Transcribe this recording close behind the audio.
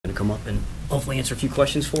come up and hopefully answer a few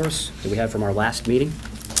questions for us that we had from our last meeting.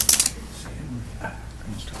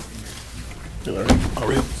 How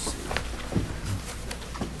are you?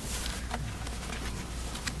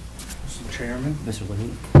 Mr. Chairman. Mr.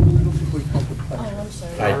 Levine. Oh, I'm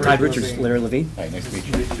sorry. Hi, Todd Richards, Larry Levine. Hi, nice to meet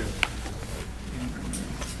you.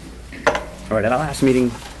 All right, at our last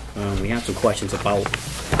meeting, we had some questions about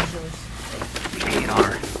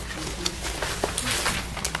A&R.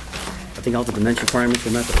 I think all the dimension requirements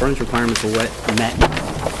were met, the frontage requirements were met.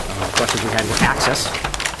 Questions we had were access,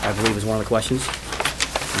 I believe is one of the questions.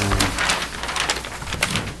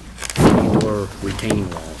 Or retaining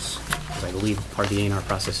walls, because I believe part of the A&R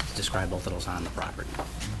process is to describe both of those on the property.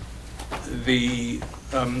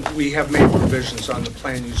 We have made provisions on the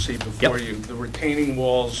plan you see before Yep. you. The retaining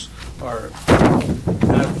walls are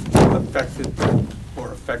not affected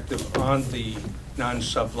or effective on the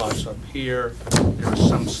non-sublots up here. There are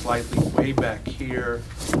some slightly way back here.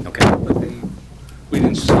 Okay. But we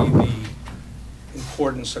didn't see the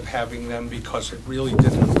importance of having them because it really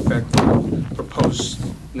didn't affect the proposed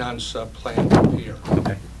non-sub plan up here.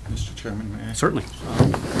 Okay. Mr. Chairman, may I? Certainly.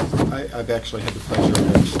 I've actually had the pleasure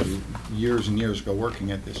of actually years and years ago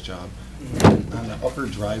working at this job. And on the upper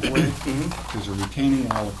driveway, there's a retaining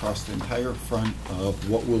wall across the entire front of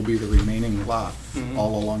what will be the remaining lot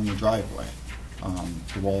all along the driveway.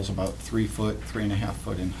 The wall's about 3 foot, 3.5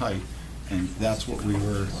 foot in height, and that's what we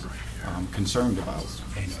were concerned about.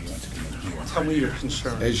 Tell me your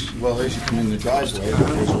concern. As you come in the driveway,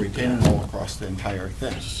 there's a retaining wall across the entire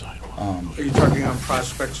thing. Are you talking on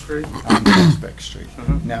Prospect Street? On Prospect Street.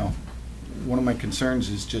 Now, one of my concerns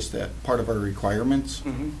is just that part of our requirements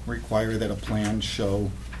require that a plan show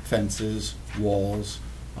fences, walls,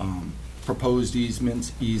 proposed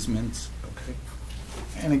easements. Okay.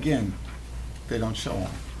 And again, they don't show them.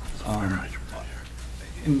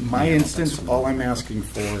 In my instance, all I'm asking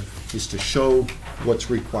for is to show what's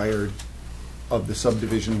required of the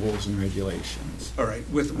subdivision rules and regulations. All right,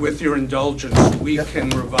 with your indulgence, we can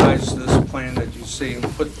revise this plan that you see and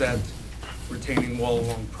put that retaining wall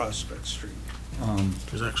along Prospect Street.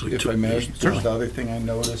 There's actually If two. I may, there's the other thing I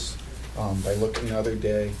noticed by looking the other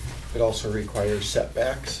day, it also requires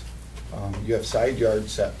setbacks. You have side yard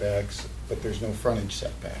setbacks, but there's no frontage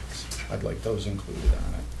setbacks. I'd like those included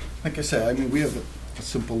on it. Like I said, I mean, we have a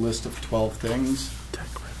simple list of 12 things,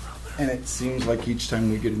 and it seems like each time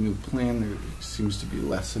we get a new plan, there seems to be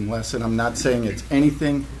less and less. And I'm not saying it's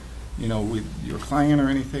anything, with your client or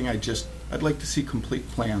anything. I'd like to see complete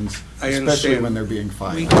plans, I especially understand. when they're being We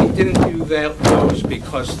filed. didn't do those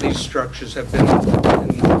because these structures have been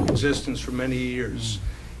in existence for many years.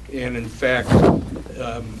 And in fact,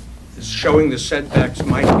 showing the setbacks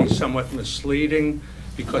might be somewhat misleading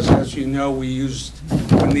because, as you know,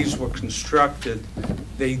 when these were constructed,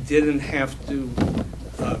 they didn't have to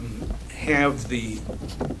have the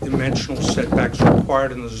dimensional setbacks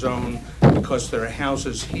required in the zone because there are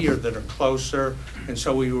houses here that are closer, and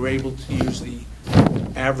so we were able to use the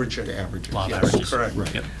averaging. The averages. Law of Yes, averages. correct.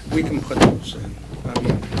 Right. Yep. We can put those in. I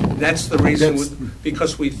mean, that's the reason, That's-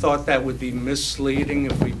 because we thought that would be misleading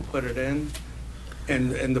if we put it in,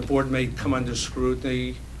 and the board may come under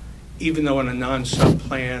scrutiny, even though in a non-sub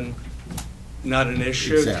plan, not an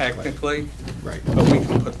issue Exactly. technically, Right. but we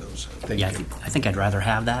can put those in. Thank Yeah, you. I think I'd rather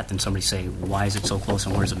have that than somebody say, why is it so close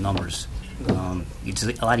and where's the numbers? It's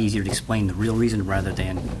a lot easier to explain the real reason rather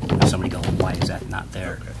than have somebody go, why is that not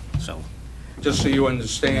there? Okay. So, Just so you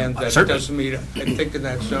understand that it Certainly. doesn't mean, I think in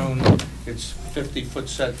that zone, it's 50-foot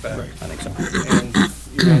setback. Right. I think so. And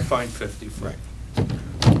you won't find 50 foot. Right.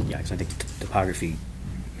 Yeah, because I think topography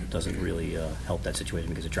doesn't really help that situation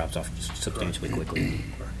because it drops off substantially quickly.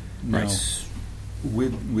 Now, Right.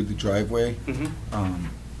 with the driveway,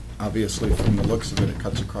 obviously from the looks of it, it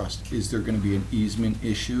cuts across. Is there going to be an easement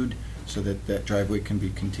issued so that that driveway can be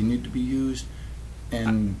continued to be used?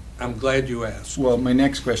 And, I'm glad you asked. well, my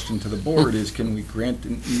next question to the board is, can we grant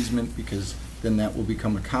an easement because then that will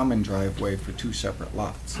become a common driveway for two separate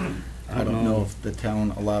lots? I don't know if the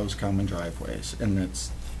town allows common driveways, and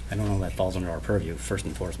that's, I don't know if that falls under our purview, first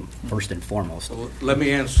and foremost. Well, let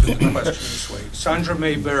me answer the question this way. Sandra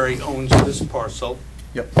Mayberry owns this parcel.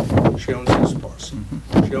 yep. She owns this parcel.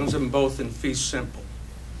 She owns them both in fee simple,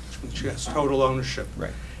 which means she has total ownership.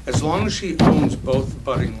 Right. As long as she owns both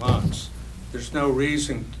abutting lots, there's no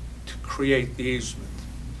reason to create the easement.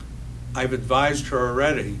 I've advised her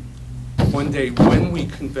already, one day when we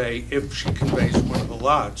convey, if she conveys one of the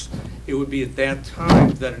lots, it would be at that time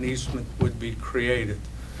that an easement would be created.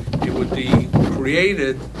 It would be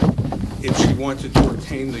created if she wanted to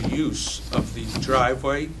retain the use of the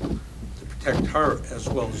driveway to protect her as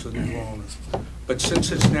well as the new owner. But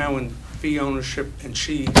since it's now in fee ownership, and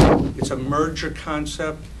it's a merger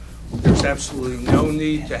concept. There's absolutely no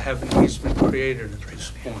need to have an easement created at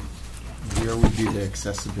this point. Where would be the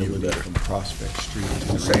accessibility from Prospect Street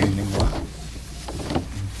to the remaining lot?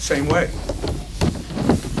 Same way.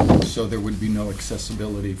 So there would be no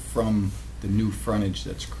accessibility from the new frontage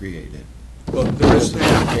that's created? Well, there is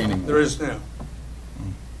now. Retaining There wall. is now.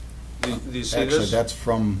 Do you see Actually, this? that's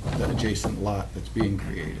from the adjacent lot that's being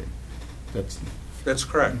created. That's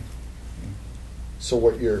correct. So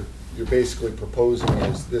what you're basically proposing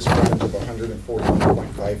is this frontage of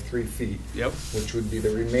 141.53 feet, Yep, which would be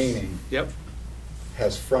the remaining, yep.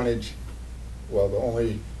 has frontage, well, the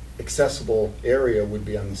only accessible area would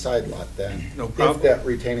be on the side lot then. No problem. If that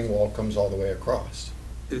retaining wall comes all the way across.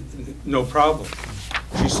 No problem.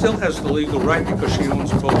 She still has the legal right because she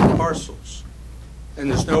owns both parcels. And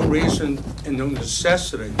there's no reason and no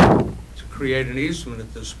necessity to create an easement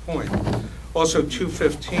at this point. Also,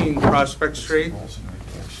 215 Prospect Street,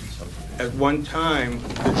 at one time,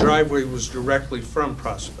 the driveway was directly from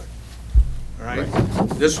Prospect, all right?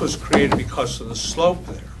 This was created because of the slope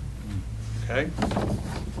there, okay?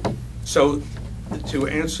 So, to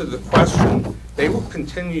answer the question, they will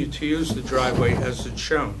continue to use the driveway as it's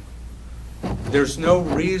shown. There's no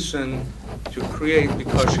reason to create,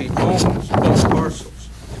 because she owns both parcels,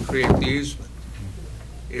 to create the easement.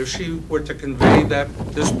 If she were to convey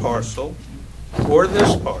this parcel or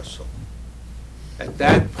this parcel, at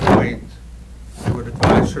that point, I would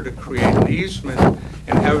advise her to create an easement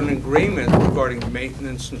and have an agreement regarding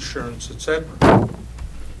maintenance, insurance, etc.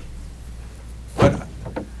 But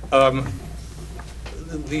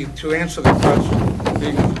to answer the question,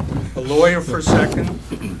 being a lawyer for a second,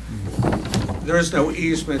 there is no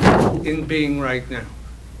easement in being right now,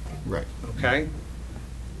 Right. okay?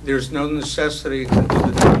 There's no necessity under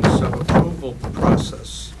the notice of approval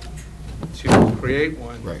process to create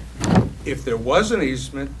one. Right. If there was an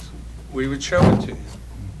easement, we would show it to you,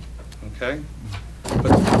 okay?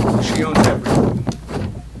 But she owns everything.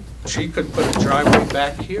 She could put a driveway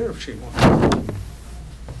back here if she wanted,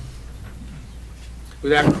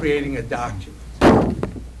 without creating a document.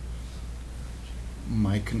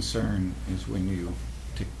 My concern is when you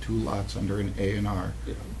take two lots under an A&R,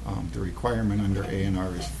 Yeah. the requirement under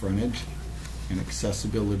A&R is frontage and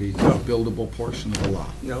accessibility to the buildable portion of the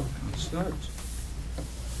lot. No, it's not.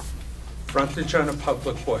 Frontage on a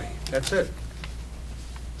public way, that's it.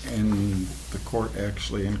 And the court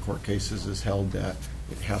actually, in court cases, has held that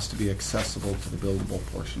it has to be accessible to the buildable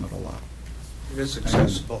portion of the lot. It is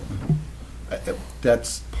accessible.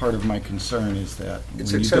 That's part of my concern, is that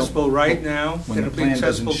It's when you don't- accessible right now, When the it'll be plan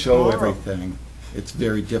accessible doesn't show tomorrow. everything, it's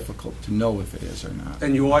very difficult to know if it is or not.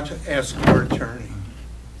 Then you ought to ask your attorney.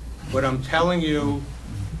 What I'm telling you,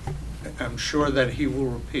 I'm sure that he will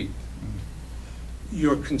repeat.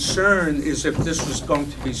 Your concern is if this was going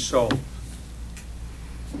to be sold,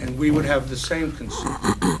 and we would have the same concern,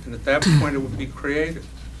 and at that point it would be created.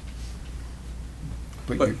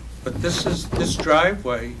 But But you- this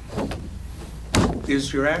driveway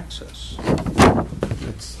is your access.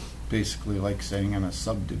 it's basically like saying in a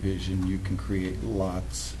subdivision, you can create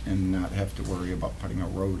lots and not have to worry about putting a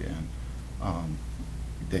road in.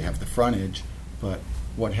 They have the frontage, but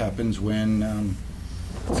what happens when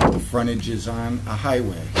the frontage is on a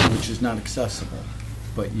highway, which is not accessible,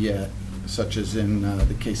 but yet, such as in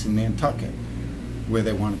the case in Nantucket, where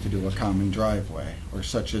they wanted to do a common driveway, or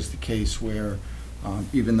such as the case where,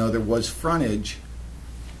 even though there was frontage,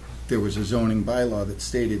 there was a zoning bylaw that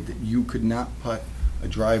stated that you could not put a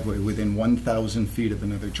driveway within 1,000 feet of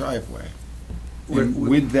another driveway. And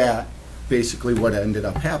with that, basically what ended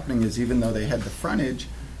up happening is, even though they had the frontage,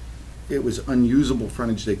 it was unusable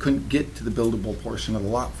frontage. They couldn't get to the buildable portion of the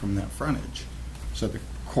lot from that frontage. So the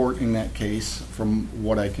court in that case, from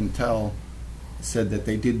what I can tell, said that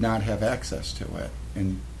they did not have access to it,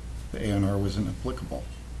 and the A&R wasn't applicable.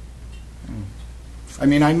 I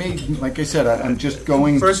mean, I may, like I said, I'm just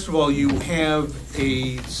going... First of all, you have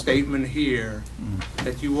a statement here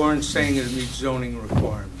that you aren't saying it meets zoning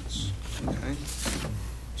requirements, okay?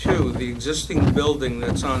 Two, the existing building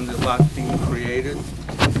that's on the lot being created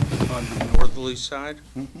on the northerly side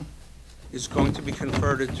is going to be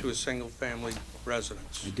converted to a single-family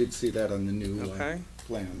residence. I did see that on the new Okay.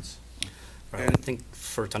 plans. I And- think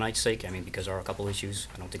for tonight's sake, I mean, because there are a couple issues,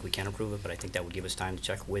 I don't think we can approve it, but I think that would give us time to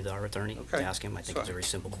check with our attorney, to Okay, ask him. I think it's a fine. very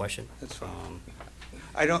simple question. That's fine.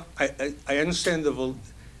 Um, I understand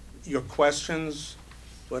your questions,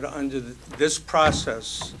 but under this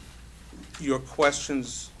process, your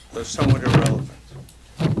questions are somewhat irrelevant.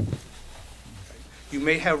 You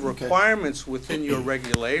may have Okay. requirements within your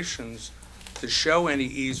regulations to show any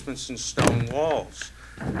easements and stone walls,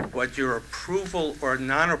 what your approval or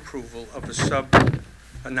non-approval of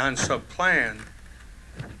a non-sub plan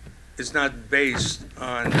is not based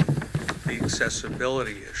on the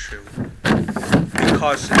accessibility issue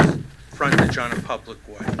because it's frontage on a public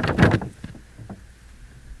way.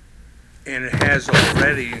 And it has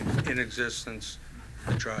already in existence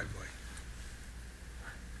the driveway.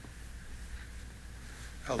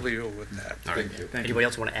 I'll leave it with that. All right. Thank you. Anybody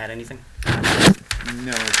else want to add anything? No,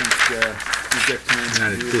 I think we've got time Not to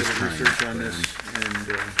at do a this little time, research on but, this, and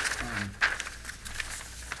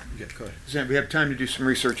Yeah, go ahead. Zan, we have time to do some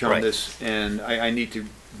research on Right. this, and I need to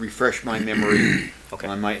refresh my memory Okay.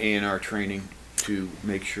 on my A&R training to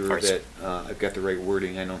make sure Alright. that I've got the right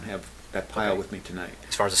wording. I don't have that pile Okay. with me tonight.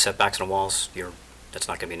 As far as the setbacks on the walls, that's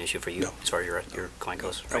not going to be an issue for you, No. as far as your client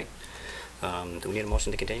goes, right? Do we need a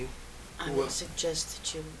motion to continue? I would suggest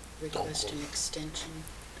that you request an extension,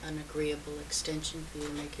 an agreeable extension for you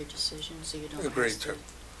to make your decision, so you don't Agreed, have to. sir.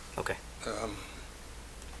 Okay.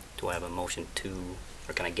 Do I have a motion to,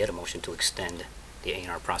 or can I get a motion to extend the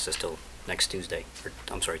A&R process till next Tuesday? Or,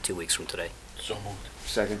 I'm sorry, 2 weeks from today. So moved.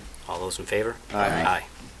 Second? All those in favor? Aye. Aye.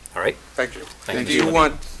 All right? Thank you. Thank Do you. you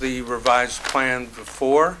want the revised plan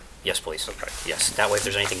before? Yes, please. Okay. Yes, that way if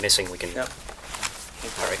there's anything missing, we can, Yep.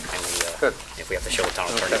 all right, and we, Good. if we have to show the town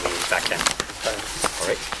attorney, Okay. we in fact can. Thanks. All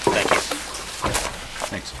right, thank you.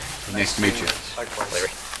 Thanks. Nice to meet you. Likewise. Larry,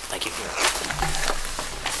 thank you.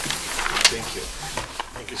 Thank you.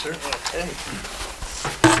 Thank you, sir.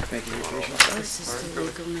 Thank you for your patience. This is the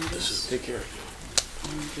legal notice, Take care.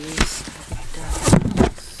 and these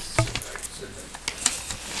documents.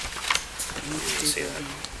 See that?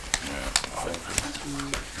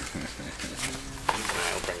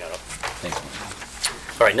 I'll bring that up.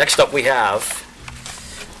 Thanks. All right, next up we have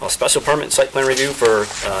a special permit and site plan review for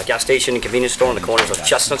gas station and convenience store on the corners of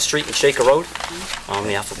Chestnut Street and Shaker Road.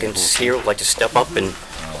 The applicants here would like to step up and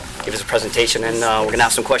give us a presentation, and we're going to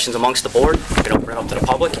ask some questions amongst the board. We're going to open it up to the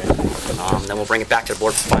public. Then we'll bring it back to the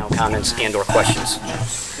board for final comments and/or questions.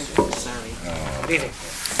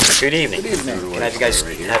 Good evening. Can I have you guys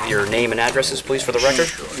have your name and addresses, please, for the record?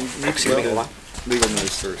 Excuse me, hold on. Legal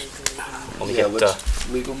notice first. Let me Yeah, get, let's,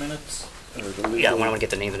 legal minutes? Or the legal? yeah, I want to get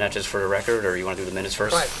the names and addresses for the record, or you want to do the minutes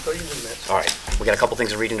first? Right, go use the minutes. All right, we got a couple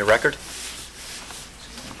things to read into record.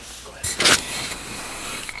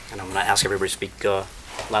 And I'm going to ask everybody to speak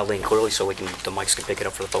loudly and clearly so the mics can pick it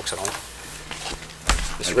up for the folks at home. Mr.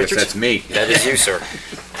 I guess Richards? that's me. That is you, sir.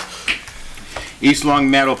 East Long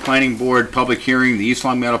Meadow Planning Board public hearing. The East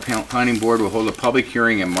Long Meadow Planning Board will hold a public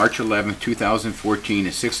hearing on March 11, 2014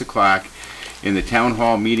 at 6 o'clock in the Town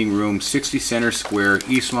Hall Meeting Room, 60 Center Square,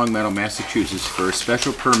 East Long Meadow, Massachusetts, for a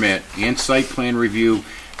special permit and site plan review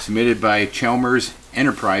submitted by Chalmers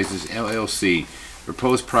Enterprises, LLC. The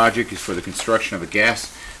proposed project is for the construction of a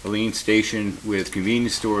gasoline station with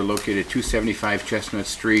convenience store located at 275 Chestnut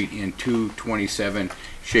Street and 227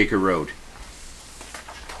 Shaker Road.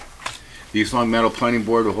 The East Long Meadow Planning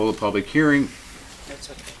Board will hold a public hearing. That's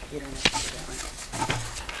okay, you don't have to do that one.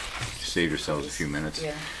 Save yourselves a few minutes.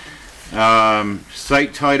 Yeah.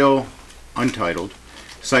 Site title, untitled.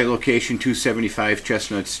 Site location, 275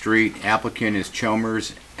 Chestnut Street. Applicant is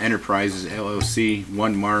Chalmers Enterprises LLC,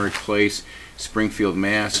 1 Marriage Place, Springfield,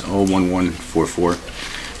 Mass. 01144.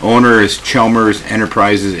 Owner is Chalmers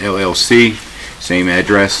Enterprises LLC, same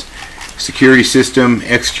address. Security system,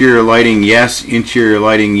 exterior lighting, yes. Interior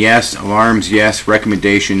lighting, yes. Alarms, yes.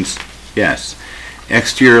 Recommendations, yes.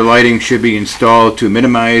 Exterior lighting should be installed to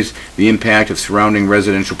minimize the impact of surrounding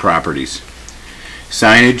residential properties.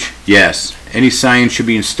 Signage, yes. Any signs should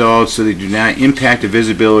be installed so they do not impact the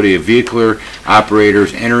visibility of vehicular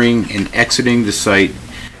operators entering and exiting the site.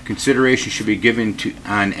 Consideration should be given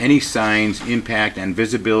on any signs impact on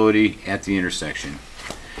visibility at the intersection.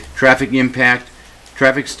 Traffic impact.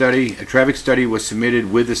 A traffic study was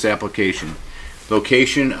submitted with this application.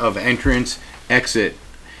 Location of entrance, exit,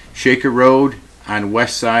 Shaker Road on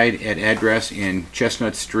west side at address and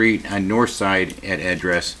Chestnut Street on north side at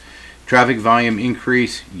address. Traffic volume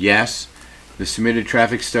increase, yes. The submitted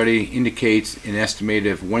traffic study indicates an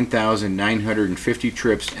estimated of 1,950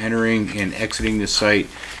 trips entering and exiting the site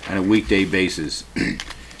on a weekday basis.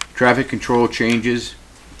 Traffic control changes,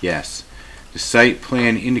 yes. The site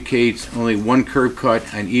plan indicates only 1 curb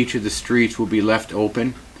cut on each of the streets will be left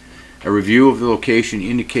open. A review of the location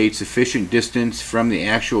indicates sufficient distance from the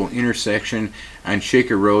actual intersection on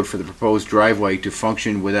Shaker Road for the proposed driveway to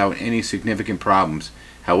function without any significant problems.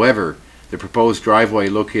 However, the proposed driveway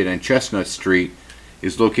located on Chestnut Street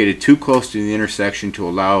is located too close to the intersection to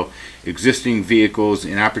allow existing vehicles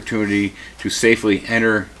an opportunity to safely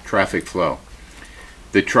enter traffic flow.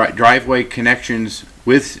 The driveway connections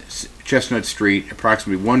with Chestnut Street,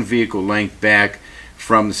 approximately 1 vehicle length back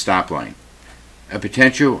from the stop line. A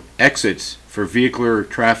potential exits for vehicular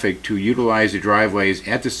traffic to utilize the driveways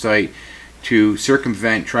at the site to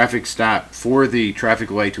circumvent traffic stop for the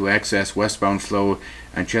traffic light to access westbound flow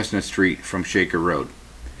on Chestnut Street from Shaker Road.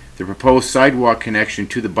 The proposed sidewalk connection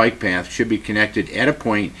to the bike path should be connected at a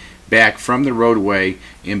point back from the roadway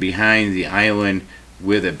and behind the island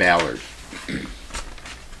with a ballard.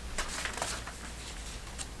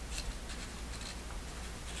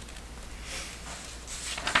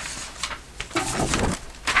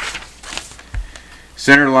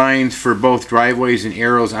 Center lines for both driveways and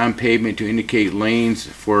arrows on pavement to indicate lanes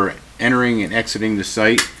for entering and exiting the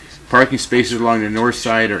site. Parking spaces along the north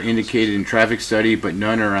side are indicated in traffic study, but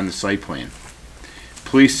none are on the site plan.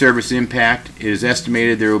 Police service impact. It is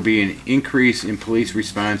estimated there will be an increase in police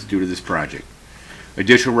response due to this project.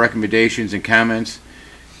 Additional recommendations and comments.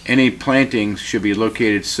 Any plantings should be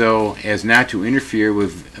located so as not to interfere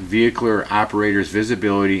with vehicular operators'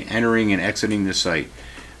 visibility entering and exiting the site.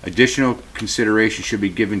 Additional consideration should be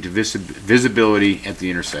given to visibility at the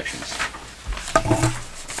intersections.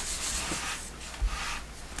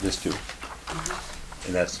 This too.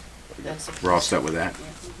 And that's, That's We're all set with that?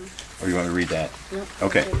 or you want to read that? No.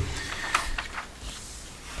 Okay.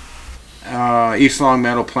 East Long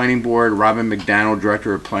Meadow Planning Board, Robin McDonald,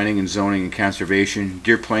 Director of Planning and Zoning and Conservation.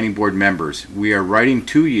 Dear Planning Board members, we are writing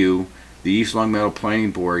to you, the East Long Meadow Planning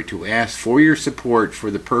Board, to ask for your support for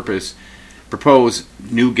the proposed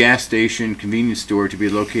new gas station convenience store to be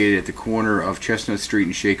located at the corner of Chestnut Street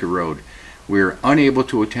and Shaker Road. We are unable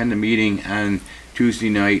to attend the meeting on Tuesday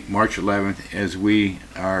night, March 11th, as we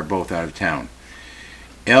are both out of town.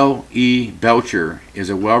 L.E. Belcher is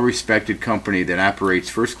a well-respected company that operates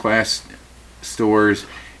first-class stores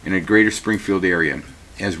in a greater Springfield area.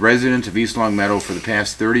 As residents of East Long Meadow for the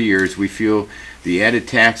past 30 years, we feel the added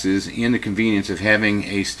taxes and the convenience of having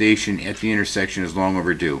a station at the intersection is long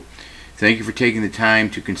overdue. Thank you for taking the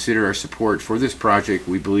time to consider our support for this project.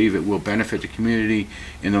 We believe it will benefit the community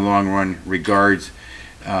in the long run. Regards,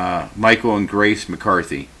 Michael and Grace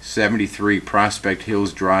McCarthy, 73 Prospect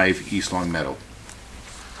Hills Drive, East Long Meadow.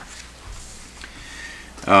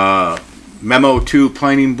 Memo 2,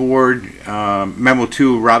 Planning Board. Memo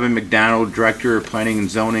 2, Robin McDonald, Director of Planning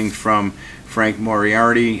and Zoning, from Frank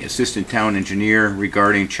Moriarty, Assistant Town Engineer,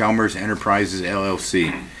 regarding Chalmers Enterprises,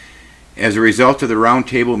 LLC. As a result of the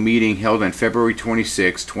roundtable meeting held on February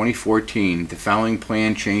 26, 2014, the following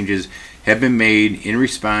plan changes have been made in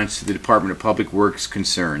response to the Department of Public Works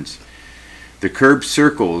concerns. The curb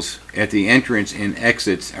circles at the entrance and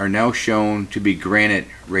exits are now shown to be granite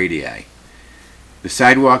radii. The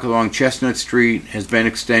sidewalk along Chestnut Street has been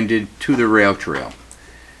extended to the rail trail.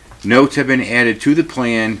 Notes have been added to the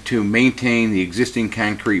plan to maintain the existing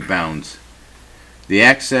concrete bounds. The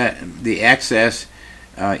access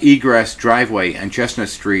egress driveway on Chestnut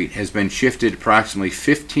Street has been shifted approximately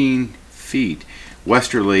 15 feet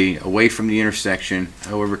westerly away from the intersection.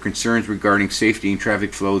 However, concerns regarding safety and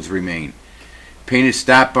traffic flows remain. Painted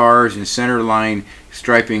stop bars and center line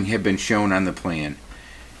striping have been shown on the plan.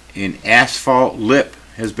 An asphalt lip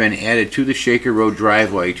has been added to the Shaker Road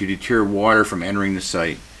driveway to deter water from entering the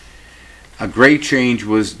site. A grade change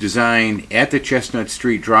was designed at the Chestnut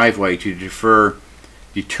Street driveway to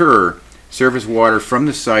deter surface water from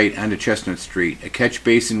the site onto Chestnut Street. A catch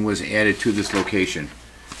basin was added to this location.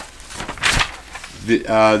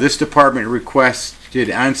 This department requested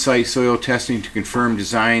on-site soil testing to confirm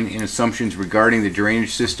design and assumptions regarding the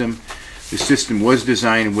drainage system. The system was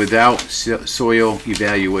designed without soil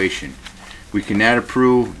evaluation. We cannot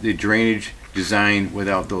approve the drainage design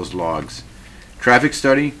without those logs. Traffic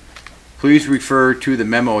study. Please refer to the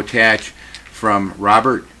memo attached from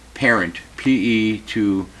Robert Parent, P.E.,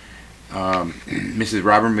 to Mrs.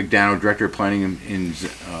 Robert McDonald, Director of Planning and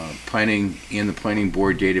the Planning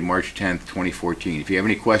Board, dated March 10th, 2014. If you have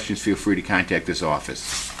any questions, feel free to contact this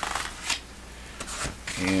office.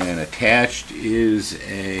 And attached is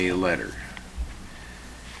a letter.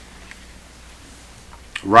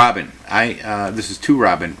 Robin, this is to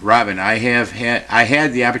Robin. Robin, I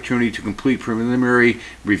had the opportunity to complete preliminary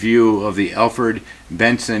review of the Alfred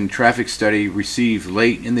Benson traffic study received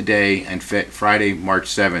late in the day on Friday, March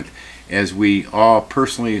 7th, as we all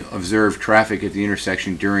personally observed traffic at the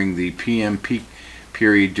intersection during the PM peak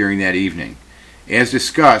period during that evening. As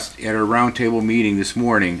discussed at our roundtable meeting this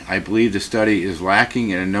morning, I believe the study is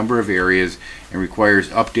lacking in a number of areas and requires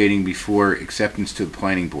updating before acceptance to the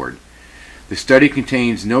Planning Board. The study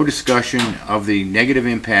contains no discussion of the negative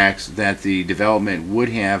impacts that the development would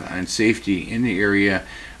have on safety in the area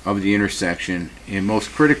of the intersection, and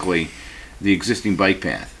most critically, the existing bike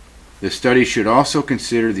path. The study should also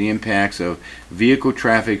consider the impacts of vehicle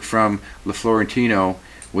traffic from La Florentino,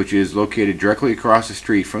 which is located directly across the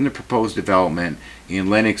street from the proposed development, and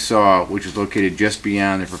Lennox Saw, which is located just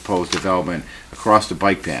beyond the proposed development across the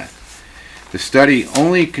bike path. The study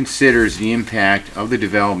only considers the impact of the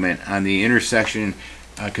development on the intersection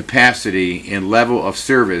capacity and level of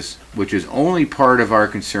service, which is only part of our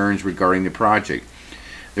concerns regarding the project.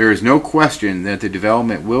 There is no question that the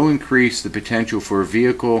development will increase the potential for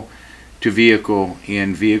vehicle-to-vehicle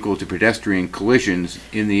and vehicle-to-pedestrian collisions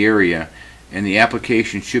in the area, and the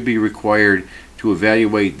application should be required to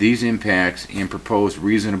evaluate these impacts and propose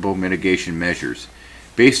reasonable mitigation measures.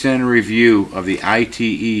 Based on a review of the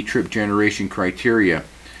ITE trip generation criteria,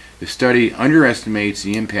 the study underestimates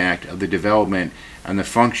the impact of the development on the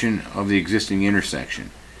function of the existing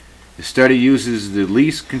intersection. The study uses the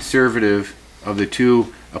least conservative of the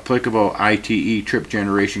two applicable ITE trip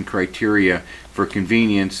generation criteria for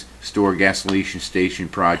convenience store gasoline station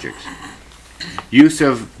projects. Use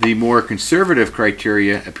of the more conservative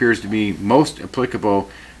criteria appears to be most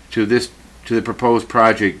applicable to the proposed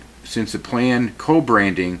project, since the planned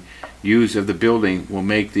co-branding use of the building will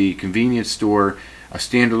make the convenience store a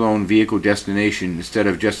standalone vehicle destination instead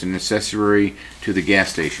of just an accessory to the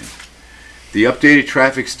gas station. The updated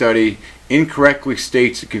traffic study incorrectly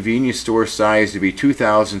states the convenience store size to be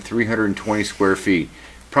 2,320 square feet,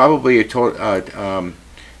 probably a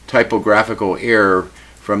typographical error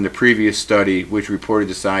from the previous study, which reported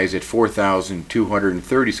the size at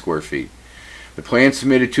 4,230 square feet. The plans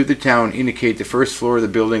submitted to the town indicate the first floor of the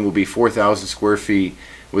building will be 4,000 square feet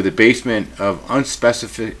with a basement of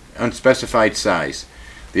unspecified size.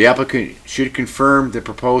 The applicant should confirm the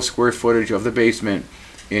proposed square footage of the basement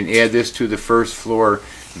and add this to the first floor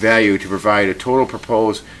value to provide a total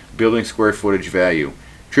proposed building square footage value.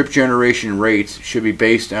 Trip generation rates should be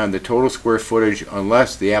based on the total square footage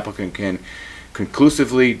unless the applicant can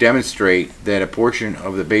conclusively demonstrate that a portion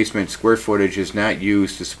of the basement square footage is not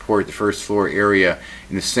used to support the first floor area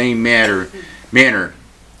in the same manner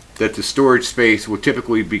that the storage space will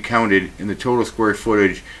typically be counted in the total square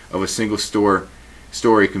footage of a single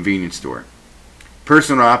story convenience store.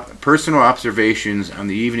 Personal observations on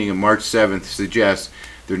the evening of March 7th suggest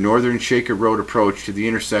the Northern Shaker Road approach to the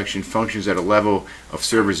intersection functions at a level of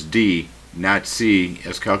service D, not C,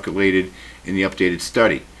 as calculated in the updated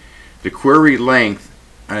study. The query length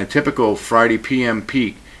on a typical Friday PM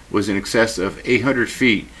peak was in excess of 800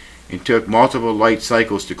 feet and took multiple light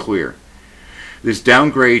cycles to clear. This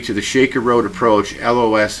downgrade to the Shaker Road approach,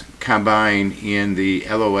 LOS combined, and the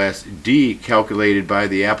LOS D calculated by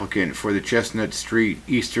the applicant for the Chestnut Street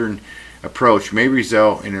Eastern approach may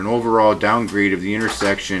result in an overall downgrade of the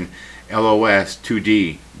intersection LOS to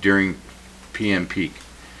D during PM peak.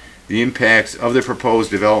 The impacts of the proposed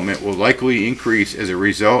development will likely increase as a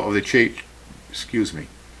result of the change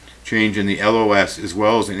in the LOS, as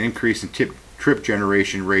well as an increase in trip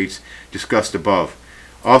generation rates discussed above.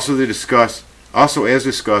 Also, as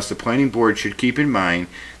discussed, the planning board should keep in mind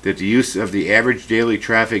that the use of the average daily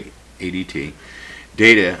traffic ADT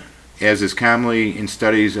data, as is commonly in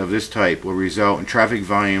studies of this type, will result in traffic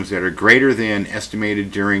volumes that are greater than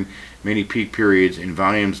estimated during many peak periods and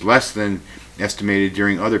volumes less than estimated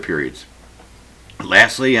during other periods.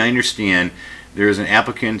 Lastly, I understand there is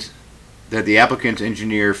that the applicant's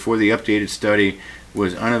engineer for the updated study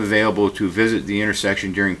was unavailable to visit the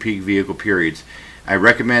intersection during peak vehicle periods. I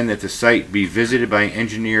recommend that the site be visited by an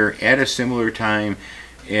engineer at a similar time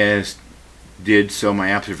as did so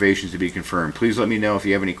my observations to be confirmed. Please let me know if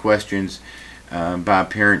you have any questions.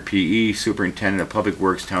 Bob Parent, PE, Superintendent of Public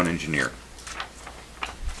Works, Town Engineer.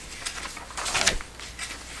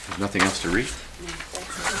 There's nothing else to read?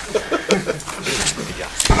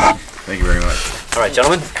 Thank you very much. All right,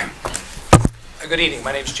 gentlemen. Good evening.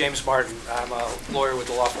 My name is James Martin. I'm a lawyer with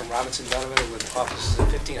the law firm Robinson Donovan with offices at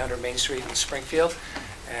 1500 Main Street in Springfield,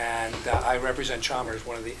 and I represent Chalmers,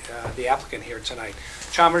 one of the applicant here tonight.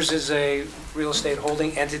 Chalmers is a real estate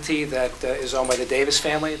holding entity that is owned by the Davis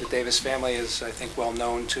family. The Davis family is, I think, well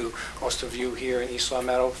known to most of you here in East Long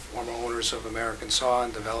Meadow, former owners of American Saw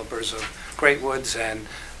and developers of Great Woods, and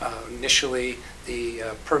initially the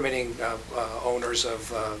permitting owners of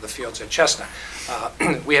the fields at Chestnut.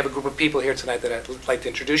 We have a group of people here tonight that I'd like to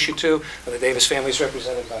introduce you to. The Davis family is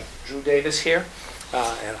represented by Drew Davis here.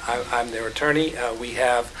 and I'm their attorney. We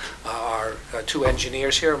have our two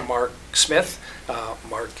engineers here, Mark Smith.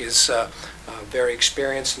 Mark is very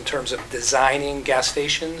experienced in terms of designing gas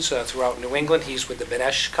stations throughout New England. He's with the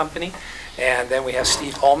Benesch Company. And then we have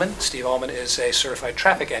Steve Ullman. Steve Ullman is a certified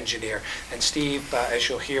traffic engineer. And Steve, as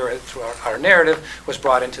you'll hear through our narrative, was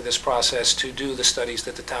brought into this process to do the studies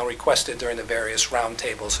that the town requested during the various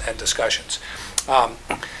roundtables and discussions.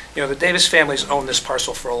 You know, the Davis family's owned this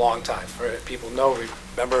parcel for a long time. People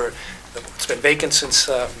remember, it's been vacant since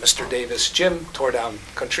Mr. Davis' Jim tore down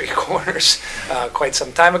Country Corners quite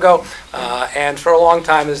some time ago. And for a long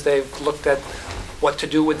time, as they've looked at what to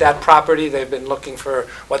do with that property, they've been looking for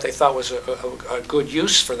what they thought was a good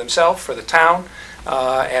use for themselves, for the town,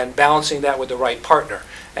 and balancing that with the right partner.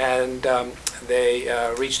 And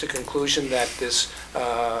they reached a conclusion that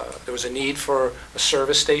there was a need for a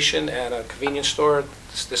service station and a convenience store at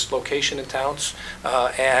this location in towns,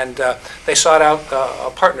 and they sought out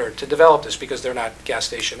a partner to develop this because they're not gas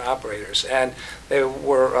station operators. And they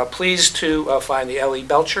were pleased to find the L.E.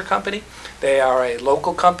 Belcher Company. They are a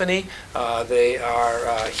local company. They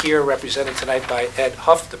are here represented tonight by Ed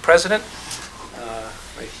Huff, the president,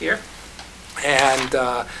 right here.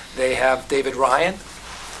 And they have David Ryan.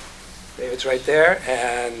 David's right there.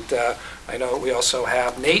 And I know we also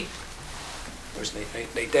have Nate. There's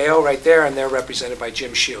Nate Dale right there, and they're represented by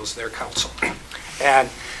Jim Shields, their counsel. And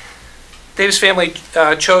Davis family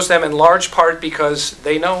chose them in large part because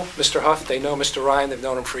they know Mr. Huff, they know Mr. Ryan, they've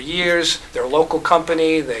known him for years. They're a local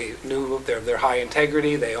company, they knew they're high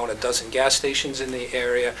integrity, they own a dozen gas stations in the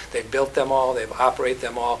area, they built them all, they operate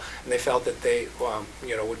them all, and they felt that they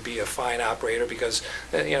would be a fine operator because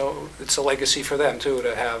it's a legacy for them too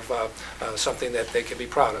to have something that they can be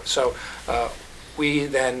proud of. So we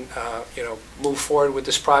then moved forward with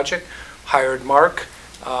this project, hired Mark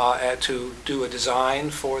to do a design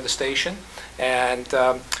for the station, and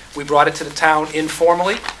we brought it to the town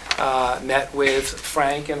informally, met with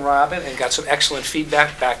Frank and Robin, and got some excellent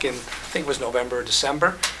feedback back in, I think it was November or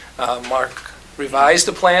December. Mark revised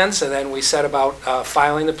the plans, and then we set about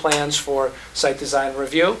filing the plans for site design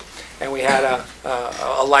review, and we had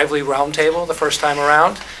a lively roundtable the first time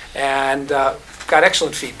around, and got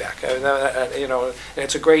excellent feedback. And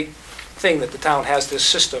it's a great thing that the town has this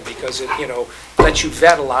system because it lets you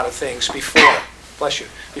vet a lot of things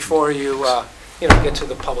before you get to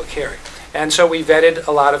the public hearing. And so we vetted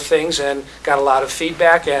a lot of things and got a lot of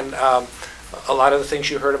feedback, and a lot of the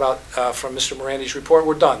things you heard about from Mr. Morandi's report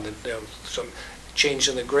were done. Some change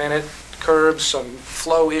in the granite curbs, some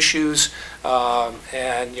flow issues,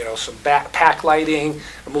 and some pack lighting,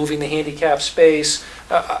 moving the handicap space.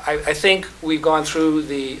 I think we've gone through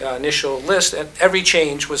the initial list, and every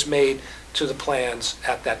change was made to the plans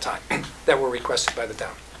at that time that were requested by the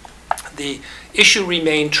town. The issue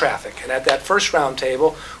remained traffic, and at that first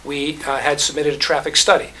roundtable, we had submitted a traffic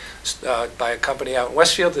study by a company out in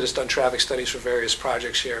Westfield that has done traffic studies for various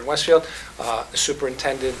projects here in Westfield. The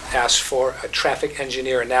superintendent asked for a traffic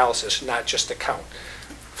engineer analysis, not just a count.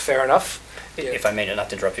 Fair enough. If I may not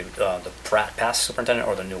to interrupt you, the past superintendent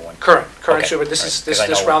or the new one? Current Okay. super. This All right.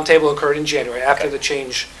 this roundtable occurred in January after Okay. the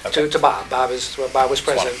change Okay. to Bob. Bob was Just want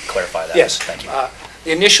president. to clarify that. Yes. Thank you.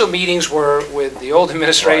 The initial meetings were with the old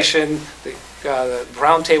administration. The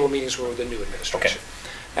roundtable meetings were with the new administration.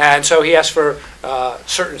 And so he asked for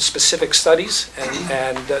certain specific studies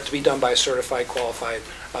and to be done by a certified, qualified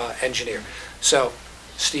engineer. So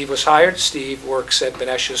Steve was hired. Steve works at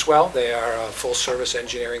Benesch as well. They are a full-service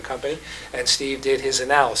engineering company, and Steve did his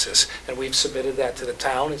analysis, and we've submitted that to the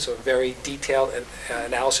town. It's a very detailed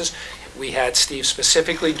analysis. We had Steve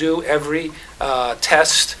specifically do every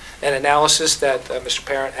test and analysis that Mr.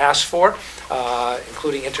 Parent asked for,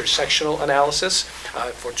 including intersectional analysis.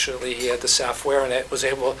 Fortunately, he had the software and it was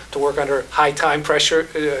able to work under high time pressure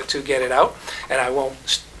to get it out. And I won't,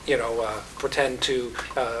 pretend to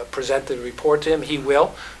present the report to him. He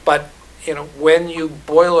will. But when you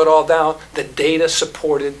boil it all down, the data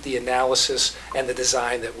supported the analysis and the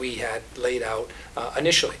design that we had laid out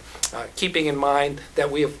initially. Keeping in mind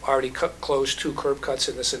that we have already closed 2 curb cuts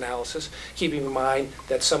in this analysis, keeping in mind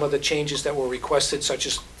that some of the changes that were requested, such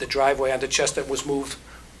as the driveway onto Chestnut, was moved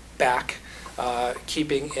back,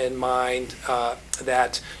 keeping in mind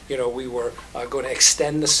that we were going to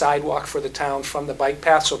extend the sidewalk for the town from the bike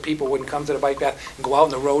path so people wouldn't come to the bike path and go out on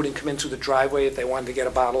the road and come in through the driveway if they wanted to get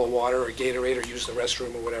a bottle of water or Gatorade or use the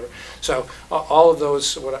restroom or whatever. So all of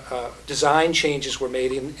those design changes were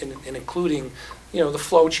made, in including the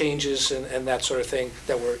flow changes and that sort of thing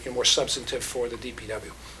that were more substantive for the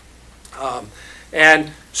DPW.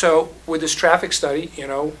 And so with this traffic study, you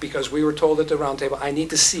know, because we were told at the roundtable, I need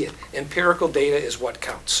to see it. Empirical data is what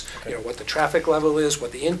counts. You know, what the traffic level is,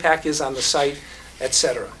 what the impact is on the site, et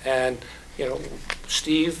cetera. And, you know,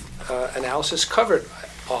 Steve analysis covered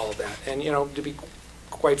all of that. And, you know, to be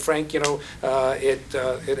quite frank, you know,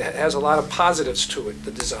 it has a lot of positives to it,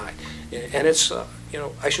 the design. And it's, you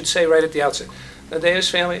know, I should say right at the outset, the Davis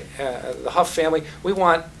family, the Huff family, we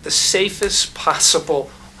want the safest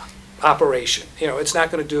possible operation. You know, it's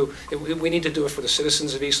not going to do, we need to do it for the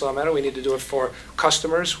citizens of East Long Meadow, we need to do it for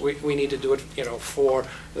customers, we need to do it, you know, for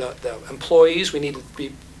the employees, we need to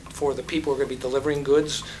be for the people who are going to be delivering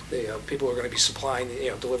goods, the people who are going to be supplying,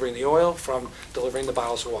 you know, delivering the oil from delivering the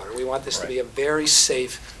bottles of water. We want this to be a very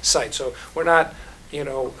safe site. So we're not, you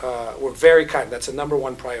know, we're very kind. That's a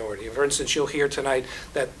 #1 priority. For instance, you'll hear tonight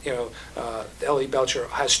that, you know, L.E. Belcher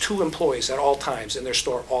has 2 employees at all times in their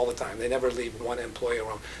store all the time. They never leave one employee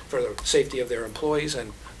alone for the safety of their employees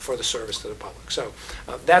and for the service to the public. So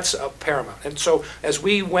that's paramount. And so as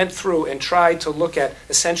we went through and tried to look at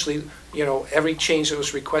essentially, you know, every change that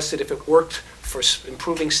was requested, if it worked for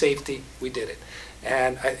improving safety, we did it.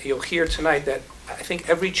 And you'll hear tonight that I think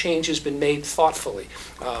every change has been made thoughtfully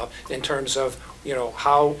in terms of, you know,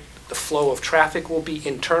 how the flow of traffic will be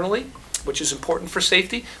internally, which is important for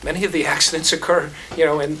safety. Many of the accidents occur, you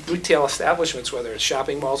know, in retail establishments, whether it's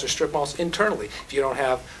shopping malls or strip malls, internally, if you don't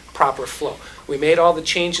have proper flow. We made all the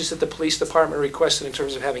changes that the police department requested in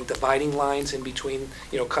terms of having dividing lines in between,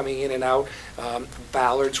 you know, coming in and out,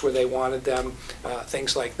 ballards where they wanted them,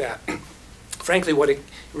 things like that. Frankly, what it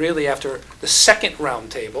really, after the second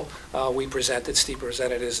roundtable, we presented, Steve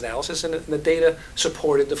presented his analysis, and the data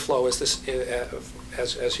supported the flow as this,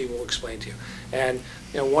 as he will explain to you. And,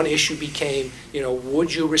 you know, one issue became, you know,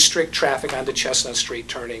 would you restrict traffic onto Chestnut Street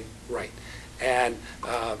turning right? And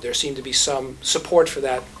there seemed to be some support for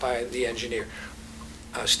that by the engineer.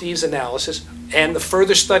 Steve's analysis and the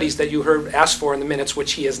further studies that you heard asked for in the minutes,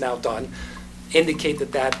 which he has now done, indicate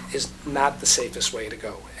that that is not the safest way to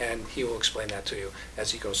go, and he will explain that to you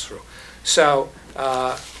as he goes through. So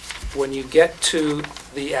when you get to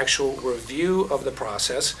the actual review of the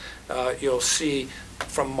process, you'll see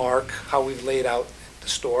from Mark how we've laid out the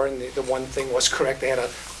store, and the one thing was correct, they had a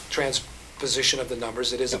transposition of the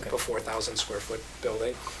numbers. It isn't a 4,000 square foot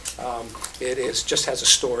building. It just has a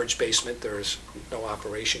storage basement. There's no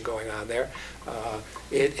operation going on there.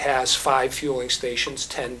 It has 5 fueling stations,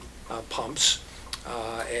 10 pumps,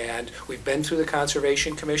 and we've been through the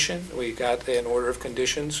Conservation Commission. We got an order of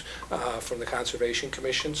conditions from the Conservation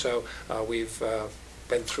Commission, so we've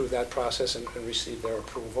been through that process and received their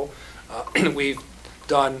approval. We've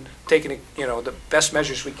taken, you know, the best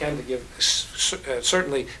measures we can to give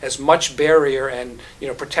certainly as much barrier and, you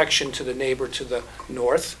know, protection to the neighbor to the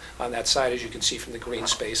north on that side, as you can see from the green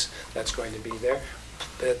space that's going to be there.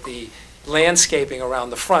 The landscaping around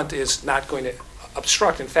the front is not going to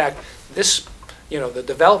obstruct. In fact, this, you know, the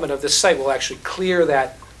development of this site will actually clear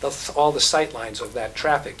that, all the sight lines of that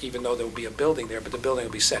traffic, even though there will be a building there, but the building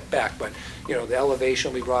will be set back. But, you know, the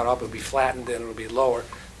elevation will be brought up, it'll be flattened, and it'll be lower.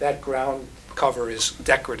 That ground cover is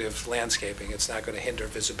decorative landscaping. It's not going to hinder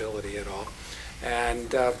visibility at all.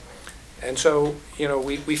 And so, you know,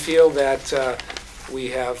 we feel that we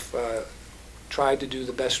have tried to do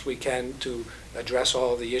the best we can to address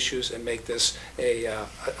all of the issues and make this a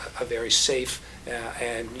very safe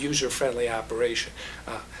and user-friendly operation.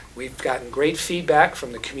 We've gotten great feedback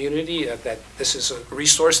from the community that this is a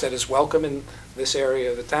resource that is welcome in this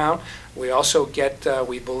area of the town. We also get,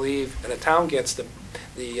 we believe, and the town gets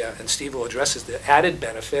and Steve will address this, the added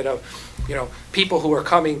benefit of, you know, people who are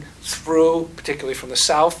coming through, particularly from the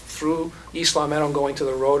south, through East Long Meadow and going to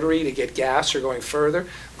the Rotary to get gas or going further.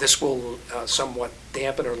 This will somewhat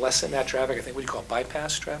dampen or lessen that traffic. I think what you call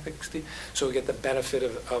bypass traffic, Steve. So we get the benefit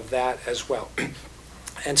of that as well.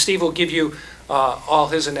 And Steve will give you all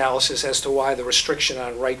his analysis as to why the restriction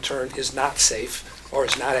on right turn is not safe, or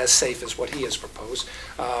is not as safe as what he has proposed.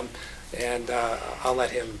 And I'll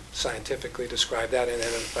let him scientifically describe that, and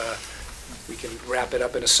then if we can wrap it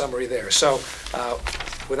up in a summary there. So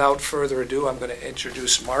without further ado, I'm going to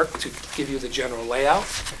introduce Mark to give you the general layout,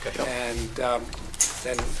 and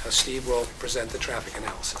then Steve will present the traffic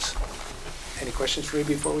analysis. Any questions for me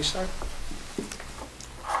before we start?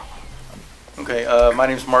 Okay, my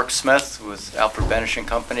name is Mark Smith with Alfred Benish &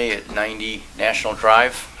 Company at 90 National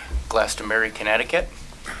Drive, Glastonbury, Connecticut.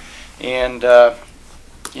 And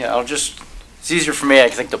yeah, it's easier for me, I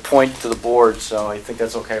think, to point to the board, so I think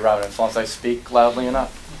that's okay, Robin, as long as I speak loudly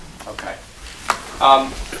enough. Okay.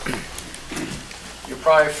 You're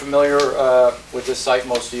probably familiar with this site,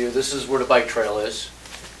 most of you. This is where the bike trail is.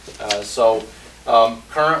 So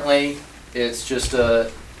currently, It's just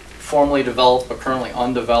a formerly developed but currently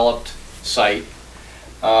undeveloped site.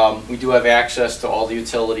 We do have access to all the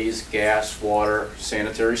utilities, gas, water,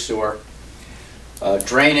 sanitary sewer.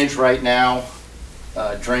 Drainage right now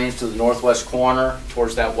drains to the northwest corner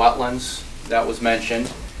towards that wetlands that was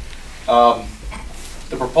mentioned.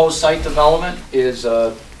 The proposed site development is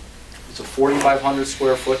it's a 4,500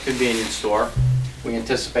 square foot convenience store. We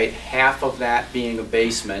anticipate half of that being a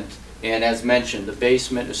basement. And as mentioned, the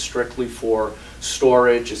basement is strictly for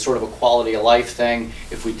storage. It's sort of a quality of life thing.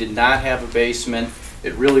 If we did not have a basement,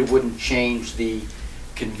 it really wouldn't change the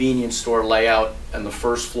convenience store layout on the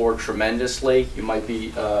first floor tremendously. You might be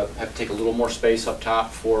have to take a little more space up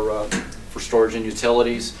top for storage and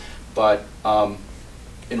utilities, but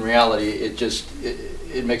in reality,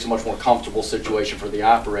 it makes a much more comfortable situation for the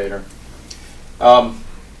operator.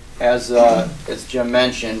 As Jim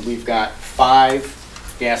mentioned, we've got 5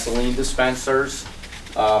 gasoline dispensers.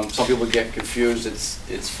 Some people get confused.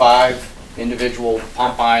 It's 5 individual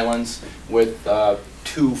pump islands with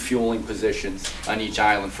 2 fueling positions on each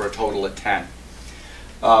island for a total of 10.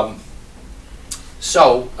 The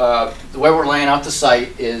way we're laying out the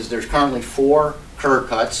site is there's currently 4 curb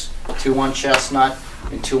cuts, 2 on Chestnut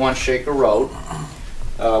and 2 on Shaker Road.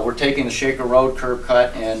 We're taking the Shaker Road curb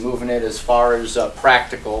cut and moving it as far as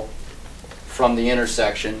practical from the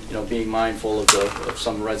intersection, being mindful of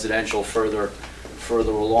some residential further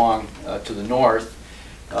along to the north.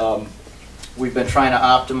 We've been trying to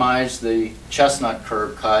optimize the Chestnut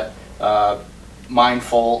curb cut,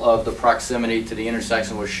 mindful of the proximity to the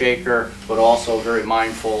intersection with Shaker, but also very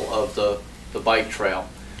mindful of the bike trail.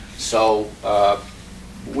 So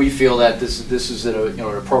we feel that this is an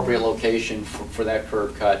appropriate location for that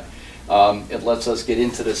curb cut. It lets us get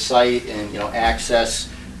into the site and access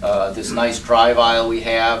this nice drive aisle we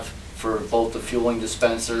have for both the fueling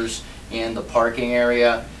dispensers and the parking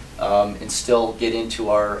area, and still get into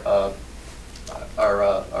the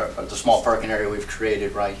small parking area we've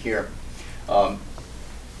created right here.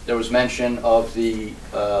 There was mention of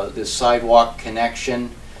this sidewalk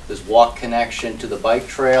connection, this walk connection to the bike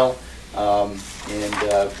trail, and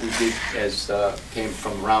we did, as came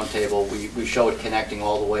from the round table, we show it connecting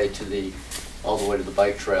all the way to the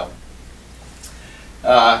bike trail.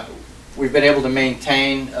 We've been able to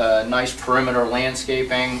maintain nice perimeter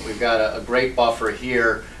landscaping. We've got a great buffer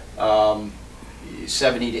here,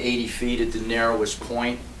 70 to 80 feet at the narrowest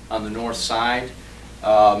point on the north side.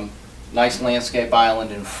 Nice landscape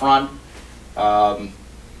island in front.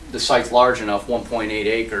 The site's large enough, 1.8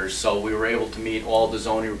 acres, so we were able to meet all the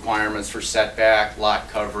zoning requirements for setback, lot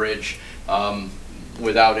coverage,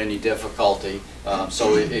 without any difficulty.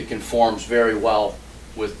 So it conforms very well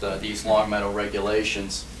with these Longmeadow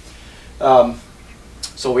regulations.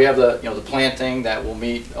 So we have the planting that will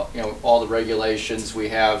meet all the regulations. We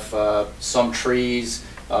have some trees,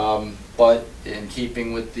 but in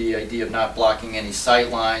keeping with the idea of not blocking any sight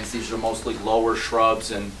lines, these are mostly lower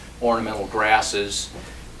shrubs and ornamental grasses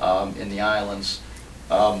in the islands.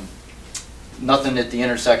 Nothing at the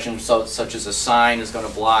intersection such as a sign is going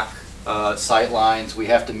to block sight lines. We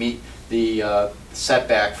have to meet the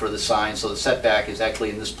setback for the sign, so the setback is actually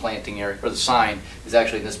in this planting area, or the sign is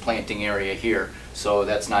actually in this planting area here, so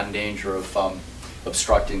that's not in danger of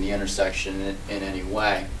obstructing the intersection in any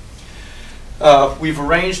way. We've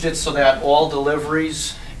arranged it so that all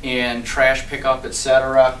deliveries and trash pickup,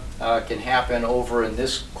 etc., can happen over in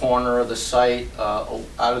this corner of the site, out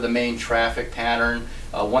of the main traffic pattern.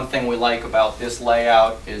 One thing we like about this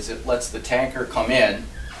layout is it lets the tanker come in,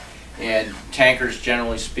 and tankers,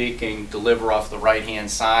 generally speaking, deliver off the right-hand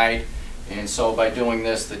side. And so by doing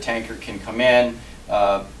this, the tanker can come in,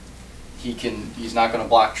 he's not going to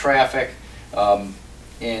block traffic,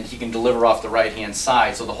 and he can deliver off the right-hand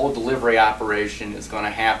side. So the whole delivery operation is going to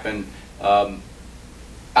happen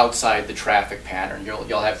outside the traffic pattern.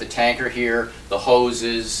 You'll have the tanker here, the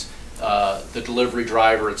hoses, the delivery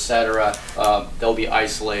driver, etc. They'll be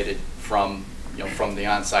isolated from the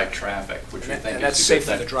on-site traffic, which we think and that's is a good safe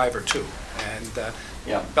for thing. the driver too. And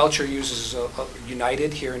Yeah. Belcher uses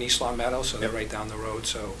United here in East Longmeadow, so they're right down the road.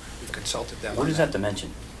 So we've consulted them. What on is that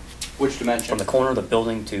dimension? Which dimension? From the corner of the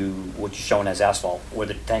building to what you're showing as asphalt, where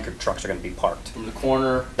the tanker trucks are going to be parked? From the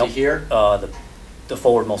corner to Nope. here? The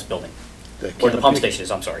forwardmost building, where the pump station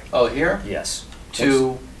is, I'm sorry. Oh, here? Yes.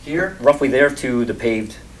 To here? Roughly there to the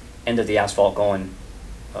paved end of the asphalt going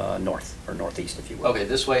north, or northeast, if you will. Okay,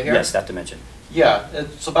 this way here? Yes, that dimension. Yeah,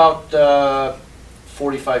 it's about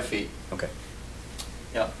 45 feet. Okay.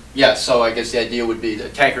 Yeah. Yeah, so I guess the idea would be the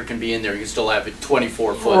tanker can be in there, you can still have a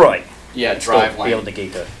 24-foot. Right. Yeah, Still drive be able lane. to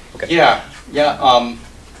gate the, okay. Yeah, yeah.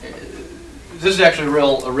 this is actually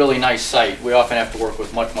a really nice site. We often have to work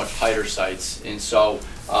with much tighter sites, and so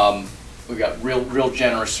we've got real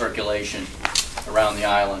generous circulation around the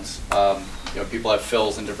islands. You know, people have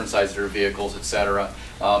fills in different sizes of their vehicles, etc.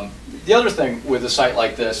 The other thing with a site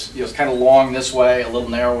like this, you know, it's kind of long this way, a little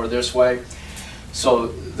narrower this way. So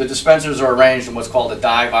the dispensers are arranged in what's called a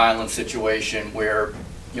dive island situation, where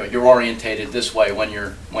you know you're orientated this way when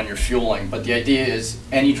you're fueling. But the idea is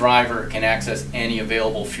any driver can access any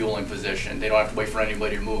available fueling position. They don't have to wait for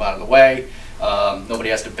anybody to move out of the way. Nobody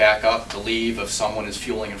has to back up to leave if someone is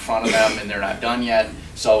fueling in front of them and they're not done yet.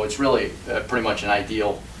 So it's really pretty much an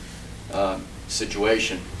ideal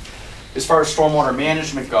situation. As far as stormwater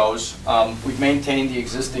management goes, we've maintained the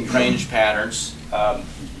existing drainage patterns.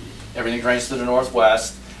 Everything drains to the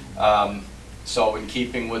northwest. So in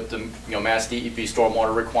keeping with the Mass DEP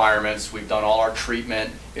stormwater requirements, we've done all our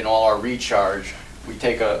treatment and all our recharge. We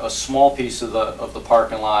take a small piece of the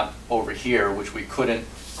parking lot over here, which we couldn't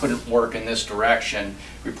work in this direction.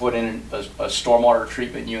 We put in a stormwater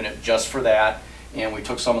treatment unit just for that, and we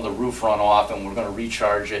took some of the roof runoff and we're going to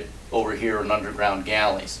recharge it over here in underground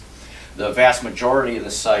galleys. The vast majority of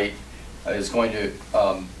the site is going to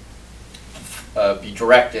be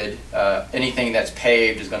directed. Anything that's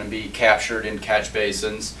paved is going to be captured in catch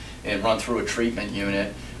basins and run through a treatment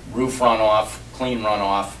unit. Roof runoff, clean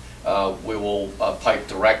runoff, we will pipe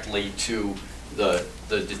directly to the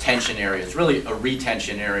detention area. It's really a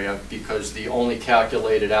retention area because the only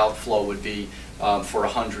calculated outflow would be for a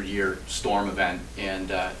 100-year storm event,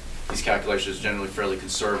 and these calculations are generally fairly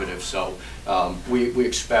conservative. So we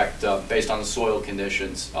expect, based on the soil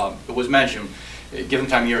conditions, it was mentioned, given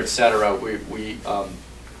time of year, et cetera, we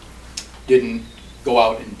didn't go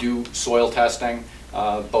out and do soil testing,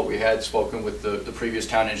 but we had spoken with the previous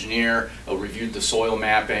town engineer, reviewed the soil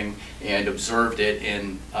mapping, and observed it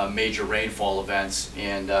in major rainfall events.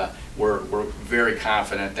 And we're very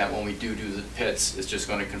confident that when we do the pits, it's just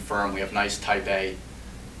going to confirm we have nice type A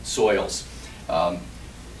soils.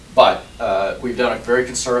 But we've done a very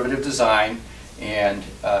conservative design. And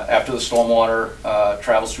after the stormwater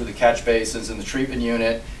travels through the catch basins and the treatment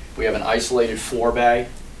unit, we have an isolated floor bay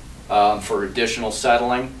for additional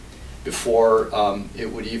settling before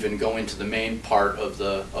it would even go into the main part of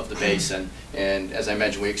the basin. And as I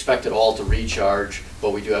mentioned, we expect it all to recharge,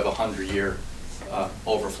 but we do have a 100-year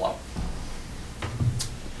overflow.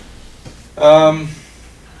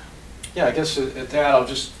 Yeah, I guess at that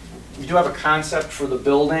we do have a concept for the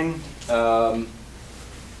building.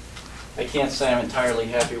 I can't say I'm entirely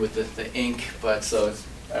happy with the ink, but so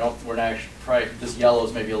we're not probably, this yellow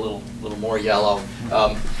is maybe a little more yellow.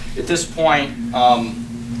 At this point,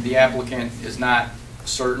 the applicant is not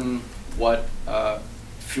certain what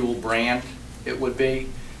fuel brand it would be.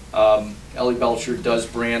 L.E. Belcher does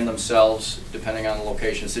brand themselves, depending on the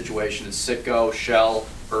location and situation, as Citgo, Shell,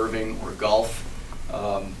 Irving, or Gulf.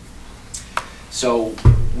 So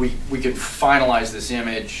we can finalize this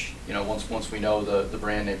image, once we know the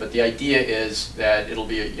brand name. But the idea is that it'll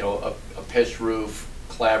be a pitched roof,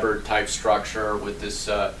 clapboard type structure with this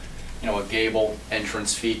a gable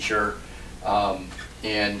entrance feature.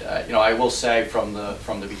 And I will say from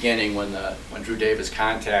the beginning, when Drew Davis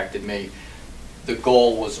contacted me, the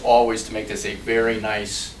goal was always to make this a very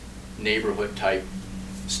nice neighborhood type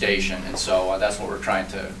station, and so that's what we're trying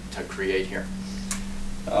to create here.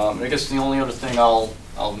 I guess the only other thing I'll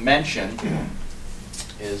mention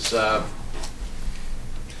is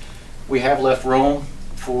we have left room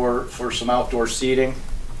for some outdoor seating,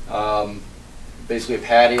 basically a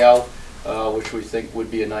patio, which we think would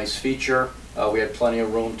be a nice feature. We had plenty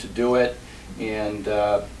of room to do it, and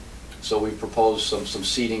so we proposed some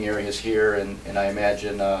seating areas here, and I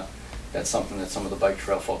imagine that's something that some of the bike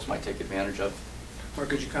trail folks might take advantage of. Mark,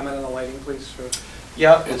 could you comment on the lighting, please?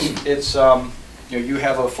 Yeah, it's you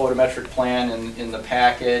have a photometric plan in the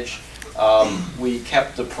package. We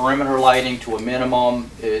kept the perimeter lighting to a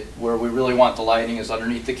minimum. Where we really want the lighting is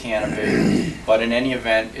underneath the canopy, but in any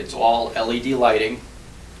event, it's all LED lighting.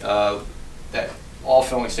 That all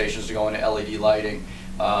filling stations are going to LED lighting.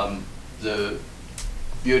 The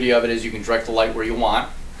beauty of it is you can direct the light where you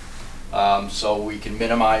want, so we can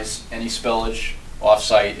minimize any spillage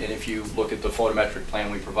off-site. And if you look at the photometric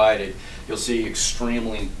plan we provided, you'll see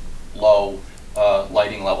extremely low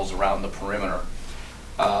lighting levels around the perimeter.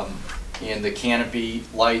 And the canopy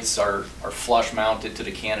lights are flush mounted to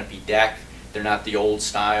the canopy deck. They're not the old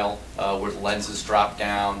style where the lenses drop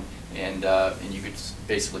down and you could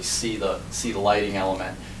basically see the lighting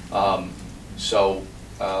element.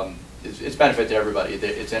 It's benefit to everybody.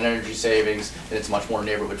 It's an energy savings, and it's much more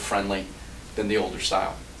neighborhood friendly than the older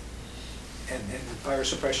style. and fire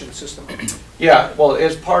suppression system? Yeah, well,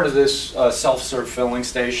 as part of this self-serve filling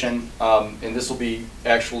station, and this will be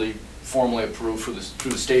actually formally approved through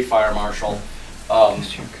the state fire marshal,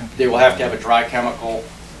 they will have to have a dry chemical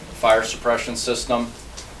fire suppression system.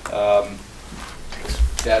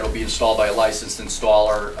 That'll be installed by a licensed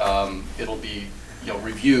installer. It'll be,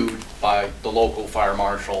 reviewed by the local fire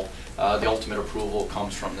marshal. The ultimate approval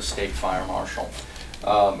comes from the state fire marshal.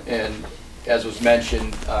 And as was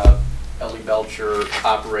mentioned, Ellie Belcher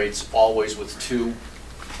operates always with two,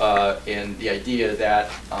 and the idea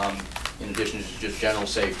that, in addition to just general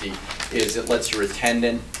safety, is it lets your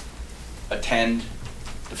attendant attend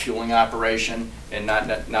the fueling operation and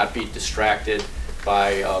not be distracted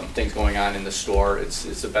by things going on in the store.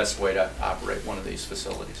 It's the best way to operate one of these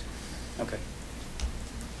facilities. Okay.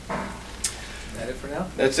 Is that it for now?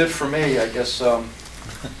 That's it for me, I guess.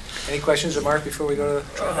 Any questions of Mark before we go to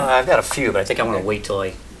the? I've got a few, but I think I want to wait till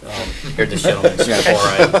I hear this gentleman before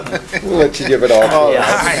I. We'll let you give it all. Yeah,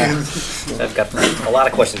 I've got a lot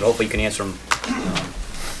of questions, but hopefully you can answer them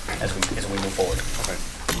as we move forward.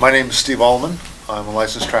 Okay. My name is Steve Allman. I'm a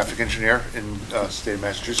licensed traffic engineer in the state of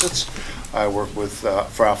Massachusetts. I work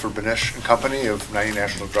for Alfred Benish and Company of 90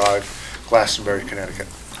 National Drive, Glastonbury, Connecticut.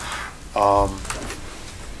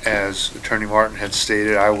 As Attorney Martin had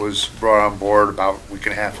stated, I was brought on board about a week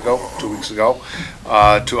and a half ago, 2 weeks ago,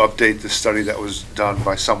 to update the study that was done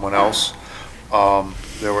by someone else.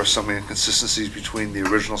 There were some inconsistencies between the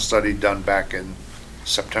original study done back in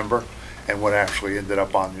September and what actually ended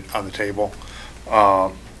up on the table.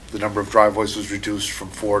 The number of driveways was reduced from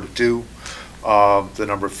 4 to 2. The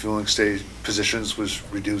number of fueling station positions was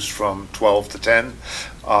reduced from 12 to 10.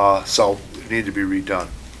 So it needed to be redone.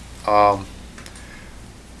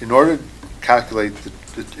 In order to calculate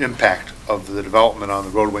the impact of the development on the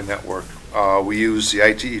roadway network, we use the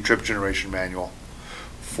ITE trip generation manual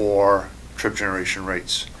for trip generation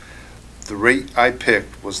rates. The rate I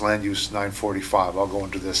picked was land use 945. I'll go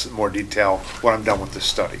into this in more detail when I'm done with this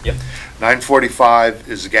study. Yep. 945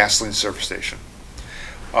 is a gasoline service station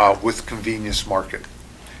with convenience market.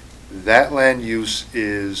 That land use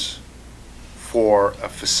is for a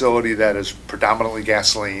facility that is predominantly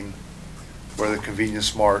gasoline, where the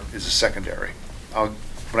convenience mart is a secondary.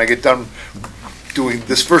 When I get done doing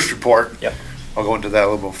this first report, Yep. I'll go into that a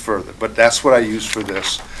little bit further. But that's what I use for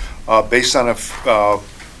this. Based on a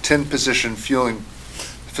 10-position fueling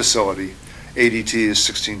facility, ADT is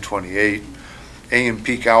 1628. AM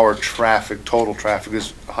peak hour traffic, total traffic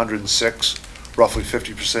is 106, roughly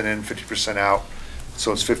 50% in, 50% out.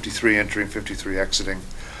 So it's 53 entering, 53 exiting.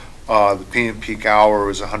 The PM peak hour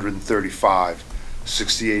is 135.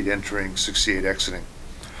 68 entering, 68 exiting.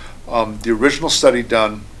 The original study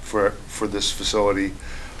done for this facility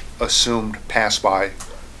assumed pass-by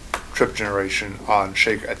trip generation on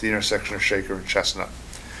Shaker, at the intersection of Shaker and Chestnut.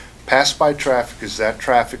 Pass-by traffic is that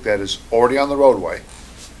traffic that is already on the roadway,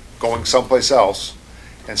 going someplace else,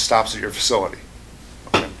 and stops at your facility.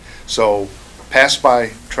 Okay. So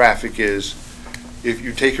pass-by traffic is if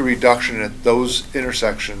you take a reduction at those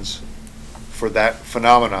intersections for that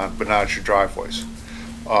phenomenon, but not at your driveways.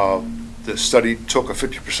 The study took a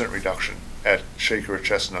 50% reduction at Shaker or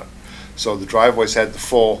Chestnut. So the driveways had the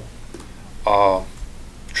full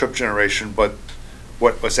trip generation, but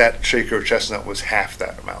what was at Shaker or Chestnut was half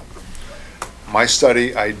that amount. My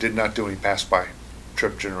study, I did not do any pass-by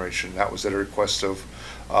trip generation. That was at a request of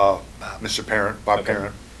Mr. Parent, Bob Okay.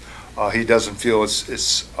 Parent. He doesn't feel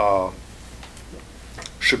it's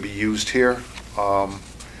should be used here.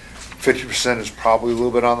 50% is probably a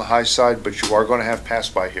little bit on the high side, but you are going to have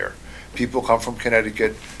pass-by here. People come from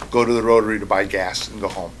Connecticut, go to the Rotary to buy gas and go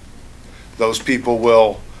home. Those people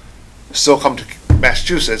will still come to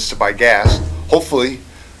Massachusetts to buy gas. Hopefully,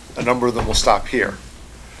 a number of them will stop here.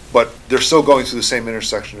 But they're still going through the same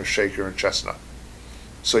intersection of Shaker and Chestnut.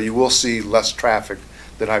 So you will see less traffic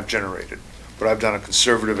than I've generated. But I've done a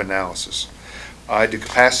conservative analysis. I did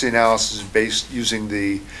capacity analysis based on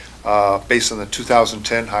the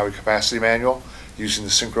 2010 Highway Capacity Manual, using the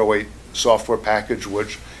Synchro 8 software package,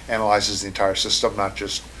 which analyzes the entire system, not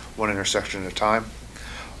just one intersection at a time.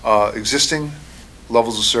 Existing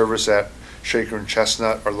levels of service at Shaker and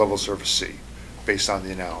Chestnut are level service C, based on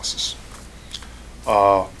the analysis.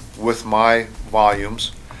 With my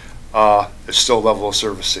volumes, it's still level of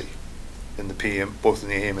service C in the PM, both in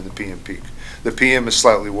the AM and the PM peak. The PM is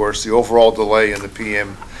slightly worse. The overall delay in the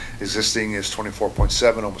PM existing is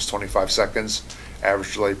 24.7, almost 25 seconds.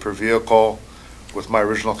 Average delay per vehicle. With my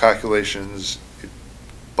original calculations, it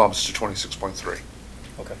bumps to 26.3.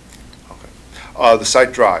 Okay. Okay. The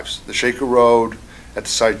site drives. The Shaker Road at the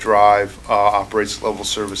site drive operates at level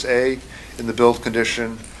service A in the build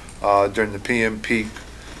condition. During the PM peak,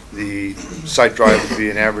 the site drive would be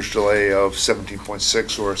an average delay of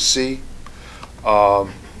 17.6 or a C.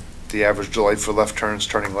 The average delay for left turns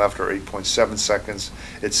turning left are 8.7 seconds.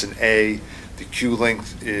 It's an A. The queue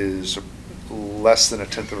length is less than a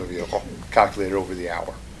tenth of a vehicle, calculated over the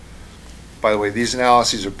hour. By the way, these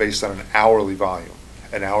analyses are based on an hourly volume,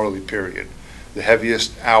 an hourly period, the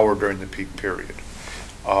heaviest hour during the peak period.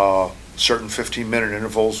 Certain 15-minute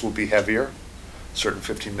intervals will be heavier, certain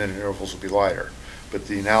 15-minute intervals will be lighter, but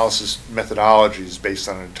the analysis methodology is based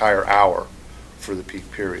on an entire hour for the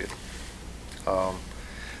peak period.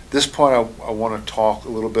 This point, I want to talk a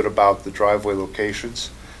little bit about the driveway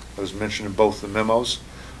locations. As mentioned in both the memos,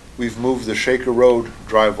 we've moved the Shaker Road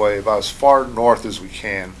driveway about as far north as we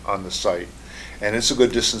can on the site. And it's a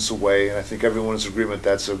good distance away, and I think everyone is in agreement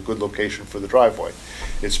that's a good location for the driveway.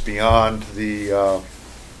 It's beyond the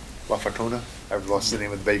La Fortuna. I've lost the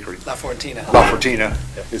name of the bakery. La Fortina. La Fortina.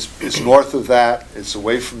 It's north of that. It's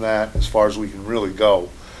away from that as far as we can really go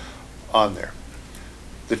on there.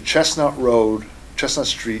 The Chestnut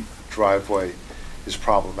Street driveway is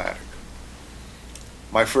problematic.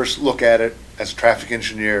 My first look at it as a traffic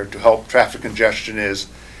engineer to help traffic congestion is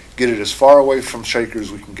get it as far away from Shaker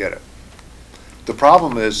as we can get it. The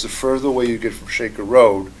problem is the further away you get from Shaker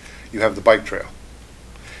Road, you have the bike trail.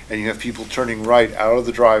 And you have people turning right out of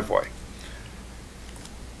the driveway.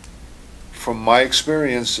 From my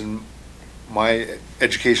experience and my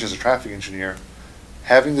education as a traffic engineer,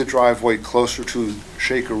 having the driveway closer to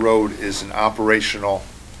Shaker Road is an operational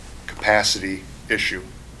capacity issue.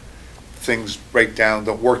 Things break down,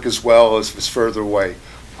 don't work as well as if it's further away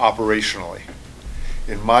operationally.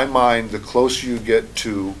 In my mind, the closer you get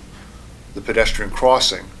to the pedestrian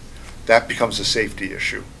crossing, that becomes a safety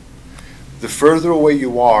issue. The further away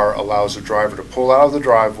you are allows the driver to pull out of the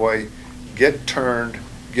driveway, get turned,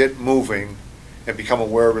 get moving, and become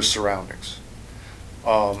aware of his surroundings.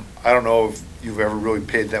 I don't know if you've ever really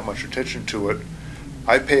paid that much attention to it.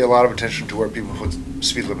 I pay a lot of attention to where people put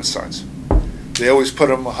speed limit signs. They always put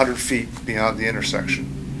them 100 feet beyond the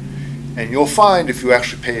intersection. And you'll find if you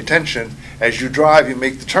actually pay attention, as you drive, you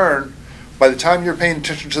make the turn, by the time you're paying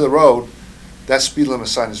attention to the road, that speed limit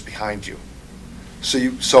sign is behind you.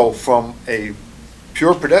 So from a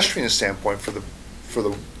pure pedestrian standpoint for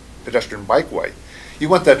the pedestrian bikeway, you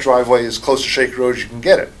want that driveway as close to Shaker Road as you can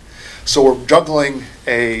get it. So we're juggling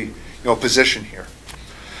a position here.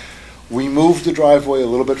 We moved the driveway a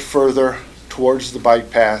little bit further towards the bike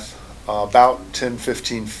path, about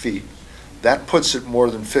 10-15 feet. That puts it more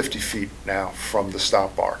than 50 feet now from the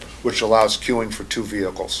stop bar, which allows queuing for 2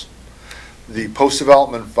 vehicles. The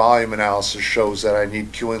post-development volume analysis shows that I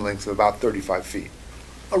need queuing length of about 35 feet,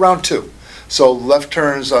 around 2. So left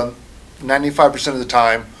turns on 95% of the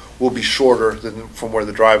time will be shorter than from where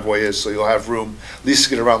the driveway is, so you'll have room at least to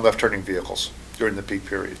get around left turning vehicles during the peak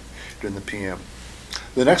period, during the PM.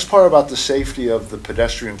 The next part about the safety of the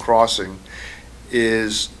pedestrian crossing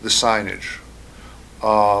is the signage.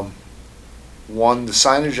 The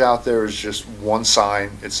signage out there is just one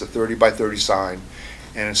sign. It's a 30 by 30 sign,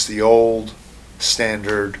 and it's the old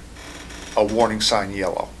standard warning sign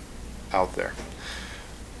yellow out there.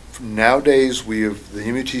 Nowadays, the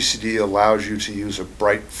MUTCD allows you to use a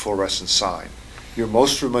bright fluorescent sign. You're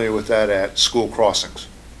most familiar with that at school crossings.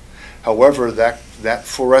 However, that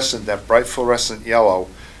bright fluorescent yellow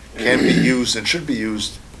can be used and should be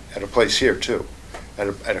used at a place here too,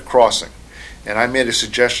 at a crossing. And I made a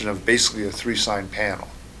suggestion of basically a 3-sign panel.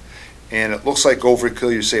 And it looks like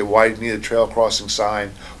overkill. You say, why do you need a trail crossing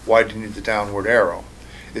sign? Why do you need the downward arrow?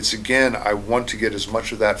 It's again, I want to get as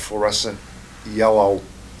much of that fluorescent yellow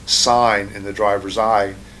sign in the driver's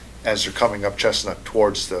eye as they're coming up Chestnut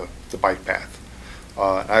towards the bike path.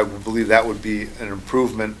 I would believe that would be an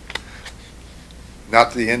improvement,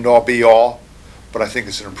 not the end-all be-all, but I think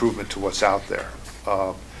it's an improvement to what's out there.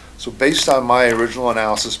 So based on my original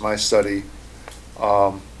analysis, my study,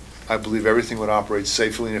 I believe everything would operate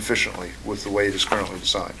safely and efficiently with the way it is currently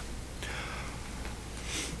designed.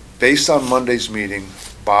 Based on Monday's meeting,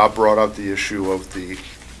 Bob brought up the issue of the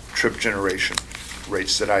trip generation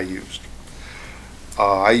rates that I used.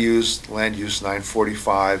 I used land use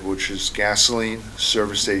 945, which is gasoline,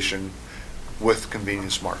 service station with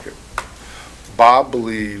convenience market. Bob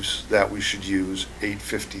believes that we should use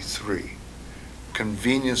 853,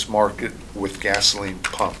 convenience market with gasoline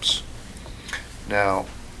pumps. Now,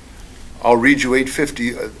 I'll read you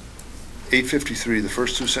 853, the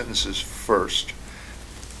first 2 sentences first,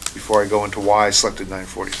 before I go into why I selected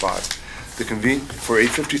 945. For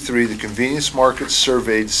 853, the convenience market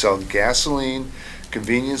surveyed sell gasoline,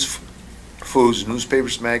 convenience foods,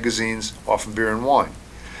 newspapers, magazines, often beer and wine.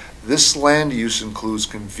 This land use includes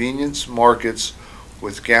convenience markets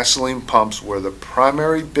with gasoline pumps where the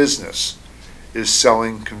primary business is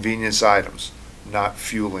selling convenience items, not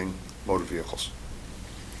fueling motor vehicles.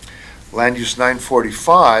 Land use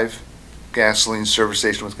 945, gasoline service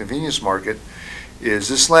station with convenience market, is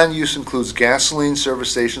this land use includes gasoline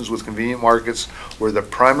service stations with convenient markets where the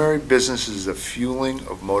primary business is the fueling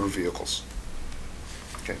of motor vehicles.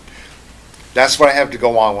 Okay, that's what I have to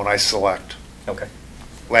go on when I select Okay.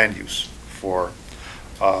 land use for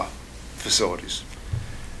facilities.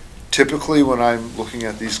 Typically, when I'm looking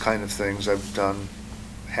at these kind of things, I've done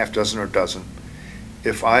half dozen or dozen.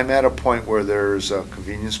 If I'm at a point where there's a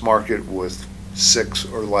convenience market with 6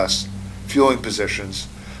 or less fueling positions,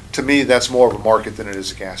 to me, that's more of a market than it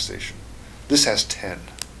is a gas station. This has 10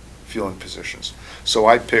 fueling positions. So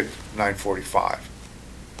I picked 945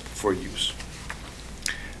 for use.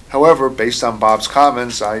 However, based on Bob's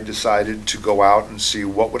comments, I decided to go out and see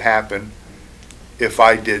what would happen if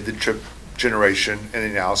I did the trip generation and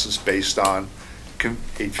analysis based on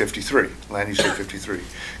 853, land use 853,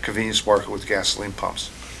 convenience market with gasoline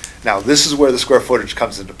pumps. Now, this is where the square footage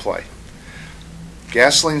comes into play.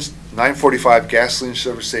 Gasoline, 945 gasoline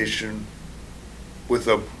service station with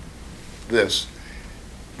this,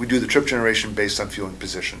 we do the trip generation based on fueling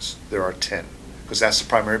positions. There are 10, because that's the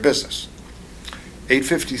primary business.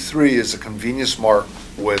 853 is a convenience mart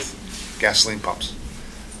with gasoline pumps.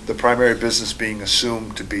 The primary business being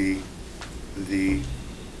assumed to be the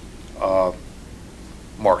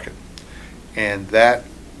market. And that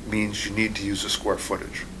means you need to use the square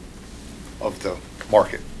footage of the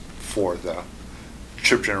market for the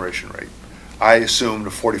trip generation rate. I assumed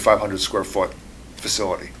a 4,500 square foot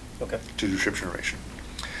facility Okay. to do trip generation.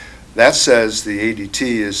 That says the ADT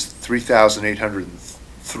is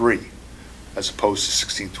 3,803 as opposed to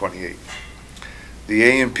 1,628. The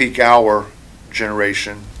AM peak hour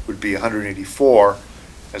generation would be 184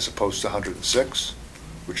 as opposed to 106,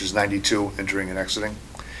 which is 92 entering and exiting.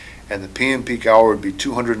 And the PM peak hour would be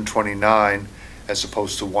 229 as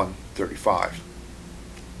opposed to 135.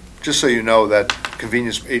 Just so you know that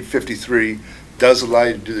convenience 853 does allow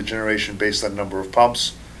you to do the generation based on number of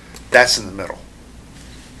pumps. That's in the middle.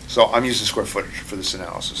 So I'm using square footage for this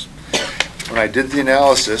analysis. When I did the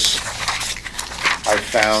analysis, I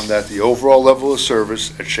found that the overall level of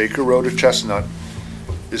service at Shaker Road at Chestnut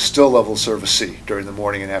is still level service C during the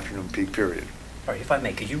morning and afternoon peak period. All right, if I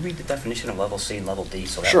may, could you read the definition of level C and level D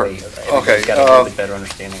so that Sure. way Okay, everybody's got a little bit better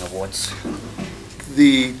understanding of what's...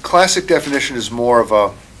 The classic definition is more of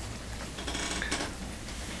a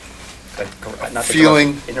not the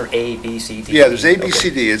feeling- correct- Inner A, B, C, D. Yeah, there's A, B, Okay. C,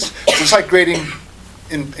 D. It's just like grading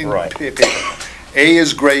in Right. paper. A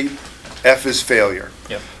is great, F is failure.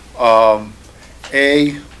 Yep.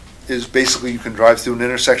 A is basically you can drive through an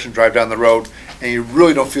intersection, drive down the road, and you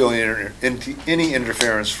really don't feel any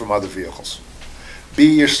interference from other vehicles. B,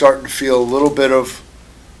 you're starting to feel a little bit of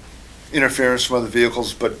interference from other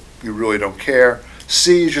vehicles, but you really don't care.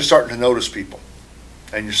 C is you're starting to notice people,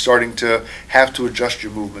 and you're starting to have to adjust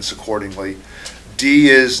your movements accordingly. D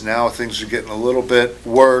is now things are getting a little bit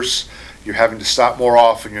worse. You're having to stop more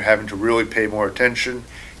often. You're having to really pay more attention.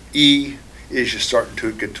 E is you're starting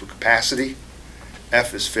to get to capacity.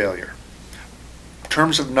 F is failure. In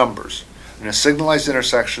terms of numbers, in a signalized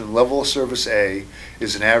intersection, level of service A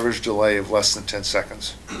is an average delay of less than 10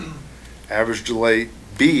 seconds. Average delay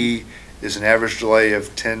B is an average delay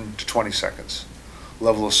of 10 to 20 seconds.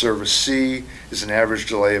 Level of service C is an average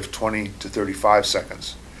delay of 20 to 35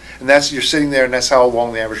 seconds. And that's, you're sitting there and that's how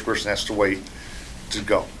long the average person has to wait to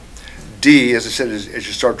go. D, as I said, as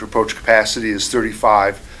you start to approach capacity, is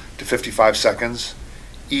 35 to 55 seconds.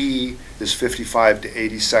 E is 55 to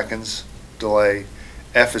 80 seconds delay.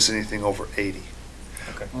 F is anything over 80.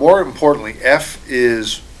 Okay. More importantly, F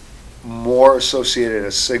is more associated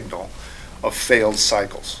as signal of failed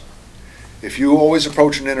cycles. If you always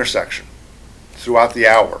approach an intersection throughout the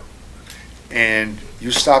hour and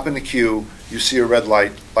you stop in the queue, you see a red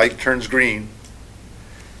light, light turns green,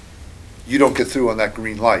 you don't get through on that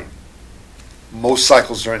green light. Most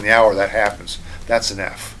cycles during the hour that happens. That's an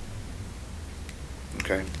F.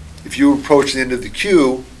 Okay. If you approach the end of the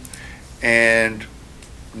queue and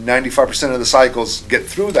 95% of the cycles get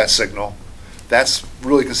through that signal, that's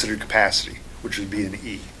really considered capacity, which would be an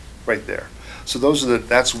E right there. So those are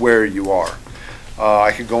that's where you are.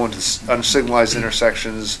 I could go into unsignalized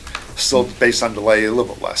intersections, still based on delay, a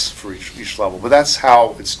little bit less for each level, but that's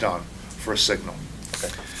how it's done for a signal.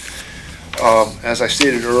 Okay. As I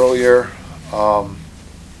stated earlier,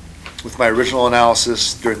 with my original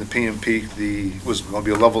analysis during the PM peak, was going to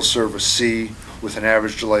be a level service C with an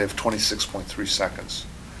average delay of 26.3 seconds.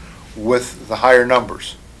 With the higher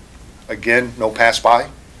numbers, Again, no pass-by,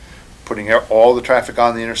 putting all the traffic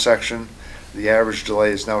on the intersection. The average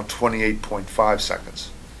delay is now 28.5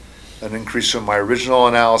 seconds. An increase from my original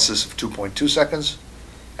analysis of 2.2 seconds,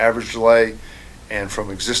 average delay, and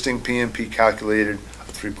from existing PMP calculated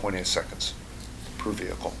of 3.8 seconds per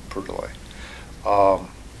vehicle, per delay.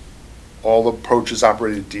 All approaches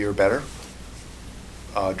operated D or better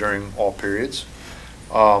during all periods.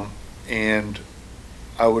 And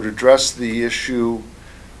I would address the issue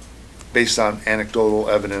based on anecdotal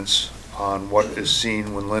evidence on what is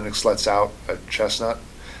seen when Linux lets out at Chestnut.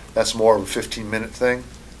 That's more of a 15-minute thing.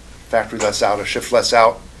 Factory lets out, a shift lets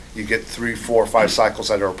out, you get 3, 4, 5 cycles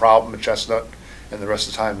that are a problem at Chestnut, and the rest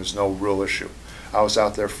of the time there's no real issue. I was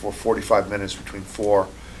out there for 45 minutes between 4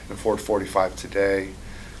 and 4:45 today.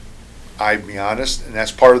 I'd be honest, and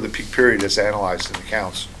that's part of the peak period that's analyzed in the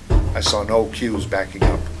counts. I saw no queues backing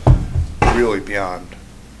up really beyond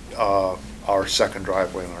our second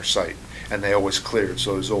driveway on our site, and they always cleared,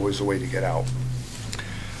 so there's always a way to get out.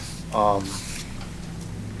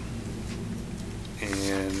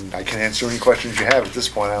 And I can answer any questions you have at this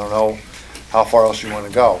point. I don't know how far else you want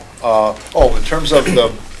to go. In terms of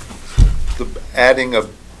the adding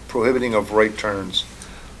of, prohibiting of right turns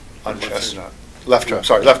on Chestnut. Left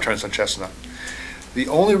turns on Chestnut. The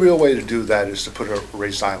only real way to do that is to put a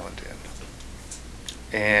raised island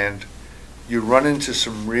in. And you run into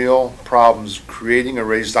some real problems creating a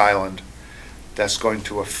raised island that's going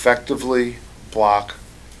to effectively block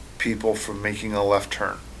people from making a left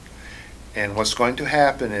turn. And what's going to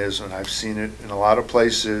happen is, and I've seen it in a lot of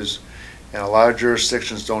places, and a lot of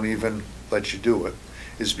jurisdictions don't even let you do it,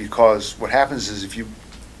 is because what happens is if you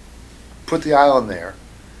put the island there,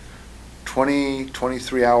 20,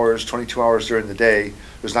 23 hours, 22 hours during the day,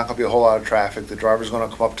 there's not going to be a whole lot of traffic. The driver's going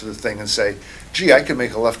to come up to the thing and say, gee, I can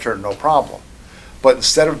make a left turn, no problem. But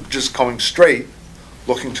instead of just going straight,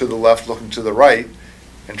 looking to the left, looking to the right,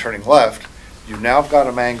 and turning left, you now got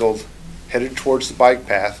them angled, headed towards the bike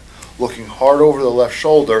path, looking hard over the left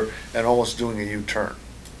shoulder, and almost doing a U-turn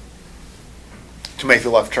to make the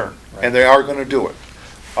left turn. Right. And they are going to do it.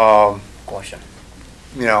 Question.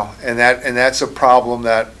 You know, and that's a problem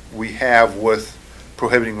that we have with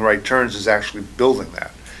prohibiting right turns, is actually building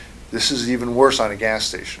that. This is even worse on a gas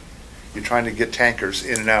station. You're trying to get tankers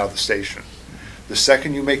in and out of the station. The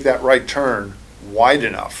second you make that right turn wide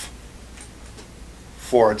enough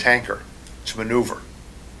for a tanker to maneuver,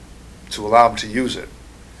 to allow them to use it,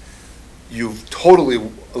 you've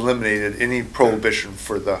totally eliminated any prohibition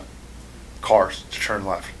for the cars to turn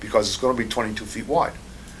left, because it's going to be 22 feet wide.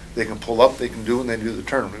 They can pull up, they can do, and they do the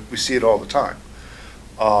turn. We see it all the time.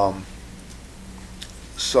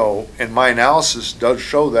 So, and my analysis does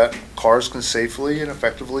show that cars can safely and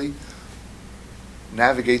effectively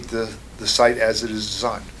navigate the site as it is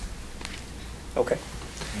designed. Okay.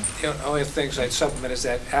 The only things I'd supplement is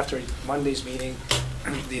that after Monday's meeting,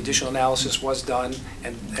 the additional analysis was done,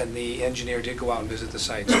 and the engineer did go out and visit the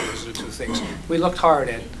site. So those are the two things. We looked hard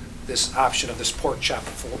at this option of this pork chop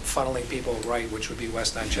funneling people right, which would be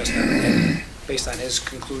west on Chestnut, and based on his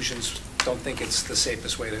conclusions, don't think it's the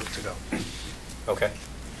safest way to go. Okay.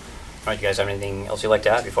 All right, you guys have anything else you'd like to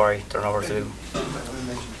add before I turn over to?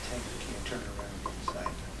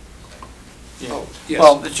 Oh, yes.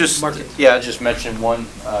 Well, it's just, Mark it. yeah, I just mentioned one.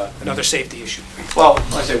 Another safety issue. Well,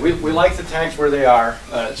 like I say, we like the tanks where they are.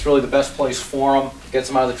 It's really the best place for them, gets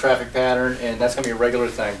them out of the traffic pattern, and that's going to be a regular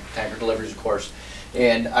thing, tanker deliveries, of course.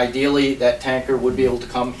 And ideally, that tanker would be able to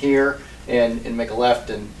come here and make a left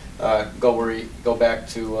and go back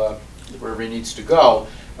to wherever he needs to go.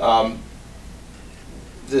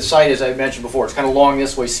 The site, as I mentioned before, it's kind of long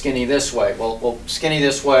this way, skinny this way. Well, skinny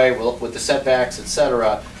this way, with the setbacks,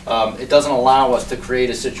 etc. It doesn't allow us to create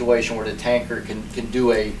a situation where the tanker can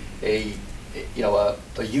do a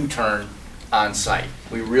U-turn on site.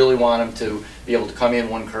 We really want him to be able to come in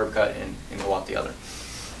one curb cut and go out the other.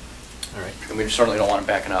 All right. And we certainly don't want him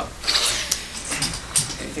backing up.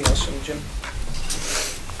 Anything else from Jim?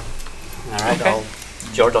 All right. Okay.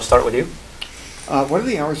 George, I'll start with you. What are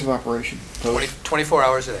the hours of operation? 24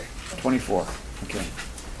 hours a day. 24, okay.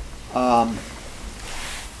 I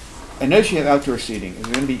notice you have outdoor seating. Is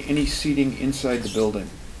there going to be any seating inside the building?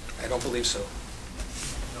 I don't believe so.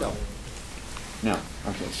 No. No,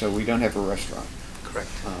 okay, so we don't have a restaurant. Correct.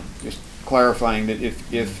 Just clarifying that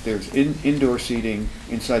if there's indoor seating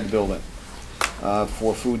inside the building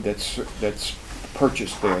for food that's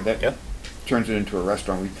purchased there, that turns it into a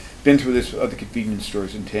restaurant. We've been through this with other convenience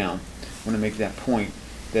stores in town. I want to make that point,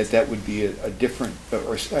 that would be a different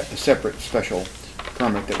or a separate special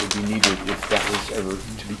permit that would be needed if that was ever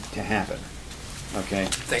to happen. okay?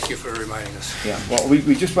 Thank you for reminding us. Yeah, well,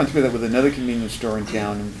 we just went through that with another convenience store in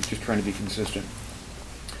town, and we're just trying to be consistent.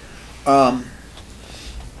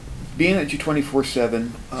 Being at you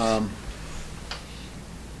 24/7,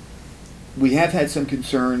 we have had some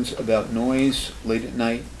concerns about noise late at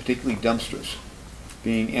night, particularly dumpsters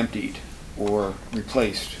being emptied or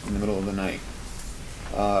replaced in the middle of the night.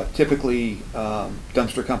 Typically,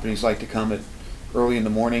 dumpster companies like to come at early in the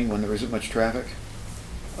morning when there isn't much traffic.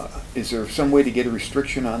 Is there some way to get a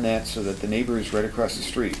restriction on that so that the neighbors right across the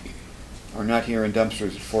street are not hearing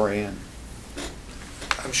dumpsters at 4 a.m.?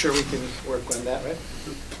 I'm sure we can work on that, right?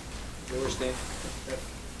 Where's Dave?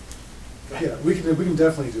 Yeah, we can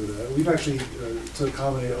definitely do that. We've actually, to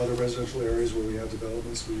accommodate other residential areas where we have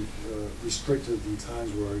developments, we've restricted the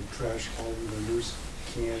times where our trash hauling vendors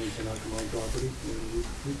can and cannot come on property, and we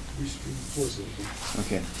enforce it.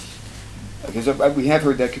 Okay. Because we have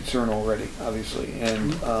heard that concern already, obviously,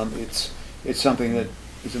 and it's something that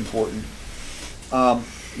is important.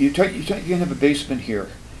 You can have a basement here.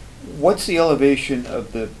 What's the elevation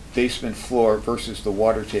of the basement floor versus the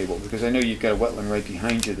water table? Because I know you've got a wetland right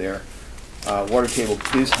behind you there. Water table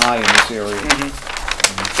is high in this area.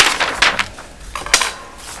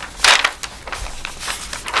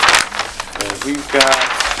 We've got,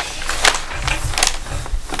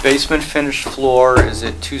 the basement finished floor is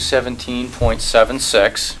at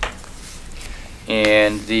 217.76.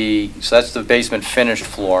 And so that's the basement finished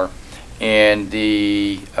floor. And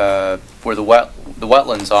where the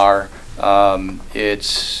wetlands are,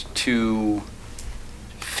 it's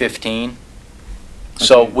 215.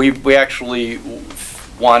 So we actually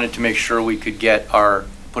wanted to make sure we could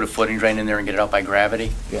put a footing drain in there and get it out by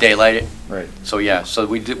gravity, daylight it. Right. So yeah, so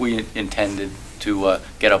we intended to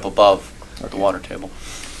get up above the water table.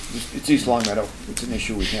 It's East Long Meadow. It's an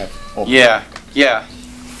issue we have all the Yeah, time. yeah.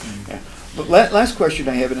 Yeah. But last question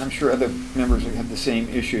I have, and I'm sure other members have the same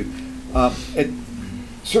issue. At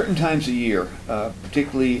certain times of year,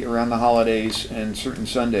 particularly around the holidays and certain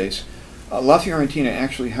Sundays, La Fiorentina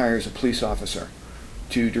actually hires a police officer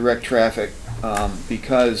to direct traffic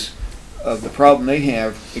because of the problem they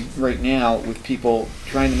have right now with people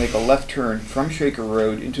trying to make a left turn from Shaker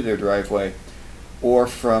Road into their driveway or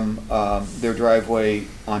from their driveway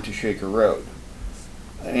onto Shaker Road.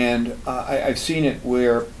 And I've seen it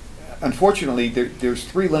where, unfortunately, there's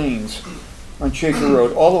 3 lanes on Shaker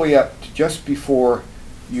Road all the way up to just before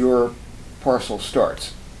your parcel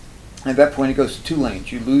starts. At that point, it goes to 2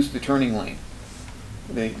 lanes. You lose the turning lane,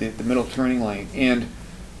 the middle turning lane. And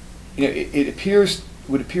you know, it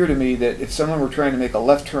would appear to me that if someone were trying to make a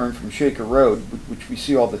left turn from Shaker Road, which we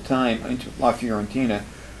see all the time, into La Fiorentina,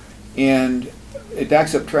 and it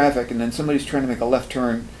backs up traffic, and then somebody's trying to make a left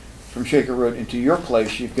turn from Shaker Road into your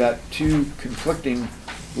place, you've got 2 conflicting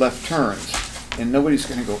left turns, and nobody's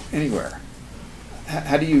going to go anywhere.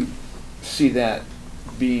 How do you see that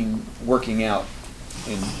working out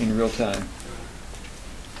in real time?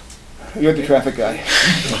 You're the traffic guy.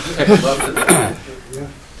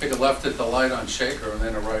 Take a left at the light on Shaker and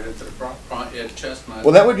then a right into the front at Chestnut.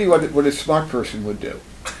 Well, that would be what a smart person would do.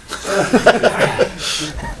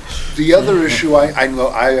 The other issue, I know,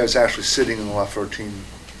 I was actually sitting in the La Fortine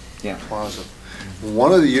Plaza.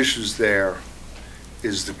 One of the issues there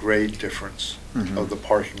is the grade difference of the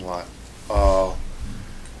parking lot.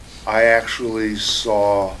 I actually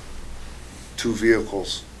saw 2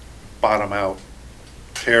 vehicles bottom out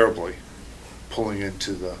terribly pulling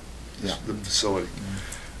into the facility.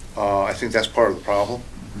 I think that's part of the problem,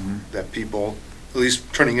 that people, at least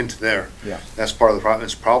turning into there, that's part of the problem.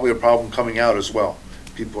 It's probably a problem coming out as well.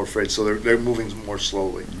 People are afraid, so they're moving more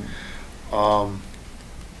slowly.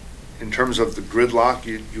 In terms of the gridlock,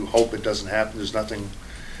 you hope it doesn't happen. There's nothing,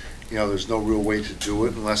 there's no real way to do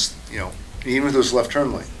it unless, even if there's a left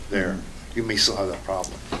turn lane there, you may still have that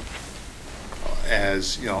problem.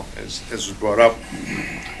 As was brought up,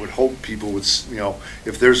 I would hope people would,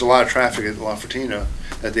 if there's a lot of traffic at La Fortina,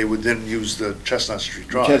 that they would then use the Chestnut Street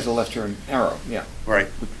Drive. Which has a left turn arrow, Right.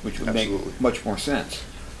 Which would make much more sense.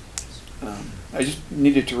 I just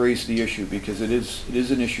needed to raise the issue because it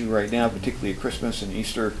is an issue right now, particularly at Christmas and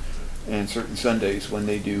Easter and certain Sundays when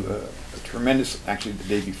they do a tremendous, actually the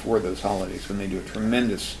day before those holidays, when they do a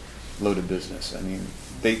tremendous load of business. I mean,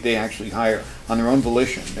 they actually hire, on their own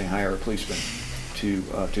volition, they hire a policeman to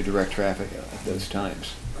direct traffic at those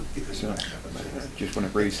times. So I just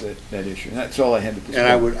want to raise that issue. And that's all I had to discuss.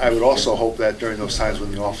 And I would also hope that during those times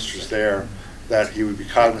when the officer's there, that he would be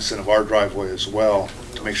cognizant of our driveway as well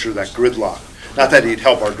to make sure that gridlock. Not that he'd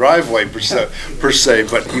help our driveway per se,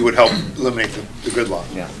 but he would help eliminate the gridlock.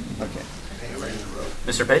 Yeah. Okay.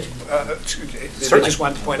 Mr. Page? I just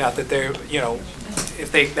wanted to point out that there,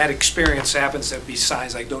 if that experience happens, there'd be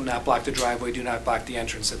signs like do not block the driveway, do not block the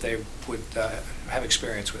entrance, that they would have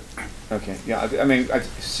experience with. Okay, yeah, I mean, I've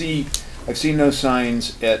seen those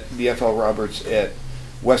signs at the F.L. Roberts at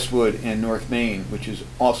Westwood and North Main, which is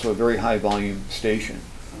also a very high volume station,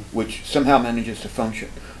 which somehow manages to function.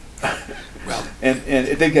 Well, and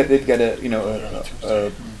they've got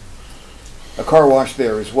a car wash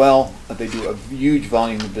there as well. They do a huge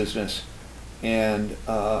volume of business, and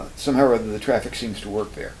somehow or other the traffic seems to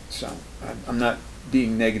work there. So I'm not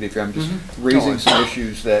being negative here. I'm just raising some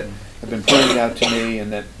issues that have been pointed out to me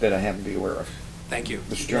and that I happen to be aware of. Thank you.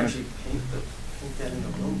 Mr. Chairman? Actually paint that in the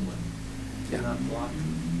roadway, do not block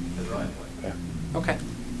the driveway. Yeah. Okay.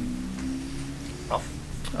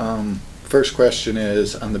 First question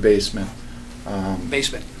is on the basement.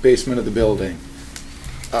 Basement of the building.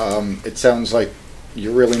 It sounds like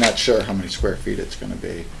you're really not sure how many square feet it's going to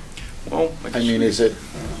be. Well, I mean, is it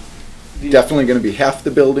definitely going to be half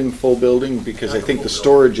the building, full building? Because I think the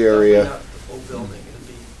storage area. Not the full building, it'll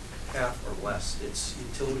be half or less. It's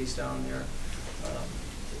utilities down there.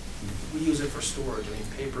 We use it for storage. I mean,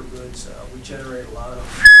 paper goods. We generate a lot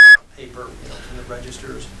of paper, in the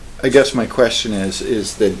registers. I guess my question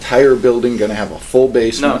is the entire building going to have a full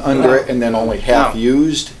basement under it and then only half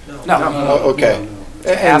used? No. Oh, okay.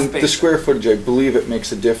 Half And the basement. square footage, I believe it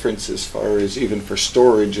makes a difference as far as, even for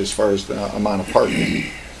storage, as far as the amount of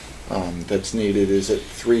parking that's needed. Is it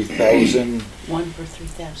 3,000? 1 per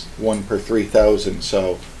 3,000. 1 per 3,000,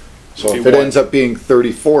 so If if you it want- ends up being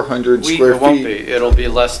 3,400 square It won't feet. be, it'll be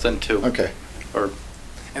less than 2. Okay. Or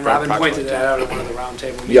And Robin pointed that out at one of the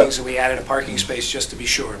roundtable meetings, and we added a parking space just to be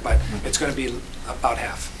sure, but it's going to be about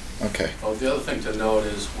half. Okay. Well, the other thing to note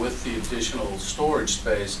is with the additional storage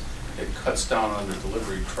space, it cuts down on the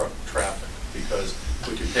delivery truck traffic because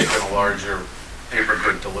we can take in a larger paper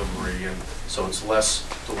good delivery, and so it's less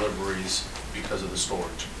deliveries because of the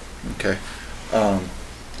storage. Okay.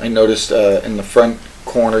 I noticed in the front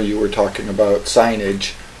corner you were talking about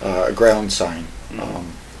signage, a ground sign.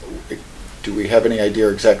 Do we have any idea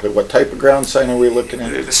exactly what type of ground sign are we looking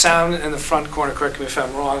at? The sound in the front corner, correct me if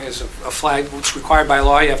I'm wrong, is a flag, it's required by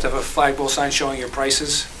law, you have to have a flagpole sign showing your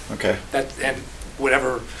prices. Okay. And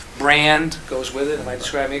whatever brand goes with it, am I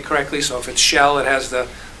describing it correctly? So if it's Shell, it has the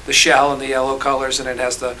Shell and the yellow colors, and it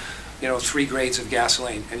has the, 3 grades of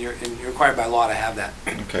gasoline, and you're required by law to have that.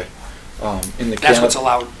 Okay. In the That's what's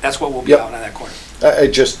allowed, that's what will be Yep. out on that corner. I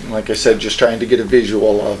just, like I said, just trying to get a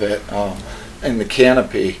visual of it. In the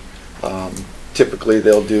canopy, typically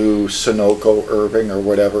they'll do Sunoco, Irving, or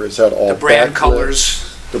whatever. Is that all The brand backlit?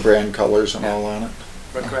 colors. The brand colors and all on it?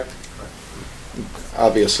 Correct?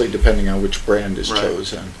 Obviously, depending on which brand is Right.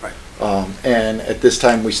 chosen. Right. And at this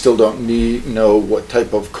time, we still don't know what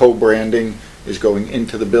type of co-branding is going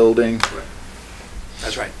into the building.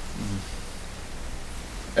 That's right.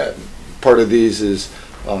 Part of these is,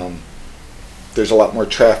 there's a lot more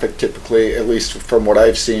traffic typically, at least from what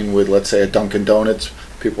I've seen with, let's say, a Dunkin' Donuts,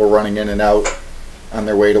 people running in and out on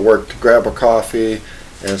their way to work to grab a coffee,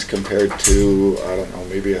 as compared to, I don't know,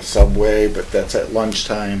 maybe a Subway, but that's at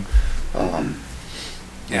lunchtime.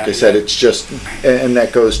 Like I said, it's just, and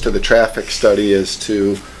that goes to the traffic study as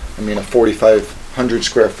to, I mean, a 4,500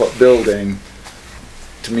 square foot building,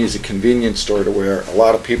 to me, is a convenience store to where a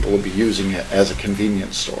lot of people will be using it as a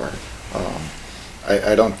convenience store.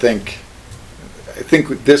 I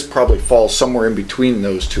think this probably falls somewhere in between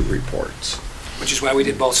those two reports. Which is why we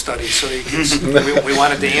did both studies, so we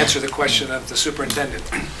wanted to answer the question of the superintendent.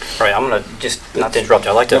 All right, I'm going to just, not to interrupt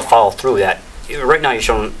you, I'd like to follow through that. Right now, you're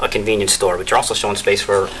showing a convenience store, but you're also showing space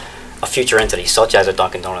for a future entity, such as a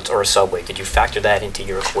Dunkin' Donuts or a Subway. Did you factor that into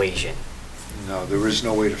your equation? No, there is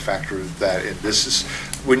no way to factor that in. This is,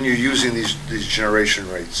 when you're using these generation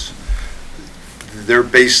rates, they're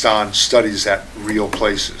based on studies at real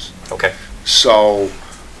places. Okay. So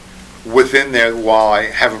within there, while I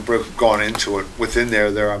haven't gone into it, within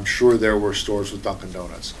there, I'm sure there were stores with Dunkin'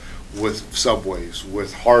 Donuts, with Subways,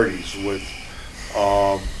 with Hardee's, with,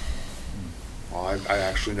 I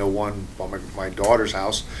actually know one by my daughter's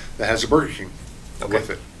house that has a Burger King with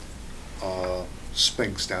it.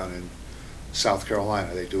 Spinks down in South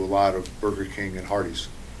Carolina. They do a lot of Burger King and Hardee's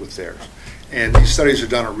with theirs. And these studies are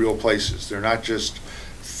done at real places. They're not just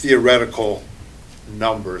theoretical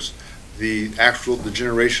numbers. The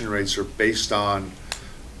generation rates are based on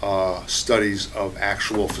studies of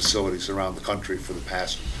actual facilities around the country for the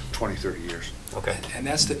past 20, 30 years. Okay. And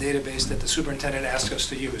that's the database that the superintendent asked us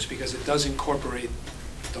to use, because it does incorporate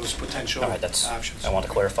those potential options. I want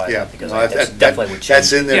to clarify Yeah, that, because no, that definitely would change.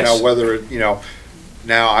 that's in there Yes. now. Whether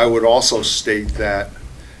now I would also state that,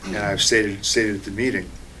 and I've stated at the meeting,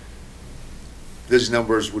 these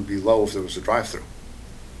numbers would be low if there was a drive-through.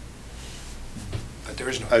 But there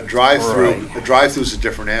is no. A drive-through, Right. a drive-through is a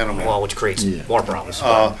different animal. Well, which creates more problems.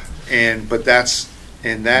 But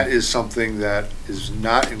that is something that is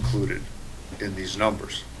not included in these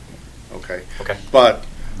numbers, okay? Okay. But,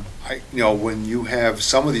 when you have,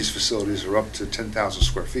 some of these facilities are up to 10,000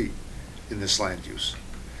 square feet in this land use.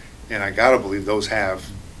 And I gotta believe those have,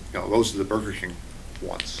 those are the Burger King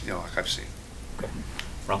ones, like I've seen.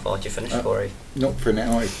 Ralph, I'll let you finish, Corey. Nope, for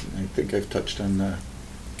now, I think I've touched on the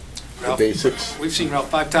Ralph, basics. We've seen Ralph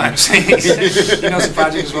 5 times. He knows the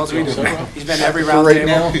project as well as we do. He's been to every For round right table.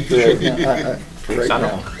 now, for right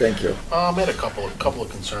now, thank you. I had a couple of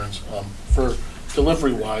concerns. For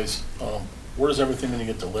delivery-wise, where is everything going to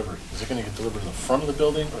get delivered? Is it going to get delivered in the front of the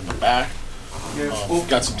building or in the back? We've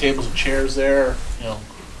got some tables and chairs there,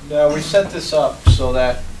 No, we set this up so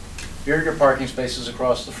that here are your parking spaces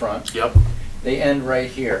across the front. Yep. They end right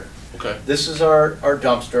here. Okay. This is our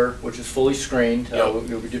dumpster, which is fully screened. Yep.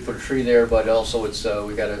 We did put a tree there, but also it's,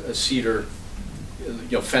 we got a cedar,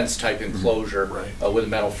 fence type enclosure Right. with a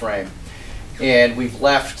metal frame. And we've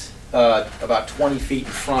left about 20 feet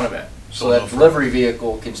in front of it. So that delivery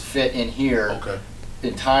vehicle can fit in here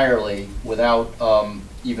entirely without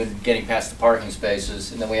even getting past the parking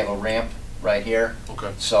spaces. And then we have a ramp right here.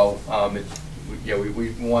 Okay. So, we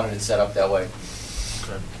wanted it set up that way.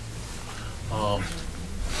 Okay.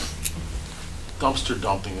 Dumpster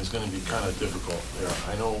dumping is going to be kind of difficult there.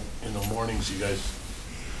 I know in the mornings you guys,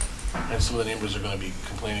 and some of the neighbors are going to be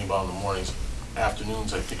complaining about in the mornings.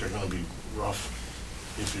 Afternoons, I think, are going to be rough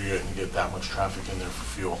if you're going to get that much traffic in there for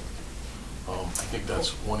fuel. I think that's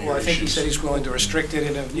one of your Well, I issues. think he said he's willing to restrict it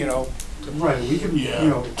in a, Right, we can,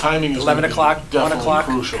 Yeah, timing is 11 gonna be o'clock, 1 definitely o'clock.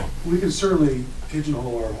 crucial. we can certainly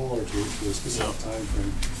pigeonhole our hauler to a specific time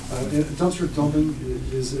frame. Dumpster dumping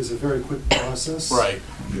is a very quick process. Right.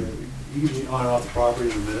 You can be on and off the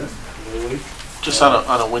property in a minute, literally. Just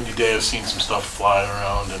on a windy day, I've seen some stuff fly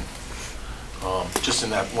around, and just in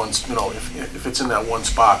that one, if it's in that one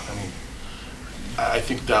spot, I mean, I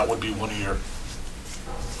think that would be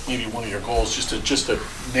maybe one of your goals, just to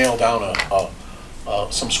nail down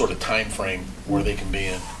some sort of time frame where they can be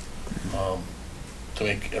in, to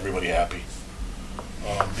make everybody happy.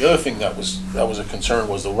 The other thing that was a concern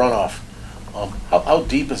was the runoff. How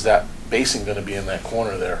deep is that basin going to be in that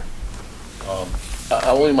corner there?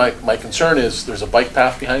 Only my concern is there's a bike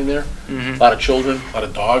path behind there, a lot of children, a lot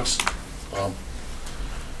of dogs.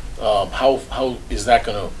 How is that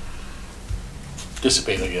going to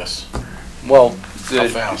dissipate, I guess? Well, How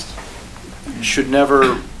fast? You should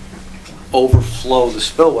never overflow the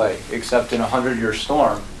spillway except in a 100-year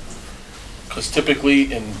storm. Because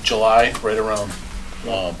typically in July, right around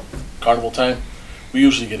carnival time, we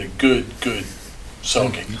usually get a good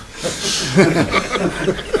soaking.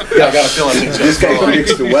 Yeah, I got a feeling it's This guy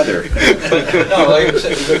predicts the weather. But no, like I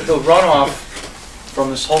said, the runoff from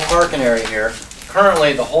this whole parking area here,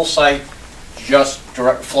 currently the whole site just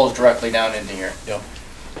flows directly down into here. Yep.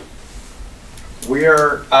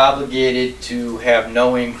 We're obligated to have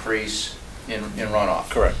no increase in runoff.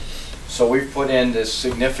 Correct. So we've put in this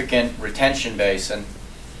significant retention basin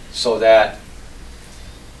so that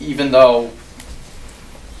even though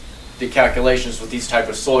the calculations with these type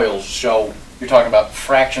of soils show, you're talking about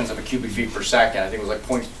fractions of a cubic feet per second, I think it was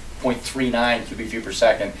like 0.39 cubic feet per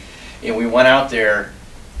second, and we went out there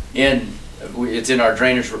it's in our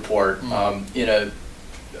drainage report, in a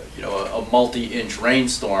multi-inch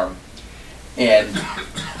rainstorm, and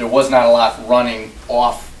there was not a lot running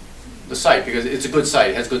off the site because it's a good site,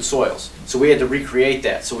 it has good soils. So we had to recreate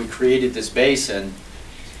that. So we created this basin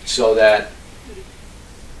so that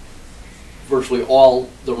virtually all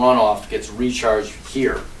the runoff gets recharged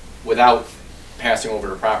here without passing over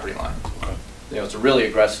the property line. Okay. It's a really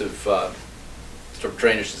aggressive sort of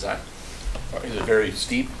drainage design. Is it very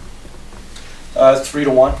steep? 3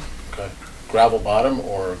 to 1. Okay. Gravel bottom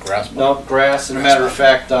or grass bottom? No, grass. As a matter of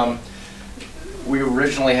fact, we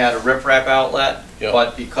originally had a riprap outlet,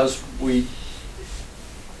 but because we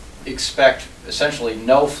expect essentially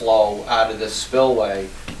no flow out of this spillway,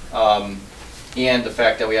 and the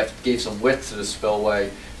fact that we have to give some width to the spillway,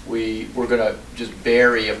 we're going to just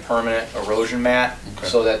bury a permanent erosion mat,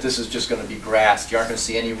 so that this is just going to be grass. You aren't going to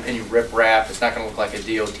see any riprap. It's not going to look like a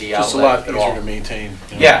DOT outlet Just a lot at all. easier to maintain.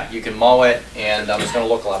 Yeah, you can mow it, and it's going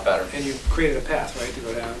to look a lot better. And you created a path, right, to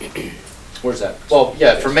go down? Where's that? Well,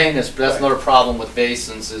 yeah, for maintenance, but that's another problem with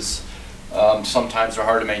basins is sometimes they're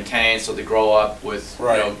hard to maintain, so they grow up with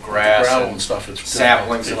grass gravel and stuff, it's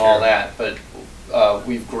saplings and all that. But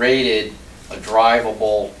we've graded a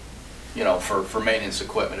drivable, for maintenance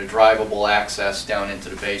equipment, a drivable access down into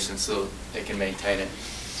the basin so they can maintain it.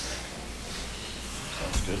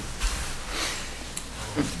 Sounds good.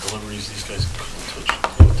 deliveries, these guys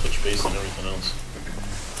touch base and everything else.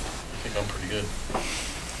 I think I'm pretty good.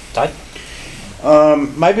 Todd?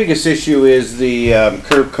 My biggest issue is the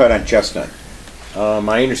curb cut on Chestnut.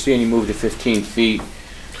 I understand you moved to 15 feet.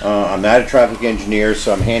 I'm not a traffic engineer,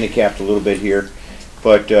 so I'm handicapped a little bit here.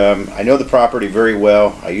 But I know the property very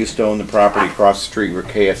well. I used to own the property across the street where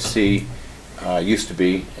KFC used to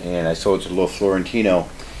be, and I sold it to Little Florentino.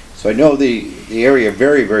 So I know the area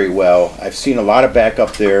very, very well. I've seen a lot of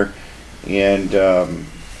backup there, and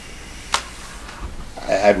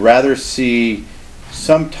I'd rather see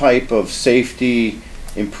some type of safety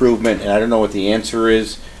improvement, and I don't know what the answer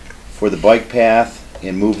is, for the bike path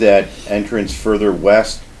and move that entrance further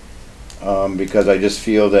west, because I just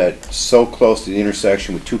feel that so close to the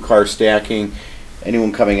intersection with two cars stacking,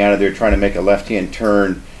 anyone coming out of there trying to make a left-hand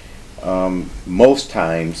turn, most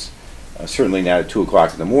times, certainly not at 2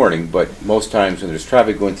 o'clock in the morning, but most times when there's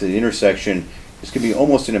traffic going through the intersection, it's going to be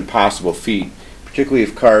almost an impossible feat, particularly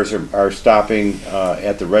if cars are stopping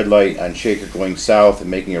at the red light on Shaker going south and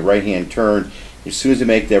making a right-hand turn. As soon as they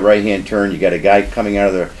make that right-hand turn, you got a guy coming out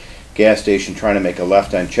of the gas station trying to make a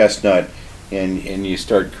left on Chestnut, and you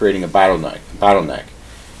start creating a bottleneck.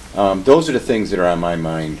 Those are the things that are on my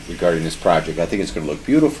mind regarding this project. I think it's going to look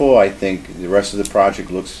beautiful. I think the rest of the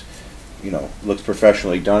project looks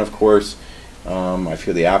professionally done, of course. I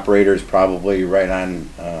feel the operator is probably right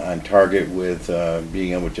on target with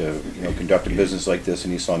being able to conduct a business like this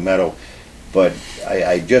in East Long Meadow. But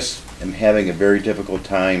I just am having a very difficult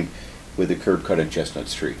time with the curb cut on Chestnut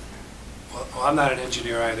Street. Well, I'm not an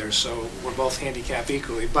engineer either, so we're both handicapped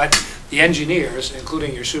equally. But the engineers,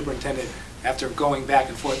 including your superintendent, after going back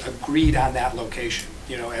and forth, agreed on that location,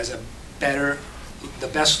 as the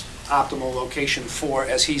best optimal location for,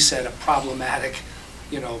 as he said, a problematic,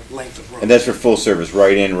 length of road. And that's for full service,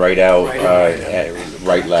 right in, right out,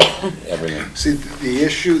 right, left, everything. See, the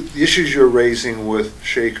issues you're raising with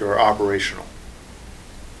Shaker are operational.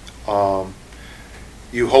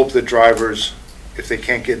 You hope that drivers, if they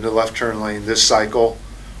can't get into the left turn lane this cycle,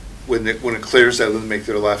 when it clears, they'll make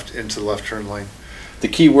their left into the left turn lane. The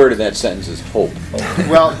key word in that sentence is hope.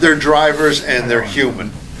 Well, they're drivers and they're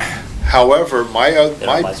human. However, my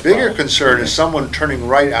bigger concern is someone turning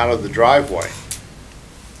right out of the driveway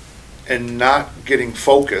and not getting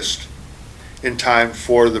focused in time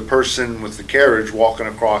for the person with the carriage walking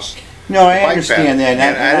across the No, I bike understand path.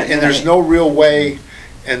 that. And there's no real way,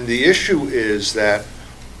 and the issue is that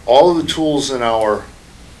all of the tools in our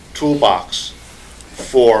toolbox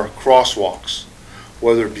for crosswalks,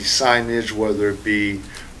 whether it be signage, whether it be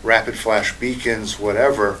rapid flash beacons,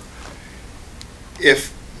 whatever,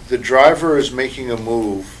 if the driver is making a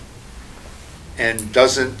move and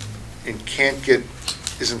isn't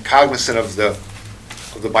cognizant of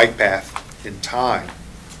the bike path in time,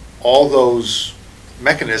 all those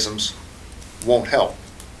mechanisms won't help.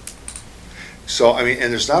 So,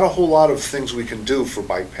 and there's not a whole lot of things we can do for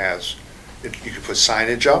bike paths. You can put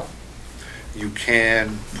signage up, you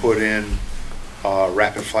can put in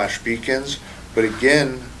rapid flash beacons, but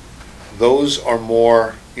again, those are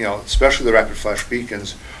more, especially the rapid flash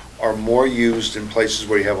beacons, are more used in places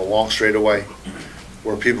where you have a long straightaway,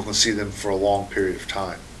 where people can see them for a long period of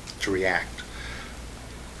time to react.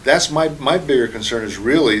 That's my bigger concern, is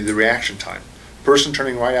really the reaction time. Person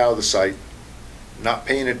turning right out of the sight, not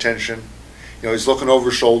paying attention, he's looking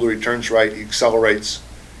over his shoulder, he turns right, he accelerates,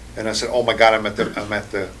 and I said, oh my God, I'm at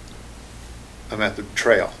the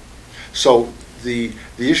trail. So the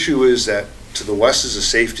issue is that to the west is a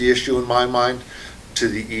safety issue in my mind, to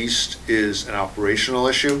the east is an operational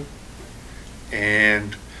issue,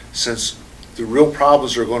 and since the real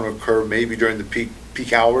problems are going to occur maybe during the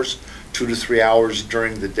peak hours, 2 to 3 hours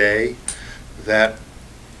during the day, that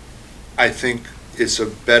I think it's a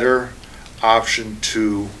better option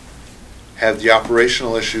to have the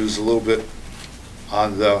operational issues a little bit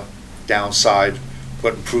on the downside,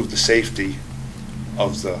 but improve the safety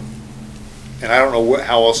of and I don't know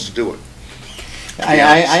how else to do it.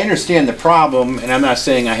 I understand the problem, and I'm not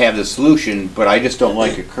saying I have the solution, but I just don't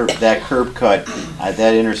like that curb cut at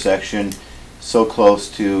that intersection so close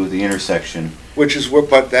to the intersection.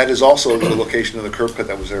 But that is also the location of the curb cut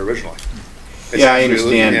that was there originally. Yeah, I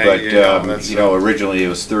understand, but originally it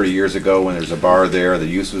was 30 years ago when there was a bar there, the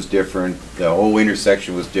use was different, the whole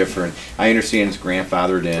intersection was different. I understand it's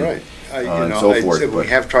grandfathered in, right. And so forth. We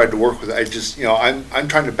have tried to work with it. I'm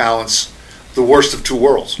trying to balance the worst of two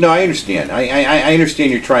worlds. No, I understand. I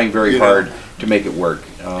understand you're trying very hard to make it work.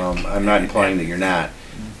 I'm not implying that you're not,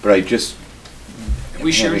 but I just...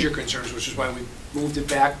 We shared your concerns, which is why we moved it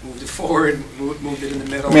back, moved it forward, moved it in the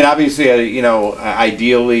middle. I mean, obviously,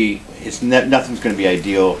 ideally, nothing's going to be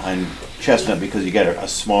ideal on Chestnut because you got a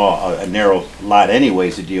small, a narrow lot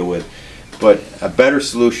anyways to deal with. But a better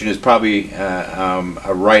solution is probably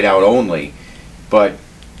a right out only. But,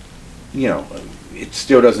 you know, it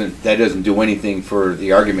still doesn't, that doesn't do anything for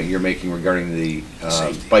the argument you're making regarding the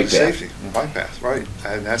bike path. Safety, bike path, right.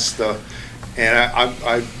 And that's the, and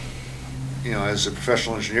I you know, as a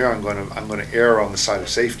professional engineer, I'm going to err on the side of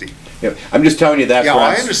safety. Yeah, I'm just telling you that's Yeah, what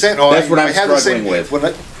I understand. Oh, that's what I'm had the struggling same-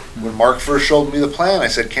 with. When Mark first showed me the plan, I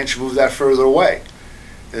said, can't you move that further away?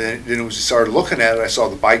 And then as we started looking at it, I saw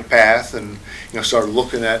the bike path and, you know, started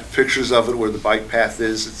looking at pictures of it where the bike path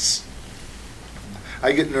is.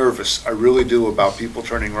 I get nervous, I really do, about people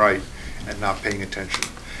turning right and not paying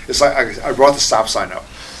attention. It's like, I brought the stop sign up.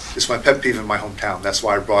 It's my pet peeve in my hometown, that's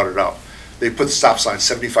why I brought it up. They put the stop sign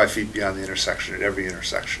 75 feet beyond the intersection at every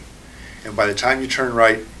intersection. And by the time you turn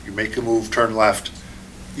right, you make a move, turn left,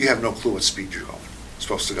 you have no clue what speed you're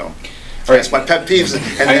supposed to go. That's my pet peeves,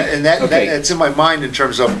 and that's in my mind in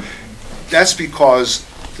terms of, that's because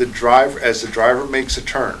the driver, as the driver makes a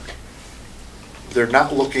turn, they're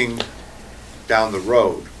not looking down the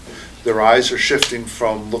road. Their eyes are shifting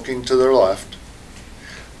from looking to their left.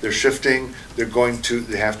 They're shifting, they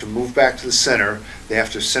have to move back to the center. They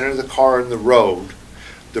have to center the car in the road.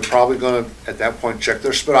 They're probably going to, at that point, check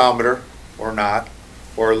their speedometer or not,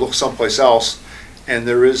 or look someplace else. And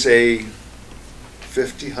there is a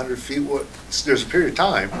 50, 100 feet, there's a period of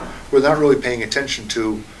time where they're not really paying attention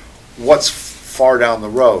to what's far down the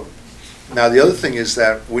road. Now, the other thing is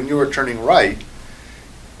that when you are turning right,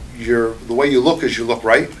 the way you look is you look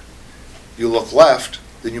right, you look left,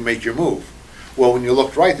 then you make your move. Well, when you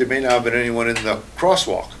look right, there may not have been anyone in the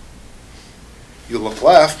crosswalk. You look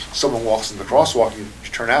left, someone walks in the crosswalk, you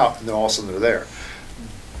turn out, and then all of a sudden they're there.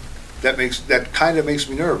 That kind of makes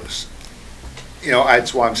me nervous. You know,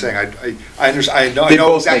 that's why I'm saying I understand. I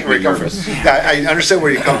know exactly where you're coming from. I understand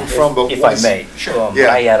where you're coming from, but if I may, yeah.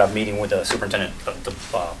 I had a meeting with the superintendent of the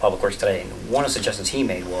Public Works today, and one of the suggestions he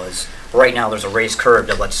made was, right now there's a raised curb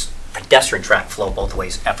that lets pedestrian traffic flow both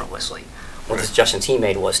ways effortlessly. One of the suggestions he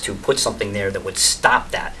made was to put something there that would stop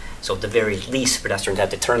that, so at the very least pedestrians had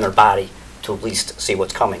to turn their body to at least see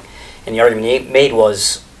what's coming. And the argument he made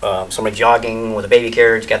was somebody jogging with a baby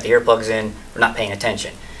carriage, got the earplugs in, or not paying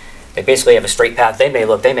attention. They basically have a straight path. They may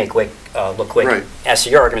look quick. Right. As to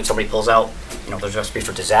your argument, somebody pulls out, you know, there's a recipe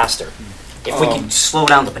for disaster. If we can slow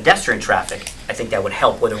down the pedestrian traffic, I think that would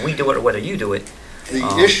help, whether we do it or whether you do it.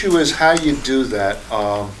 The issue is how you do that.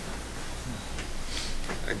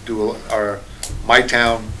 My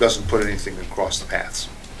town doesn't put anything across the paths.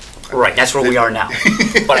 Okay. Right, that's where we are now.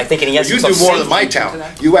 But I think in the You essence do of more than my safety- town.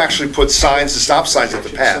 You actually put signs, the stop signs at the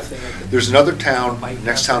path. There's another town,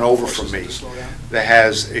 next town over from me, that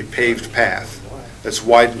has a paved path that's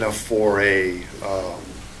wide enough for a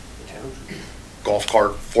golf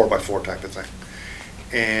cart, 4x4 type of thing.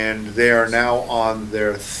 And they are now on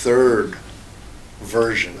their third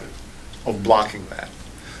version of blocking that.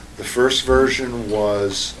 The first version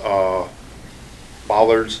was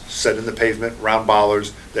bollards set in the pavement, round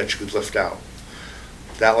bollards that you could lift out.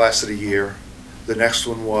 That lasted a year. The next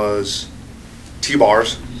one was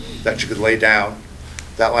T-bars that you could lay down.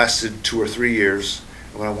 That lasted 2 or 3 years.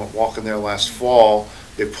 And when I went walking there last fall,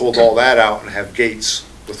 they pulled all that out and have gates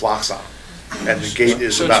with locks on. And the gate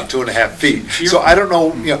is about 2.5 feet. So I don't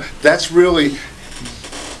know, you know, that's really,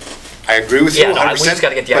 I agree with you Yeah, no, 100%. we just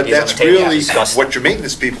gotta get the but ideas on that's the table and really discuss what your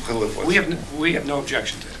maintenance people can live with. We have no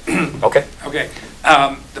objection to it. Okay. Okay.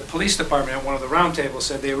 The police department at one of the roundtables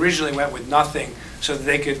said they originally went with nothing so that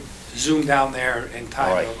they could zoom down there in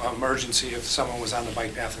time of emergency if someone was on the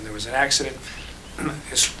bike path and there was an accident.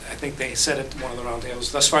 I think they said at one of the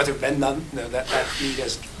roundtables, thus far there have been none. No, that need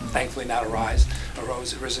has thankfully not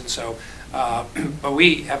arisen. So, but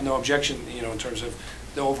we have no objection, you know, in terms of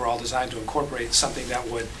the overall design to incorporate something that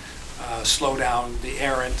would slow down the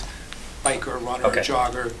errant biker, runner,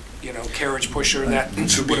 jogger, you know, carriage pusher. That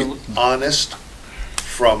To be honest,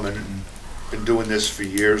 been doing this for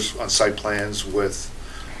years on site plans with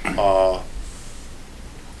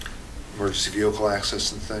emergency vehicle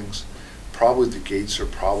access and things. Probably the gates are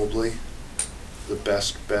probably the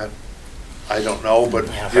best bet. I don't know, but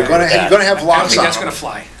you're going to have locks on that's them. going to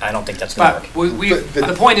fly. I don't think that's going to work.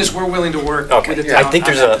 The point is, we're willing to work. Okay, with the I town think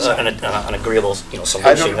there's on that design. an agreeable, you know,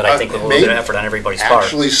 solution that I think with a little bit of effort on everybody's part.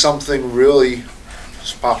 Actually, something really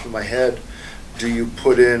just popped in my head. Do you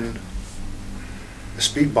put in a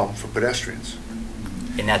speed bump for pedestrians?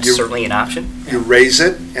 And that's certainly an option. You raise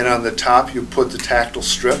it, and on the top you put the tactile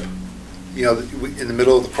strip you know, in the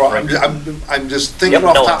middle of the cross. I'm just thinking Yep,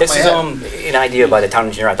 off the no, top of this my is head. an idea by the town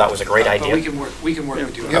engineer I thought was a great But idea. we can work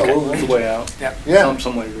with you. Yeah, Okay. we'll- The way out. Yeah. Yeah.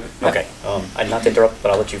 Some way to do it. Okay, not to interrupt,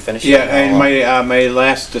 but I'll let you finish. Yeah, and my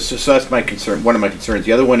last, so that's my concern, one of my concerns.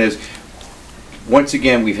 The other one is, once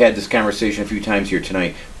again, we've had this conversation a few times here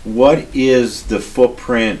tonight. What is the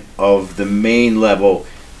footprint of the main level,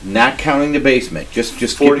 not counting the basement? Just give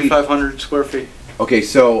me- 4,500 square feet. Okay,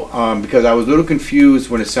 so, because I was a little confused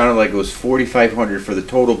when it sounded like it was 4,500 for the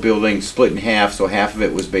total building, split in half, so half of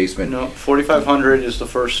it was basement. No, 4,500 is the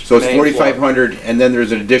first. So it's main floor. 4,500, and then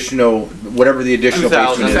there's an additional, whatever the additional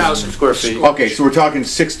basement is. 2,000 square feet. Okay, so we're talking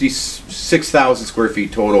 6,000 square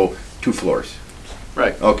feet total, 2 floors.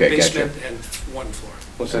 Right. Okay, gotcha. Basement and one floor.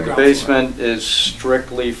 So the Ground basement is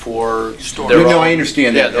strictly for Storage. their No, own- I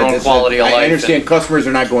understand yeah, that. their own That's- quality of life. I understand and- customers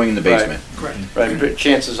are not going in the Right. basement. Correct. Right, but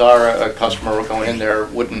chances are a customer going in there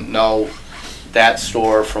wouldn't know that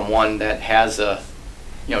store from one that has a,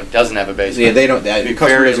 you know, doesn't have a basement. Yeah, they don't, the It'd be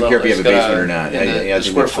customer very doesn't care if you have a little. It's basement or gonna- not. and I the think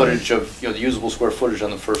square that's fine. footage of, you know, the usable square footage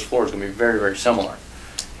on the first floor is gonna be very, very similar.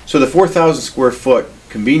 So the 4,000 square foot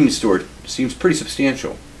convenience store seems pretty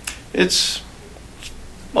substantial. It's,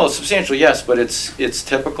 well, it's substantial, yes, but it's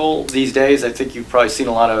typical these days. I think you've probably seen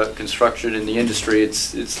a lot of construction in the industry.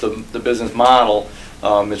 It's the business model.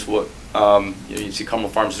 It's what, you know, you see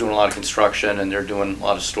Cumberland Farms doing a lot of construction and they're doing a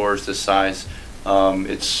lot of stores this size.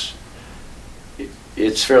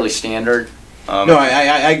 It's fairly standard. No,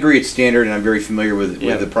 I agree it's standard, and I'm very familiar with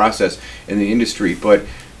Yeah. the process in the industry, but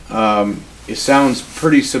it sounds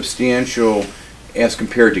pretty substantial as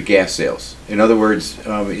compared to gas sales. In other words,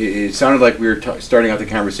 it sounded like we were starting out the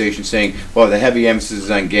conversation saying, well, the heavy emphasis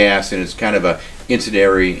is on gas, and it's kind of a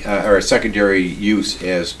incidentary or a secondary use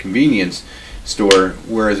as convenience store,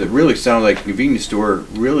 whereas it really sounded like a convenience store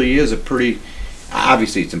really is a pretty,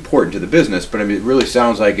 obviously it's important to the business, but I mean, it really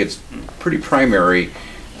sounds like it's pretty primary.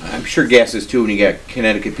 I'm sure gas is too, when you got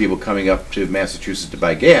Connecticut people coming up to Massachusetts to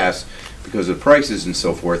buy gas because of prices and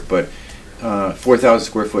so forth, but 4,000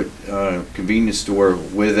 square foot convenience store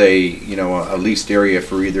with a, you know, a leased area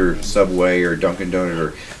for either Subway or Dunkin' Donut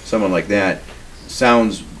or someone like that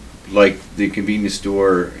sounds like the convenience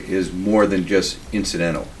store is more than just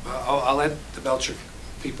incidental. I'll let the Belcher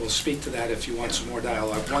people speak to that if you want some more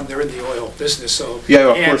dialogue. One, they're in the oil business, so. Yeah,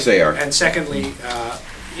 of course they are. And secondly,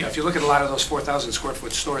 you know, if you look at a lot of those 4,000 square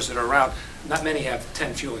foot stores that are around, not many have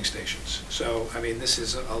 10 fueling stations. So, I mean, this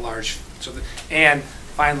is a large, and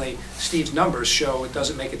finally, Steve's numbers show it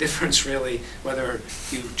doesn't make a difference really whether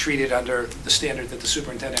you treat it under the standard that the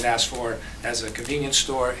superintendent asked for as a convenience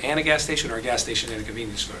store and a gas station, or a gas station and a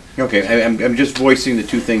convenience store. Okay, I'm just voicing the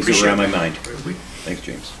two things that were on my Appreciate mind. that. Thanks,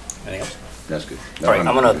 James. Anything else? That's good. All right,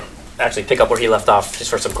 I'm gonna actually pick up where he left off, just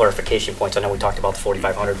for some clarification points. I know we talked about the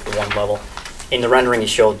 4,500 to one level. In the rendering, you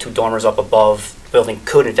showed 2 dormers up above. The building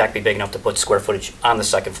could in fact be big enough to put square footage on the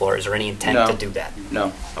second floor. Is there any intent No. to do that?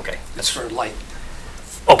 No. Okay, That's for light.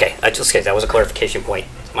 okay, that was a clarification point.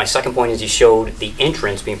 My second point is you showed the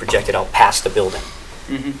entrance being projected out past the building.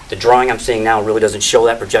 The drawing I'm seeing now really doesn't show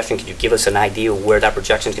that projection. Could you give us an idea of where that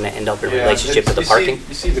projection is going to end up in Yeah, relationship to the you parking?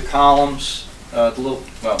 You see the columns, the little,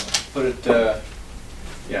 well, put it,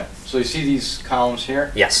 yeah. So you see these columns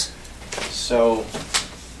here? Yes. So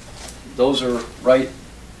those are right,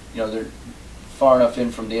 you know, they're far enough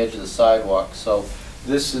in from the edge of the sidewalk. So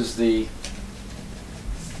this is the,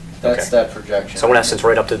 that's Okay. that projection. So in essence,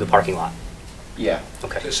 right up to the parking lot? Yeah.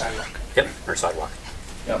 Okay. The sidewalk. Yep, or sidewalk.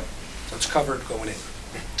 Yep. So it's covered going in.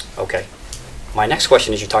 Okay. My next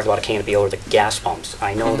question is, you talked about a canopy over the gas pumps.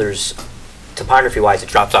 I know Mhm. there's, topography-wise, it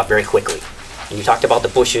drops off very quickly. And you talked about the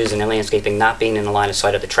bushes and the landscaping not being in the line of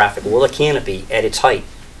sight of the traffic. Will a canopy, at its height,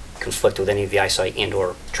 conflict with any of the eyesight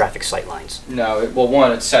and/or traffic sight lines? No, well,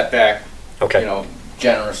 one, it's set back, Okay. you know,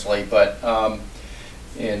 generously, but,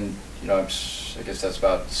 in, you know, I guess that's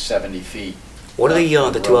about 70 feet. What are the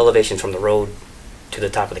from two road. elevations from the road to the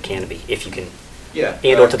top of the canopy, if you can? Yeah.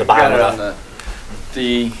 And/or to the you got bottom it of on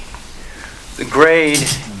the grade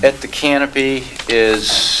at the canopy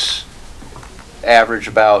is average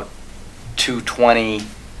about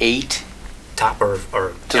 228 Top or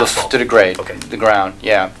to asphalt? the grade, Okay. the ground,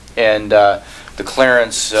 yeah. And the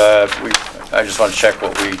clearance, I just want to check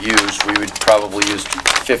what we used. We would probably use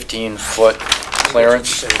 15-foot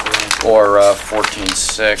clearance or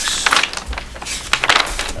 14.6.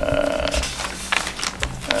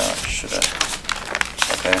 Should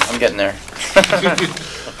have. Okay, I'm getting there.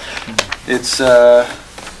 It's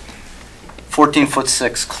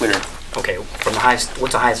 14'6" clear. Okay, from the highest,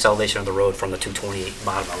 what's the highest elevation of the road from the 228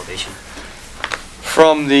 bottom elevation?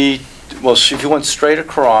 From the, well, if you went straight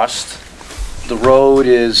across, the road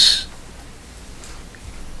is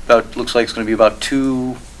about, looks like it's going to be about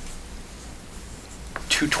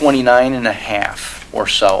 229 and a half or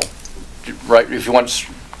so. Right, if you want,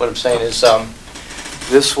 what I'm saying is,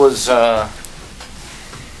 this was, I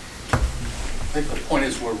think the point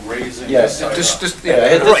is we're raising. Yes. this.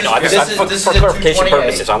 Right, no, for clarification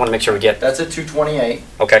purposes, I want to make sure we get, that's at 228,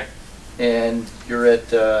 okay, and you're at,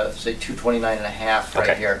 say, 229 and a half right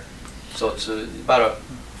Okay. here. So it's about a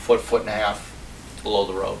foot and a half below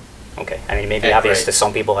the road. okay. I mean, it may be Okay, obvious great. to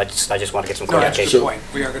some people, I just want to get some No, that's a clarification. good point.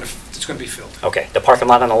 We are going to, it's going to be filled. Okay, the parking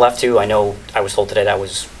lot on the left too, I know I was told today that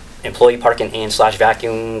was employee parking and /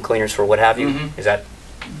 vacuum cleaners for what have you. Mhm. Is that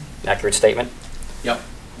an accurate statement? Yep.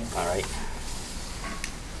 All right.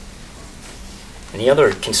 And the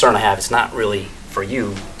other concern I have, it's not really for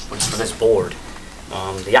you, but it's for this board.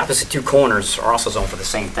 The opposite two corners are also zoned for the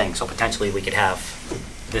same thing, so potentially we could have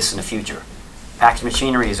this in the future. Package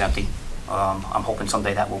machinery is empty. I'm hoping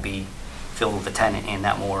someday that will be filled with a tenant and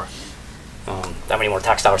that many more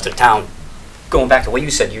tax dollars to the town. Going back to what you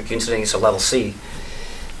said, you're considering this a level C.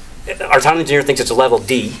 Our town engineer thinks it's a level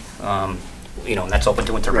D, and that's open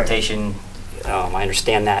to interpretation. I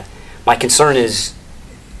understand that. My concern is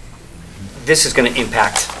this is going to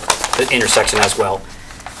impact the intersection as well.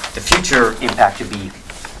 The future impact could be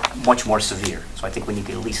much more severe. So I think we need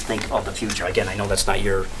to at least think of the future. Again, I know that's not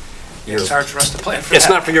your It's hard for us to plan for that. it's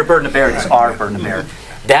not for your burden to bear, it's our burden to bear.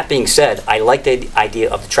 That being said, I like the idea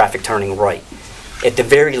of the traffic turning right. At the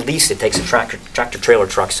very least, it takes the tractor-trailer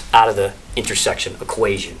trucks out of the intersection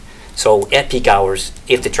equation. So at peak hours,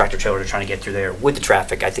 if the tractor-trailers are trying to get through there with the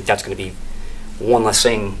traffic, I think that's going to be one less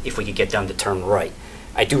thing if we could get them to turn right.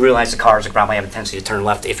 I do realize the cars are probably have a tendency to turn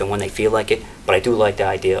left if and when they feel like it, but I do like the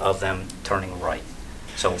idea of them turning right.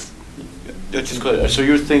 So That's just good. So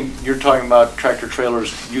you're talking about tractor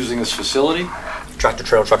trailers using this facility?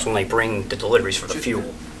 tractor-trailer trucks when they bring the deliveries for the fuel.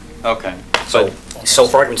 Okay. So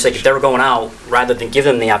for argument's sake, if they were going out, rather than give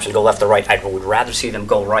them the option to go left or right, I would rather see them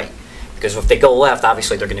go right. Because if they go left,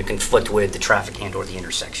 obviously they're going to conflict with the traffic and or the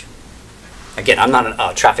intersection. Again, I'm not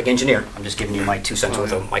a traffic engineer. I'm just giving you my 2 cents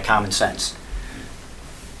worth of my common sense.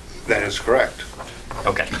 That is correct.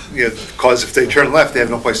 Okay. Yeah, because if they turn left, they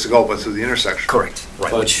have no place to go but through the intersection. Correct.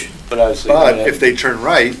 Right. But obviously. But if they turn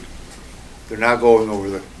right, they're not going over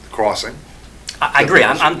the crossing. I agree.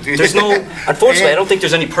 There's no. Unfortunately, I don't think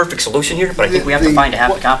there's any perfect solution here, but I think we have to find a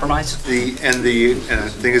happy compromise. The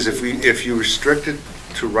thing is, if you restrict it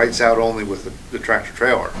to rights out only with the tractor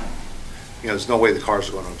trailer, there's no way the cars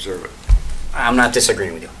are going to observe it. I'm not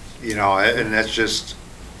disagreeing with you. And that's just.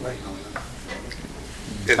 Right.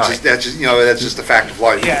 That's just the fact of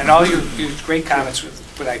life. Yeah, and all your great comments,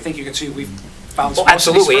 but I think you can see we've bounced Well, most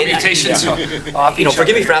of these absolutely. permutations off each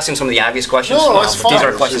Forgive me other. for asking some of the obvious questions. No, it's but These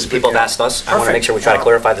fine. are questions people have asked us. I want to make sure we try to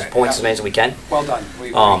clarify the points as many as we can. Well done.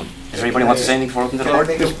 Is there anybody who wants to say anything before we open to the Can I board?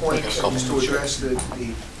 make a point, just to address the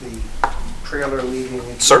trailer leading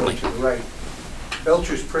into Certainly. to the right?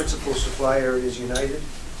 Belcher's principal supplier is United.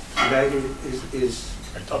 United is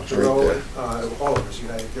the road, all of us,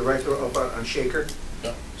 United, they're right there up on Shaker.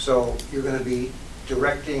 So you're going to be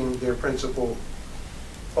directing their principal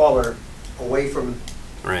hauler away from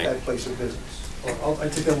Right. that place of business. Well, I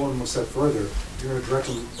take that one step further. You're going to direct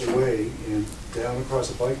them away and down across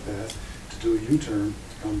the bike path to do a U-turn,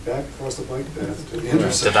 come back across the bike path to the intersection.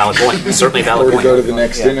 It's a valid point. Certainly a valid Or to point. go to the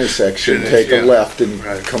next intersection, take a left and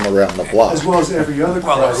come around the block. As well as every other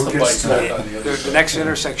car Well, who the gets bike to path on the other The side. next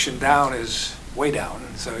intersection down is way down,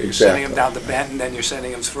 so you're sending them down to Benton, then you're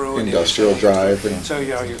sending them through. and then you're Industrial sending them Drive through. and- So,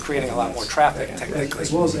 you're creating a lot more traffic technically. As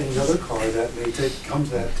well as any other car that may come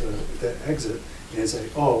to that exit and say,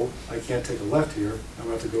 oh, I can't take a left here, I'm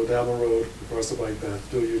going to have to go down the road, across the bike path,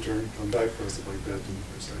 do a U-turn, come back across the bike path to the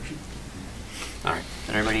intersection. All right. Is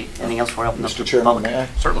everybody, anything else before I open up Mr. to the Chairman, public? may I?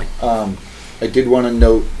 Certainly. I did want to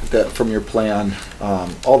note that from your plan,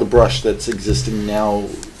 all the brush that's existing now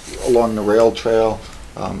along the rail trail,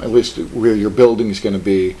 at least where your building is going to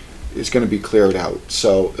be cleared out.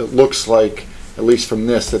 So it looks like, at least from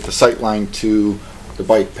this, that the sight line to the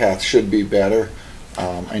bike path should be better.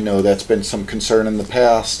 I know that's been some concern in the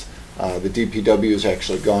past. The DPW has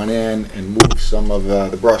actually gone in and moved some of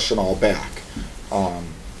the brush and all back.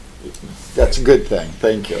 That's a good thing.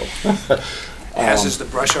 Thank you. Has the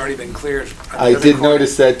brush already been cleared? I did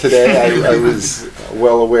notice that today. I was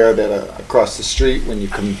well aware that across the street, when you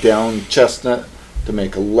come down Chestnut to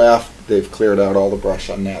make a left, they've cleared out all the brush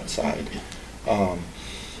on that side.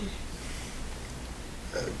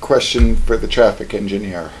 Question for the traffic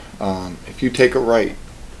engineer. If you take a right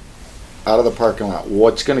out of the parking lot,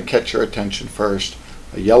 what's going to catch your attention first?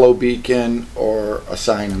 A yellow beacon or a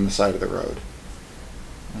sign on the side of the road?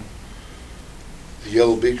 The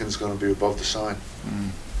yellow beacon's going to be above the sign.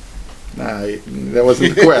 That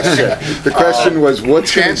wasn't the question. The question was, what's going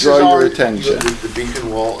to Chances draw your are attention? The beacon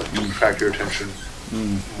will attract your attention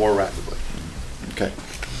more rapidly. Okay.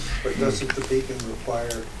 But doesn't the beacon require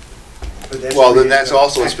pedestrian? Well, then that's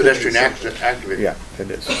also a pedestrian activated. Yeah,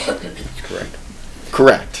 it is. That's correct.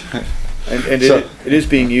 Correct. And So- it is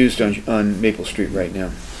being used on Maple Street right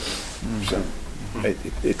now. So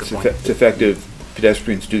it's effective.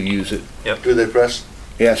 Pedestrians do use it. Do they press?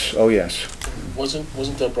 Yes, oh yes.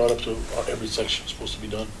 Wasn't that brought up to every section supposed to be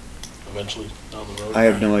done eventually down the road? I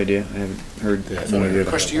have no idea. I haven't heard that. No idea. Of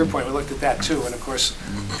course, to your point, we looked at that too, and of course,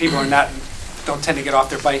 people don't tend to get off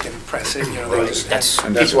their bike and press it, they just, That's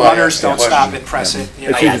people, runners don't stop and press it.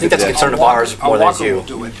 I think that's a concern of ours more than it's A you.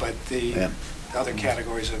 walker will do it, but the other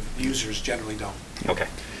categories of users generally don't. Okay.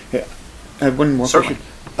 Yeah. I have one more Certainly.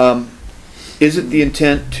 question. Is it the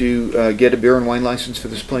intent to get a beer and wine license for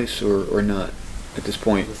this place or not at this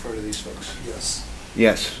point? Refer to these folks. Yes.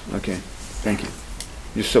 Yes, okay. Thank you.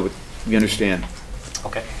 Just so we understand.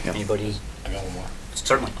 Okay. Yeah. Anybody? I got one more.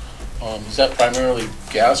 Certainly. Is that primarily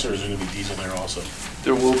gas or is there going to be diesel there also?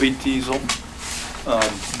 There will be diesel. I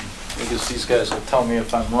guess these guys will tell me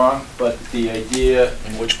if I'm wrong, but the idea,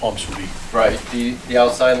 And which pumps would be? right, the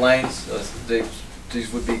outside lanes,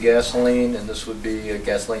 these would be gasoline, and this would be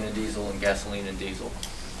gasoline and diesel, and gasoline and diesel.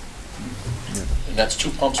 And that's 2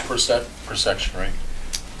 pumps per section, right?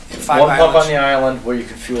 Five One pump on islands. the island where you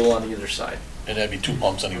can fuel on either side. And that'd be 2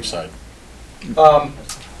 pumps on each side? I'm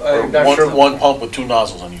Or not sure. one pump with 2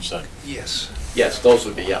 nozzles on each side? Yes, Yes, those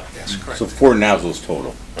would be, yeah, yes, correct. So 4 nozzles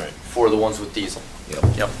total. Right. for the ones with diesel.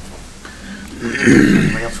 Yep.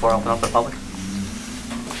 Anybody else before I open up to the public?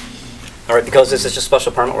 All right, because this is just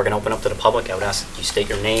special permit, we're going to open up to the public. I would ask that you state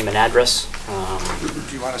your name and address.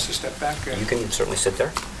 Do you want us to step back? You can certainly sit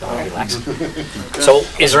there. Relax. So,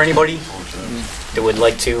 is there anybody that would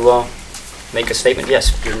like to make a statement?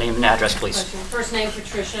 Yes, your name and address, please. First name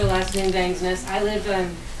Patricia, last name Bangsness. I live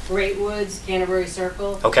in Great Woods, Canterbury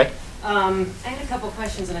Circle. Okay. I had a couple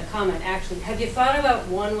questions and a comment, actually. Have you thought about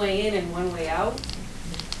one way in and one way out?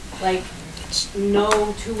 Like,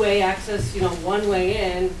 no two-way access, one way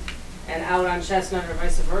in and out on Chestnut or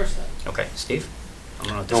vice versa? Okay, Steve? I'm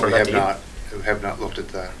going to No, defer we that have to you. not. We have not looked at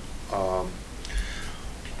that.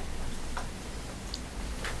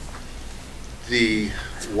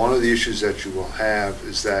 One of the issues that you will have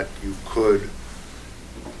is that you could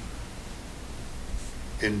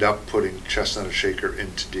end up putting Chestnut or Shaker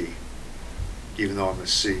into D, even though I'm a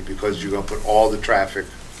C, because you're going to put all the traffic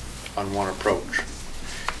on one approach.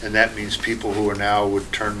 And that means people who are now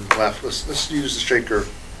would turn left. Let's use the Shaker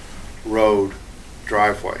Road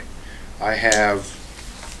driveway. I have,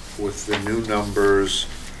 with the new numbers,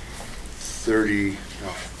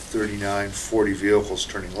 39, 40 vehicles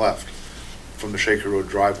turning left from the Shaker Road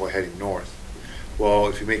driveway heading north. Well,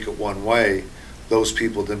 if you make it one way, those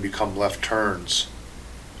people then become left turns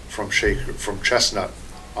from Chestnut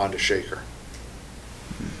onto Shaker.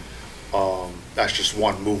 That's just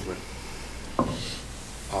one movement.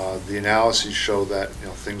 The analyses show that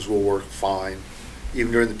things will work fine.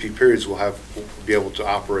 Even during the peak periods, we'll be able to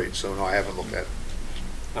operate. So no, I haven't looked at it.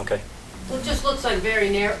 Okay. Well, it just looks like very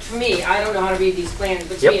narrow, to me, I don't know how to read these plans,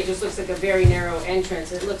 but to Yep. me, it just looks like a very narrow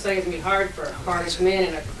entrance. It looks like it's gonna be hard for a car to come in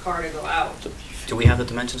and a car to go out. Do we have the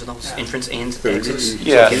dimensions of those entrance and exits?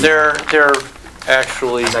 Yeah, they're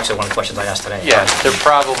actually, That's actually one of the questions I asked today. yeah,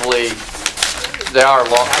 they are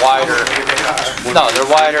wider. No, they're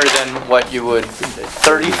wider than what you would,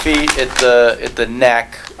 30 feet at the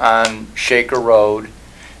neck on Shaker Road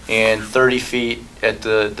and 30 feet at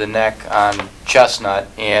the neck on Chestnut,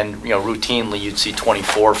 and routinely you'd see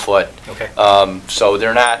 24 foot. Okay. So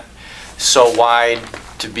they're not so wide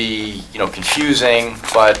to be confusing,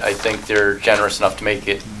 but I think they're generous enough to make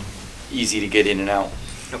it easy to get in and out.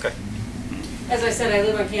 Okay. As I said, I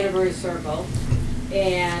live on Canterbury Circle,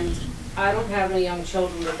 and I don't have any young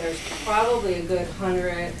children, but there's probably a good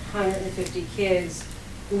 100, 150 kids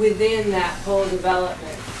within that whole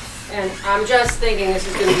development. And I'm just thinking this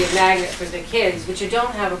is gonna be a magnet for the kids, which I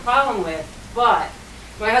don't have a problem with, but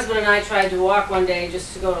my husband and I tried to walk one day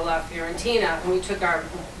just to go to La Fiorentina, and we took our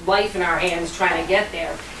life in our hands trying to get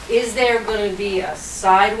there. Is there gonna be a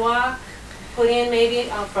sidewalk put in maybe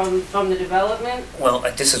from the development? Well,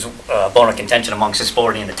 this is a bone of contention amongst this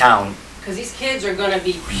board and the town. Because these kids are gonna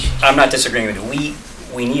be, I'm not disagreeing with you.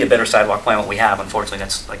 We need a better sidewalk plan than what we have. Unfortunately,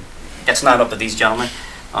 that's not up to these gentlemen.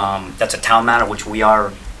 That's a town matter which we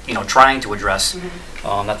are, trying to address.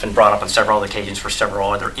 That's been brought up on several other occasions for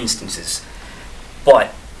several other instances.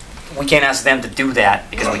 But we can't ask them to do that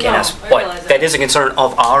because we can't No, ask, I but realize that that. is a concern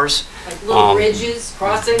of ours. Like little Um, bridges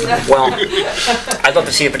crossing that. Well, I'd love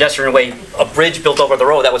to see a pedestrian way, a bridge built over the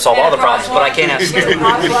road, that would solve all the problems, but I can't ask,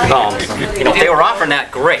 you know, if they were offering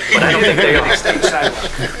that, great, but I don't think they are.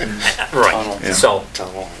 Right, so,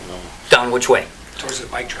 down which way? Towards the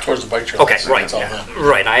bike trail. Towards the bike trail. Okay, right, That's all.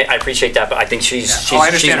 right, I appreciate that, but I think she's Yeah. Oh, I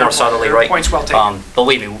understand her more point. subtly Her right. point's well taken.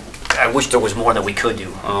 Believe me, I wish there was more that we could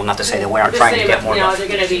do, not to say that we aren't Just trying to saying, get but, more you know, done. they're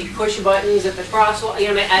gonna be push buttons at the crosswalk,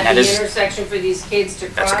 you know, at That the is- intersection for these kids to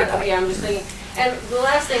cross. That's a good point. Yeah, I'm just thinking, and the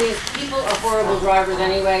last thing is, people are horrible drivers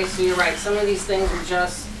anyway, so you're right, some of these things are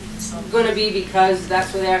just gonna be because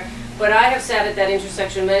that's where they're, but I have sat at that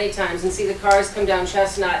intersection many times and see the cars come down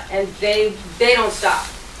Chestnut, and they don't stop.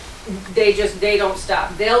 They don't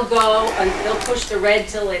stop. They'll go, and they'll push the red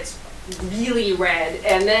till it's really red,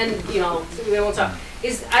 and then, you know, they won't stop.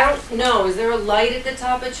 I don't know, is there a light at the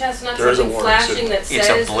top of Chestnut? There is a Something warning flashing signal. that It's says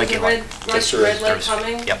a there's a blinking red, light. Yes, there red is. light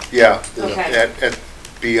coming? Yep. Yeah, Okay. at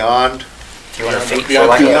beyond, 200 feet, for Beyond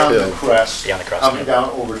lack of- beyond the crest, Beyond the crest, coming yeah. down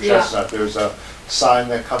over Yeah. Chestnut, there's a sign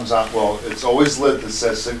that comes on, well, it's always lit that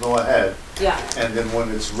says signal ahead, Yeah. and then when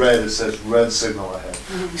it's red, it says red signal ahead.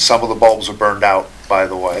 Some of the bulbs are burned out, by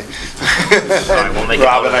the way. Sorry, we'll make a note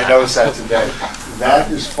Robin, of I that. noticed that today. That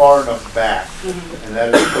is far enough back, and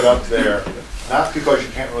that is put up there, not because you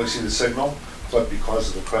can't really see the signal, but because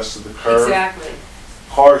of the crest of the curve. Exactly,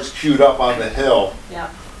 Cars queued up on the hill, yeah.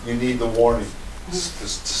 you need the warning to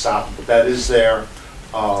stop them, but that is there,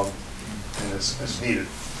 and it's needed.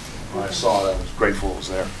 When I saw that, I was grateful it was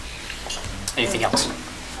there. Anything else?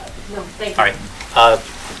 No, thank you. All right,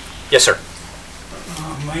 yes, sir.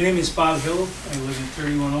 My name is Bob Hill. I live at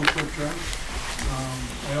 31 Oakbrook Drive.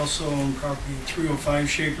 I also own property at 305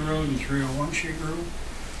 Shaker Road and 301 Shaker Road,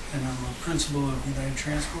 and I'm a principal of United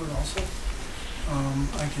Transport also.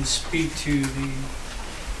 I can speak to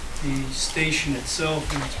the station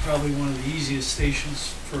itself, and it's probably one of the easiest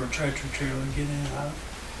stations for a tractor trailer to get in and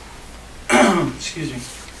out. Excuse me.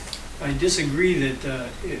 I disagree that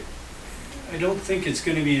I don't think it's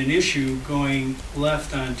going to be an issue going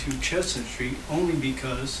left onto Chestnut Street, only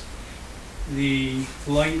because the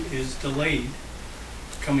light is delayed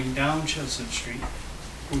coming down Chestnut Street,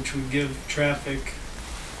 which would give traffic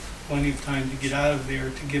plenty of time to get out of there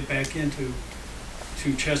to get back into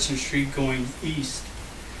Chestnut Street going east.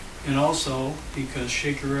 And also because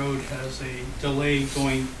Shaker Road has a delay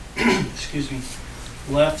going excuse me,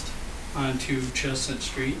 left onto Chestnut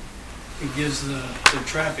Street. It gives the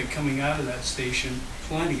traffic coming out of that station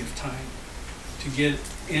plenty of time to get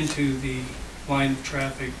into the line of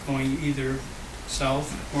traffic going either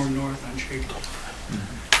south or north on Shaker.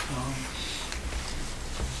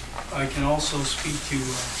 I can also speak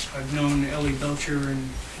to, I've known Ellie Belcher and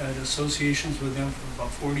had associations with them for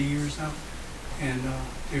about 40 years now, and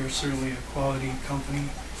they're certainly a quality company,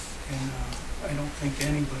 and I don't think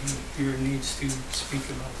anybody here needs to speak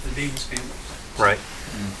about the Davis family. Right.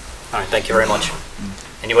 All right, thank you very much.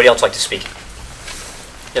 Anybody else like to speak?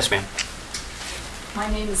 Yes, ma'am. My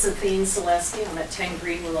name is Athene Celeste. I'm at 10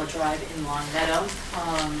 Green Willow Drive in Long Meadow,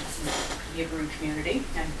 neighboring community,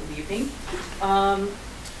 and good evening.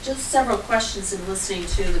 Just several questions in listening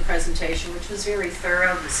to the presentation, which was very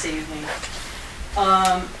thorough this evening.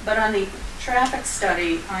 But on the traffic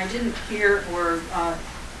study, I didn't hear or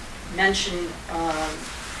mention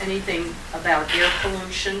anything about air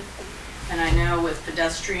pollution. And I know with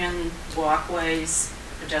pedestrian walkways,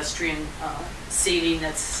 pedestrian seating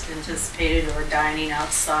that's anticipated or dining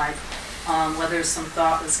outside, whether some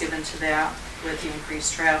thought was given to that with the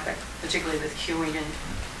increased traffic, particularly with queuing in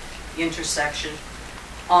the intersection.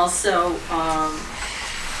 Also,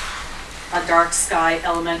 a dark sky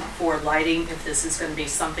element for lighting, if this is going to be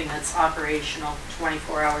something that's operational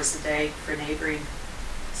 24 hours a day for neighboring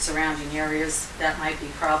surrounding areas, that might be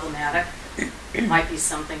problematic. It might be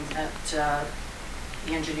something that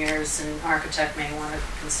the engineers and architect may want to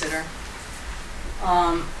consider.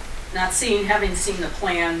 Having seen the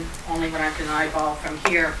plan, only what I can eyeball from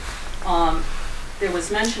here, there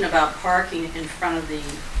was mention about parking in front of the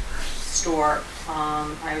store.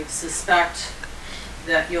 I suspect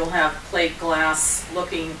that you'll have plate glass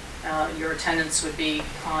looking, your attendants would be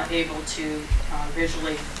able to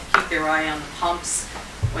visually keep their eye on the pumps,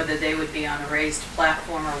 whether they would be on a raised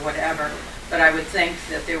platform or whatever. But I would think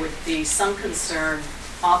that there would be some concern.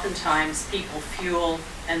 Oftentimes people fuel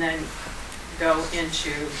and then go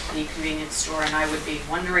into the convenience store, and I would be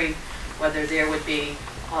wondering whether there would be,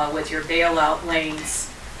 with your bailout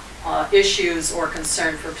lanes, issues or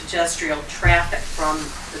concern for pedestrian traffic from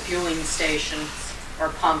the fueling stations or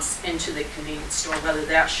pumps into the convenience store, whether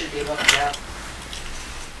that should be looked at.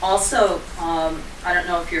 Also, I don't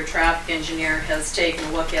know if your traffic engineer has taken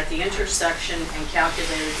a look at the intersection and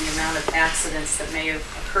calculated the amount of accidents that may have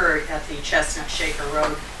occurred at the Chestnut Shaker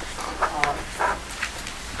Road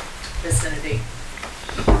vicinity.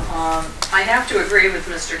 I have to agree with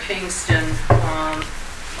Mr. Kingston,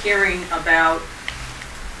 hearing about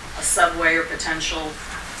a Subway or potential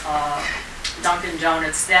Dunkin'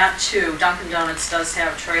 Donuts. That too, Dunkin' Donuts does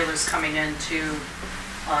have trailers coming in to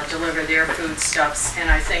deliver their foodstuffs, and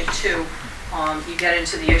I think too, you get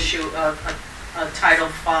into the issue of Title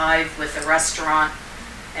V with the restaurant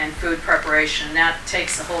and food preparation, and that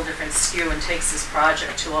takes a whole different skew and takes this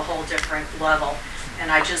project to a whole different level. And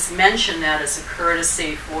I just mention that as a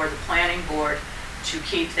courtesy for the planning board to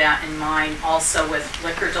keep that in mind. Also with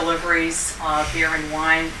liquor deliveries, beer and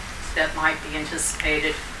wine that might be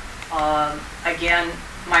anticipated. Again,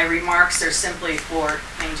 my remarks are simply for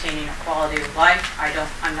maintaining a quality of life.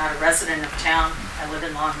 I'm not a resident of town. I live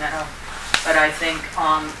in Long Meadow. But I think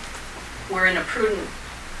we're in a prudent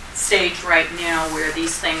stage right now where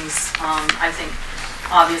these things, I think,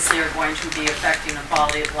 obviously are going to be affecting the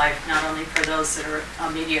quality of life, not only for those that are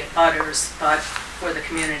immediate butters, but for the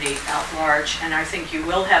community at large. And I think you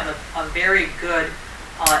will have a very good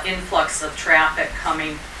influx of traffic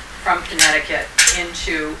coming from Connecticut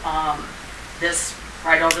into this,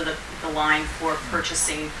 right over the line for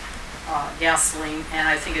purchasing gasoline. And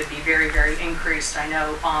I think it'd be very, very increased. I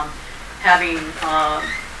know, having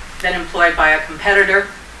been employed by a competitor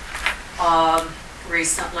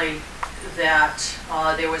recently, that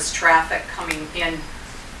there was traffic coming in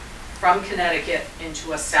from Connecticut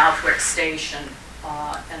into a Southwick station,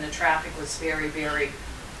 and the traffic was very, very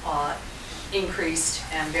increased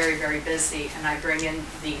and very, very busy. And I bring in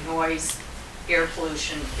the noise, air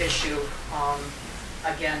pollution issue,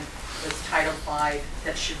 again, with Title V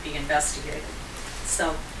that should be investigated.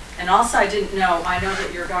 So, and also I didn't know, I know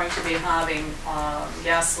that you're going to be having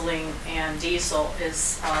gasoline and diesel.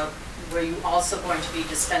 Were you also going to be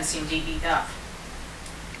dispensing DEF?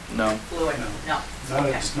 No. Fluid? No. Not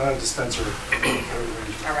Okay. a dispenser.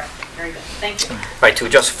 All right, very good, thank you. Right, to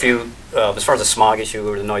adjust a few, as far as the smog issue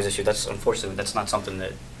or the noise issue, that's unfortunately, that's not something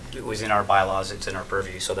that was in our bylaws, it's in our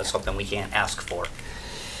purview, so that's something we can't ask for.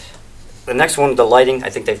 The next one, the lighting, I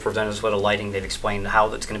think they've presented us with a lighting, they've explained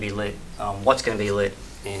how it's going to be lit, what's going to be lit,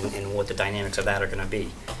 and what the dynamics of that are going to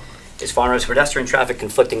be. As far as pedestrian traffic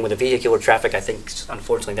conflicting with the vehicular traffic, I think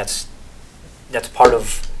unfortunately that's part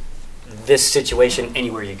of this situation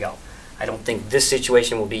anywhere you go. I don't think this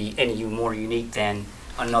situation will be any more unique than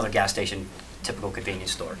another gas station, typical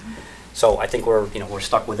convenience store. So I think we're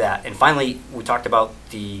stuck with that. And finally, we talked about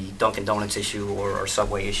the Dunkin' Donuts issue or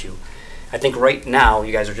Subway issue. I think right now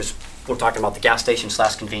you guys we're talking about the gas station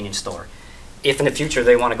 / convenience store. If in the future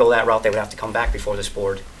they want to go that route, they would have to come back before this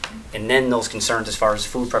board, and then those concerns as far as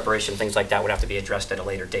food preparation, things like that, would have to be addressed at a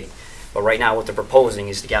later date. But right now, what they're proposing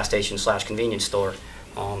is the gas station / convenience store.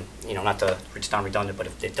 Not to sound redundant, but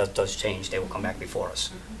if it does change, they will come back before us.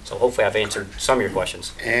 So hopefully I've answered some of your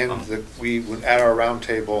questions. And at our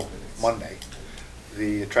roundtable Monday,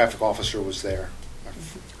 the traffic officer was there.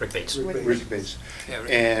 Rick Bates. Rick Bates. Yeah,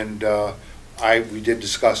 Rick. And we did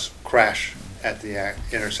discuss crash at the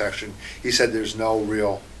intersection. He said there's no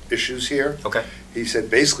real issues here. Okay. He said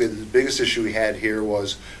basically the biggest issue we had here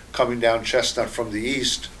was coming down Chestnut from the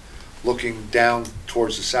east, looking down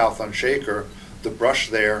towards the south on Shaker. The brush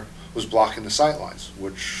there was blocking the sightlines,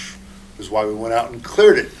 which is why we went out and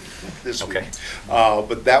cleared it this week.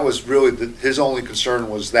 But that was really his only concern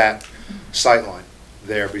was that sightline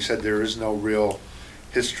there. But he said there is no real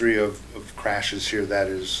history of crashes here that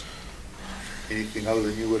is anything other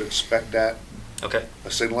than you would expect at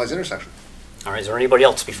a signalized intersection. All right, is there anybody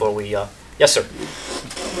else before we, yes, sir.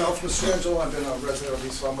 Ralph Mastrangelo, I've been a resident of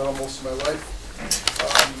East Long Meadow most of my life.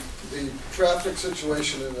 The traffic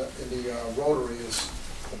situation in the Rotary is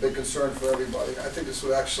a big concern for everybody. I think this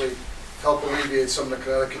would actually help alleviate some of the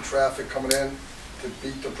Connecticut traffic coming in to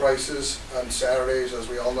beat the prices on Saturdays, as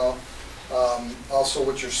we all know. Also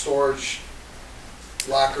with your storage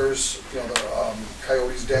lockers, the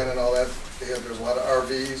Coyote's Den and all that, there's a lot of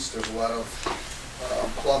RVs, there's a lot of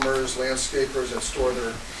plumbers, landscapers that store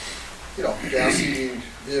their gas heating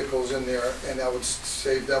vehicles in there, and that would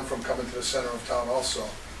save them from coming to the center of town also.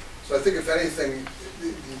 So I think if anything,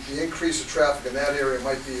 the increase of traffic in that area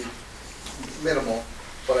might be minimal,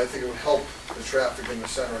 but I think it would help the traffic in the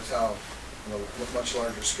center of town on a much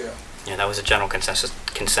larger scale. Yeah, that was a general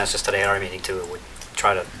consensus today at our meeting too. It would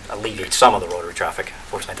try to alleviate some of the Rotary traffic.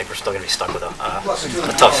 Unfortunately, I think we're still going to be stuck with Plus,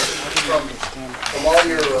 a tough. From all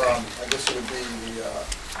your, I guess it would be the,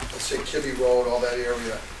 let's say Kibbe Road, all that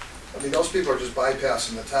area, I mean, those people are just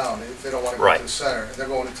bypassing the town if they don't want to go Right. to the center. And they're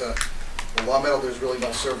going into, well, Long Meadow, there's really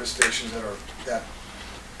no service stations that are that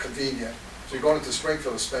convenient. So you're going into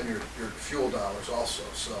Springfield to spend your fuel dollars also.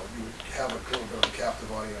 So you would have a little bit of a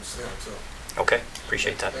captive audience there too. Okay,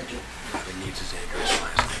 appreciate that. Thank you.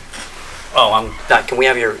 Oh, can we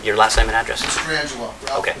have your last name and address? Mastrangelo,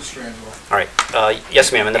 Ralph Okay. Mastrangelo. All right.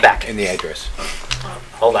 Yes, ma'am, in the back. And the address.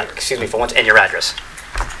 Hold on, excuse me for once, and your address.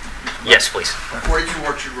 Yes, please. 42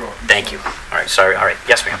 Orchard Road. Thank you. All right, sorry. All right,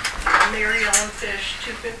 yes, ma'am. Mary Ellen Fish,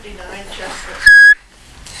 259 Chestnut Street.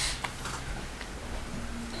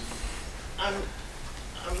 I'm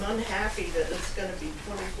unhappy that it's going to be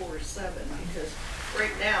 24/7 because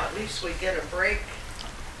right now, at least we get a break.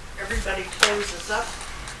 Everybody closes up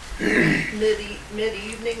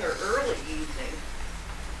mid-evening or early evening.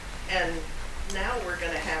 And now we're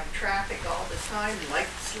going to have traffic all the time,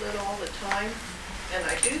 lights lit all the time. And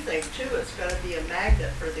I do think too, it's going to be a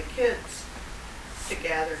magnet for the kids to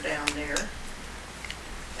gather down there.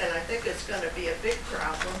 And I think it's going to be a big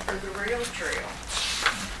problem for the rail trail.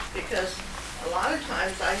 Because a lot of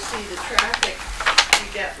times I see the traffic, you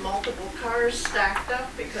get multiple cars stacked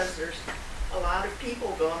up because there's a lot of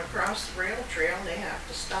people going across the rail trail and they have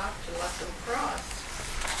to stop to let them cross.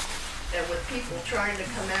 And with people trying to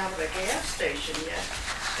come out of a gas station yet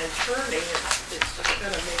and turning, it's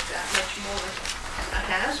going to make that much more a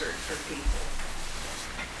hazard for people.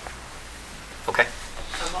 Okay.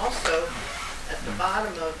 I'm also at the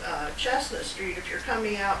bottom of Chestnut Street. If you're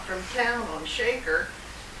coming out from town on Shaker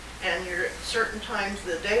and you're at certain times of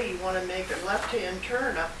the day you want to make a left-hand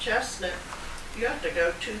turn up Chestnut, you have to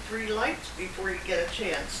go 2-3 lights before you get a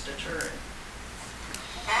chance to turn.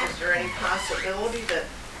 Is there any possibility that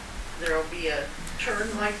there'll be a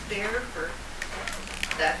turn light there for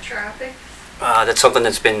that traffic? That's something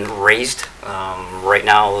that's been raised. Right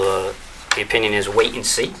now, the opinion is wait and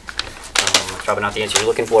see. Probably not the answer you're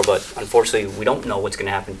looking for, but unfortunately, we don't know what's going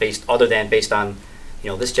to happen based on,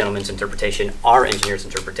 this gentleman's interpretation, our engineer's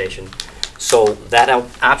interpretation. So that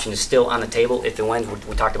option is still on the table if and when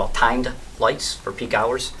we talked about timed lights for peak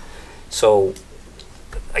hours. So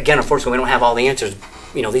again, unfortunately, we don't have all the answers.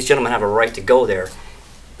 These gentlemen have a right to go there,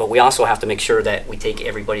 but we also have to make sure that we take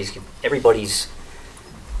everybody's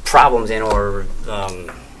problems in, or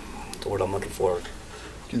the word I'm looking for,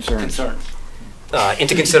 Concerns.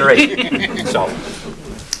 into consideration.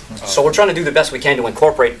 So we're trying to do the best we can to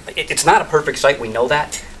incorporate. It's not a perfect site, we know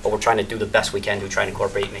that, but we're trying to do the best we can to try and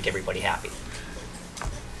incorporate and make everybody happy.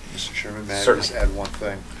 Mr. Chairman, may I Certainly. just add one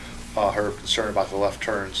thing? Her concern about the left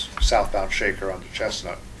turns, southbound Shaker onto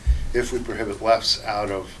Chestnut. If we prohibit lefts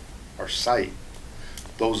out of our site,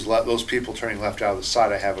 those people turning left out of the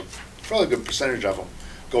site, I have a fairly good percentage of them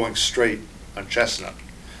going straight on Chestnut.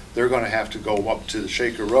 They're going to have to go up to the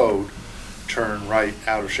Shaker Road, turn right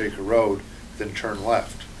out of Shaker Road, then turn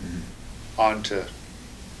left onto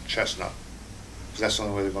Chestnut. Because that's the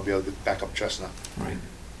only way they're going to be able to get back up Chestnut. Right.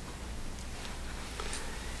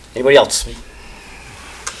 Anybody else?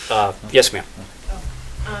 Yes, ma'am.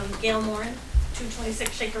 Gail Moran,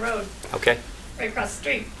 226 Shaker Road, Okay. right across the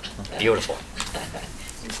street. Beautiful.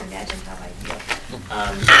 You can imagine how I feel.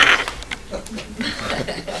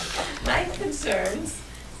 My concerns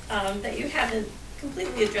that you haven't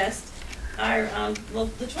completely addressed are,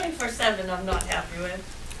 the 24/7 I'm not happy with.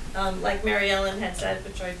 Like Mary Ellen had said,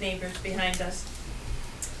 which are neighbors behind us,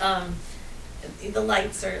 the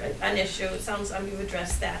lights are an issue. It sounds like you've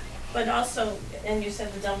addressed that. But also, and you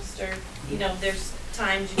said the dumpster, there's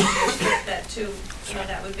times you can restrict that too.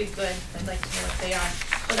 That would be good. I'd like to know what they are.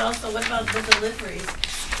 But also, what about the deliveries?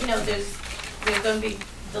 There's going to be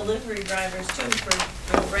delivery drivers too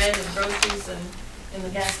for bread and groceries and the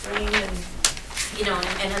gasoline and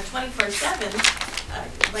a 24/7.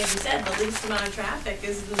 Like you said, the least amount of traffic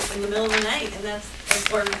is in the middle of the night, and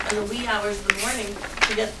or in the wee hours of the morning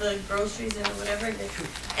to get the groceries and whatever.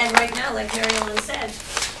 And right now, like Mary Ellen said,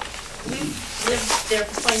 we've lived there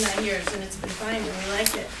for 29 years, and it's been fine, and we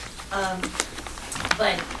like it.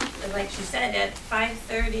 But like she said, at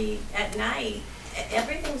 5:30 at night,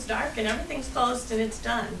 everything's dark and everything's closed and it's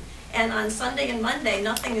done. And on Sunday and Monday,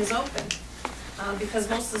 nothing is open. Because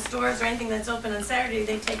most of the stores or anything that's open on Saturday,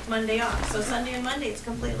 they take Monday off. So Sunday and Monday, it's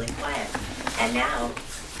completely quiet. And now,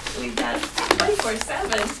 we've got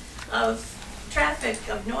 24/7 of traffic,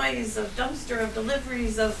 of noise, of dumpster, of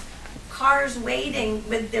deliveries, of cars waiting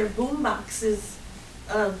with their boom boxes,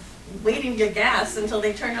 waiting to get gas until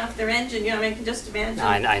they turn off their engine. I can just imagine.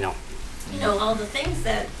 I know. All the things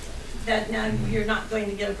that now you're not going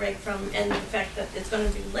to get a break from, and the fact that it's going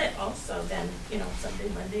to be lit also then, Sunday,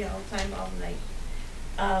 Monday, all the time, all night.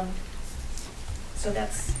 So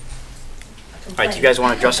that's All right, do you guys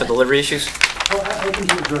want to address the delivery issues? Well, I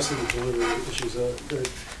think you're addressing the delivery issues.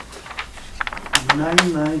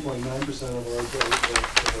 99.9% of our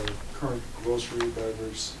current grocery,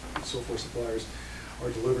 beverage, and so forth suppliers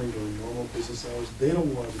are delivering during normal business hours. They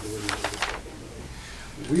don't want to be delivering at 8 o'clock at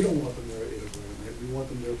night. We don't want them there at 8 o'clock at night. We want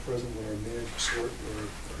them there present when our manager sort, or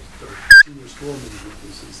our senior store manager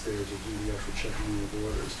is there to do the actual checking in of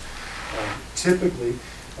orders. Typically,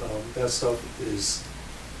 that stuff is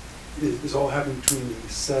all happening between the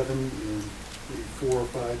 7 and the 4 or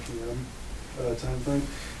 5 p.m. Time frame.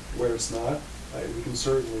 Where it's not, we can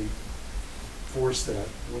certainly force that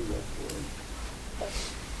window for them.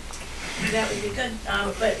 That would be good,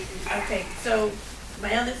 but, okay, so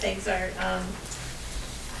my other things are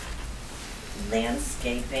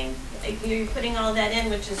landscaping. You're putting all that in,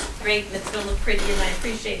 which is great, and it's gonna look pretty, and I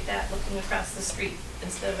appreciate that, looking across the street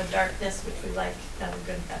instead of a darkness, which we like. Now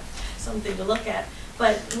we're gonna have something to look at.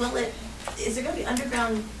 But is there gonna be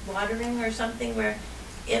underground watering or something where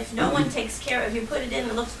if no one takes care of, you put it in,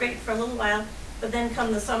 it looks great for a little while, but then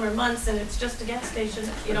come the summer months and it's just a gas station,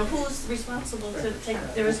 you know, who's responsible to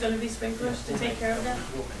there is gonna be sprinklers to take care of that?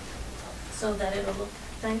 So that it'll look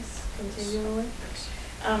nice continually.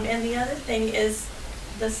 And the other thing is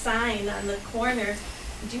the sign on the corner.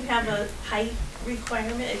 Do you have a height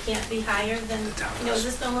requirement? It can't be higher than, you know, is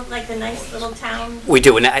this gonna look like a nice little town? We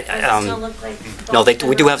do, and Look like no,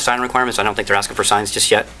 we do have sign requirements. I don't think they're asking for signs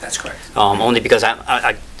just yet. That's correct. Only because I'm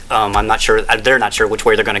not sure, they're not sure which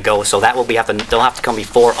way they're going to go, so that will they'll have to come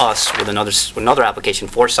before us with another application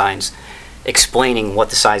for signs, explaining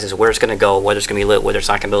what the size is, where it's going to go, whether it's going to be lit, whether it's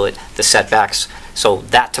not going to be lit, the setbacks. So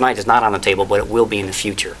that tonight is not on the table, but it will be in the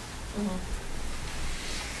future.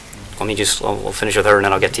 Let me just, we'll finish with her and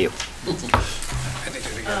then I'll get to you.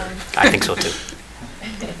 I think so too.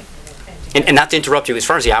 And not to interrupt you, as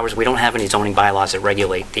far as the hours, we don't have any zoning bylaws that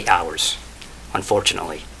regulate the hours,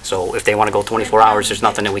 unfortunately. So if they want to go 24 hours, there's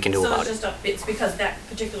nothing that we can do about it. So it's because that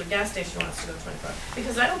particular gas station wants to go 24 hours?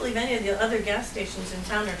 Because I don't believe any of the other gas stations in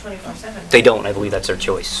town are 24/7. They don't, I believe that's their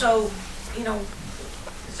choice. So, you know,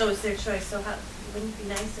 so it's their choice, so wouldn't it be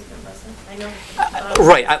nice if it wasn't? I know.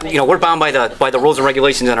 Right, you know, we're bound by the rules and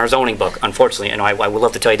regulations in our zoning book, unfortunately, and I would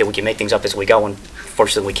love to tell you that we can make things up as we go, and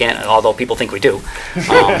fortunately we can't, although people think we do.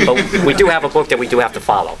 But we do have a book that we do have to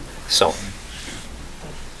follow, so.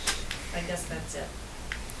 I guess that's it.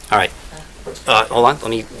 All right. Hold on, let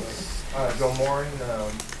me. Bill Moran,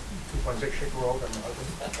 2.6 Shaker Road, I'm the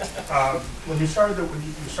husband. When you started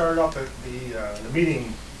off the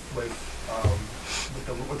meeting with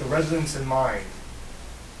the residents in mind,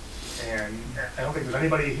 and I don't think there's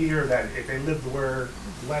anybody here that if they lived where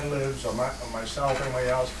Glenn lives or myself or anybody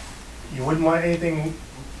else, you wouldn't want anything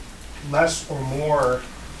less or more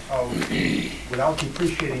of without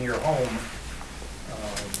depreciating your home.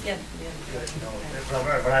 Yeah. You know,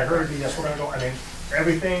 when I heard yes, we're gonna go. I mean,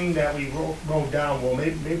 everything that we wrote down. Well,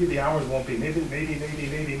 maybe the hours won't be. Maybe. And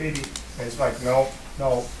it's like no.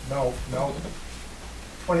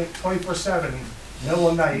 24/7, middle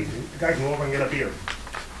of the night, the guy can go over and get a beer.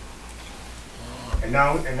 And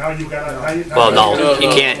now you've got to. Well, no, you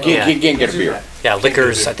can't. You can't get a beer. Yeah,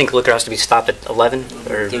 liquors. I think liquor has to be stopped at 11.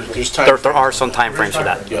 Or there are some time frames for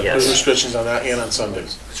that. Yeah, yes. there's restrictions on that and on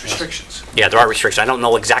Sundays. It's restrictions. Yeah, there are restrictions. I don't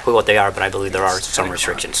know exactly what they are, but I believe there are some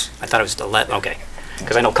restrictions. I thought it was 11. Okay,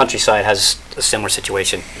 because I know Countryside has a similar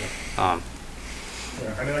situation. Yeah,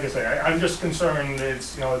 I mean, like I say, I'm just concerned.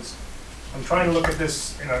 I'm trying to look at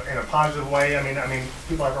this in a positive way. I mean,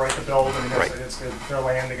 people have a right to build. I mean, it's their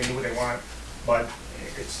land; they can do what they want. But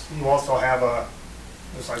you also have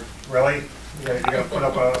it's like, really? You're gonna put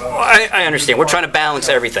up a... I understand. We're trying to balance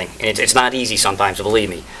everything. And it's not easy sometimes, believe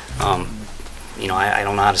me. You know, I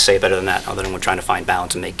don't know how to say it better than that, other than we're trying to find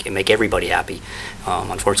balance and make everybody happy.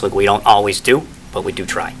 Unfortunately, we don't always do, but we do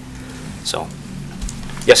try. So,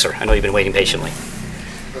 yes, sir. I know you've been waiting patiently.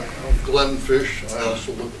 I'm Glenn Fish. I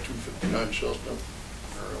also live at 259 Chestnut,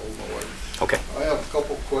 Illinois. Okay. I have a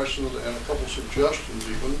couple of questions and a couple of suggestions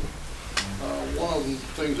even. One of the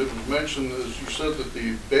things that was mentioned is you said that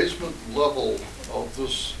the basement level of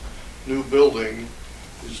this new building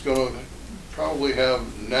is going to probably have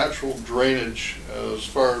natural drainage as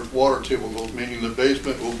far as water table goes, meaning the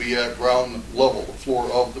basement will be at ground level, the floor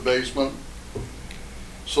of the basement.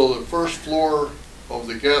 So the first floor of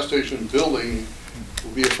the gas station building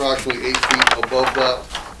will be approximately 8 feet above that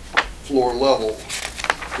floor level,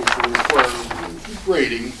 which will require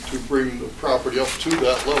grading to bring the property up to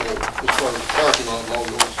that level as far as the parking lot and all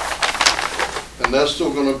goes. And that's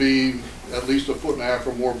still going to be at least 1.5 feet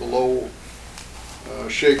or more below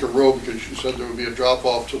Shaker Road, because you said there would be a drop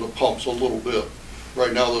off to the pumps a little bit.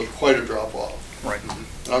 Right now there's quite a drop off. Right.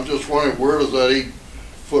 I'm just wondering, where does that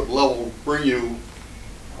 8-foot level bring you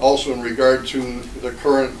also in regard to the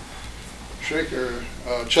current Shaker,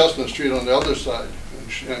 Chestnut Street on the other side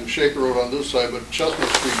and Shaker Road on this side, but Chestnut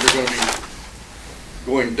Street, you're going to be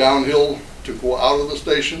going downhill to go out of the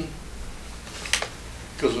station?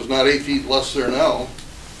 Because there's not 8 feet less there now,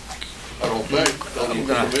 I don't think. I'm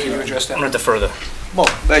gonna defer the. Well,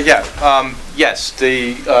 yes,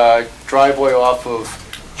 the driveway off of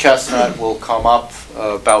Chestnut will come up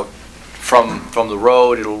about from the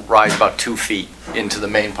road. It'll rise about 2 feet into the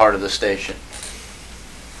main part of the station.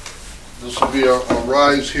 This will be a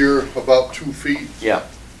rise here about 2 feet? Yeah.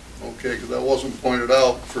 Okay, because that wasn't pointed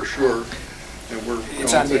out for sure. And we're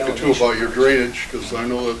thinking too about your drainage, because I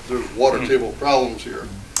know that there's water table problems here.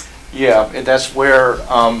 Yeah, and that's where...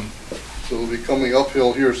 So it'll be coming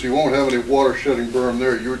uphill here, so you won't have any water shedding berm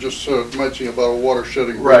there. You were just mentioning about a water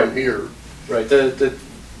shedding berm here. Right, the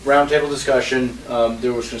roundtable discussion,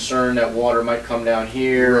 there was concern that water might come down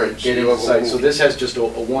here and get into the site. So this has just a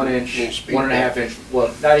 1 inch, 1.5 inch,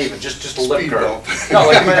 well, not even, just a lip curve. No,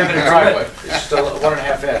 like you might have in a driveway. It's just a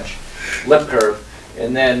 1.5 inch lip curve.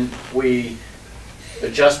 And then we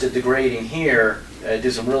adjusted the grading here,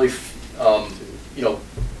 did some really,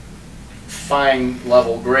 fine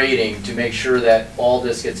level grading to make sure that all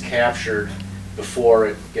this gets captured before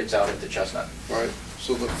it gets out at the Chestnut. Right.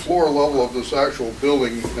 So the floor level of this actual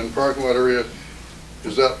building and parking lot area,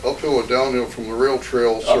 is that uphill or downhill from the rail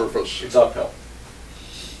trail surface? It's uphill.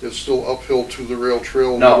 It's still uphill to the rail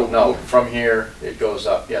trail? No, from here it goes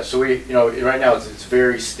up. Yeah, so we, right now it's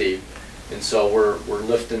very steep, and so we're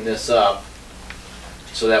lifting this up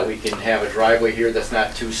so that we can have a driveway here that's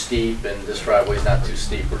not too steep, and this driveway is not too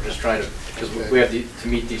steep. We're just trying to, because we have to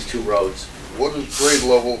meet these 2 roads. What is grade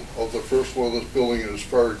level of the first floor of this building as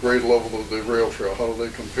far as grade level of the rail trail? How do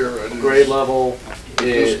they compare? Grade level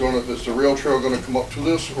is the rail trail going to come up to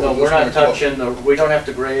this? Or no, we're not touching, we don't have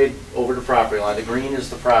to grade over the property line. The green is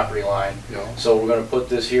the property line. Yeah. So we're going to put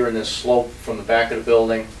this here in this slope from the back of the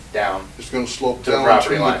building down. It's going to slope to down the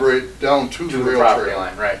property to line. the grade, down to the rail property trail.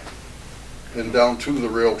 line, right. And down to the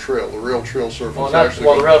rail trail. The rail trail surface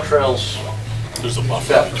Well, the rail trail's there's a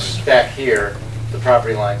buffer back here, the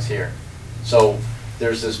property line's here. So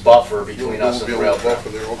there's this buffer between us and the rail trail. Buffer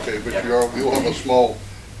there, okay, but you'll have a small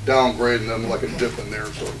downgrade and then like a dip in there,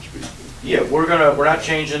 so to speak. Yeah, we're not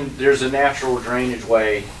changing, there's a natural drainage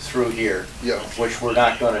way through here. Yeah. Which we're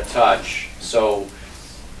not gonna touch, so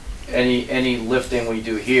any lifting we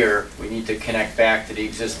do here, we need to connect back to the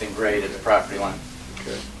existing grade at the property line.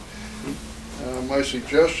 Okay. My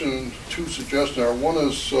suggestion, 2 suggestions are, one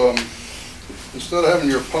is instead of having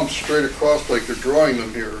your pumps straight across like you're drawing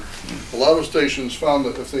them here, a lot of stations found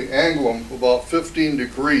that if they angle them about 15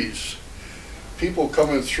 degrees, people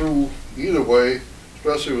coming through either way,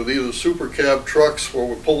 especially with either super cab trucks or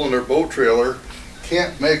with pulling their boat trailer,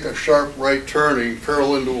 can't make a sharp right turning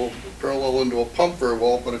parallel into a pump very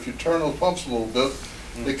well, but if you turn those pumps a little bit,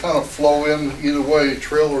 they kind of flow in either way,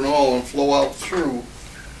 trailer and all, and flow out through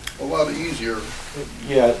a lot easier.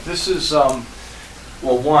 Yeah, this is,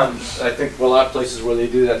 well, one, I think a lot of places where they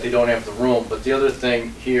do that, they don't have the room, but the other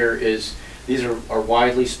thing here is these are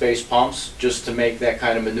widely spaced pumps, just to make that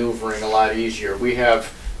kind of maneuvering a lot easier. We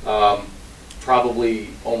have probably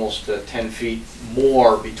almost 10 feet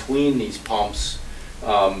more between these pumps,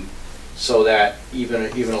 so that even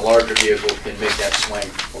a larger vehicle can make that swing.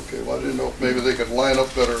 Okay, well, I didn't know if maybe they could line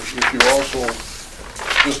up better if you also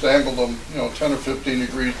just angle them, 10 or 15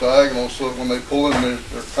 degrees diagonal, so that when they pull in,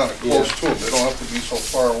 they're kind of close to them. They don't have to be so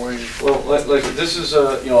far away. Well, like this is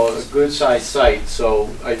a good sized site, so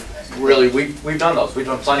we've done those. We've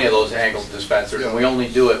done plenty of those angled dispensers, and we only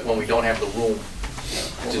do it when we don't have the room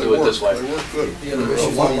to do it this way. They work good. The other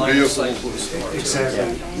issue,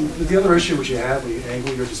 exactly. The other issue which you have when you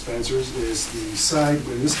angle your dispensers is the side,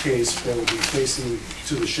 in this case, that will be facing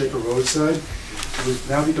to the Shaker Road side. It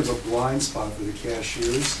now becomes a blind spot for the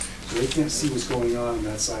cashiers, so they can't see what's going on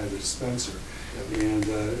that side of the dispenser.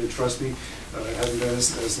 And trust me, I haven't done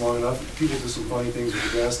this long enough. People do some funny things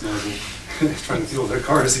with the gas nozzle, trying to fuel their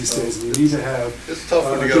cars these days. And you need to have. It's tough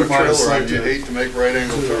when you got a trailer and you hate to make right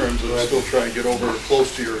angle turns and still try and get over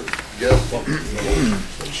close to your gas pump.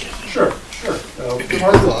 Sure.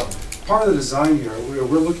 Part of the design here,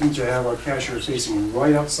 we're looking to have our cashier facing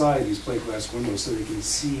right outside these plate glass windows so they can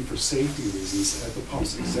see, for safety reasons, at the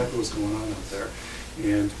pumps exactly what's going on out there.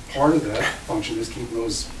 And part of that function is keeping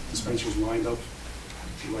those dispensers lined up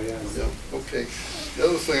right at them. Yeah, okay. The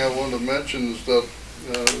other thing I wanted to mention is that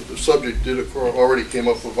the subject already came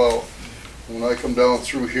up about when I come down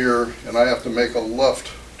through here and I have to make a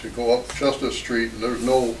left to go up Chestnut Street and there's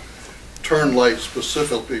no turn light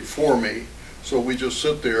specifically for me. So we just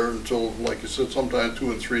sit there until, like you said, sometimes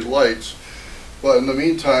 2 and 3 lights. But in the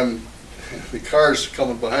meantime, the cars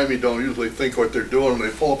coming behind me don't usually think what they're doing.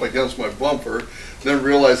 They pull up against my bumper, then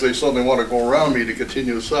realize they suddenly want to go around me to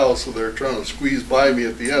continue south, so they're trying to squeeze by me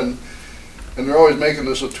at the end. And they're always making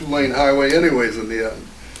this a 2-lane highway anyways in the end.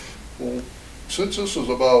 Well, since this is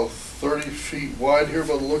about 30 feet wide here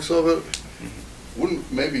by the looks of it,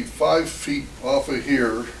 wouldn't maybe 5 feet off of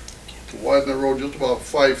here to widen the road just about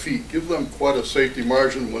 5 feet, give them quite a safety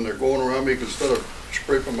margin when they're going around me, 'cause instead of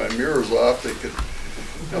scraping my mirrors off, they could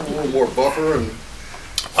have a little more buffer. And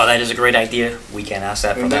Well, that is a great idea. We can ask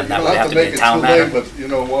that from them. That you would don't have to be make a it town too matter. late, but you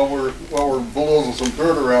know, while we're bulldozing some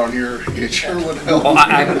dirt around here, it sure would help. Well,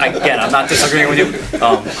 again, I'm not disagreeing with you.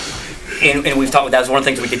 And we've talked, that was one of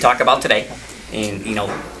the things we could talk about today. And, you know,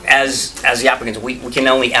 as the applicants, we can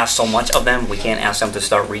only ask so much of them. We can't ask them to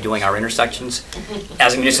start redoing our intersections.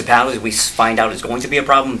 As a municipality, we find out it's going to be a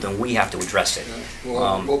problem, then we have to address it. Well,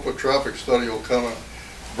 I hope a traffic study will kind of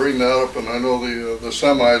bring that up, and I know the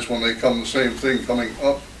semis, when they come, the same thing, coming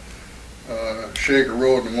up Shaker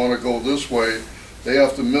Road and want to go this way, they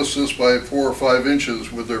have to miss this by 4 or 5 inches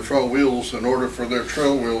with their front wheels in order for their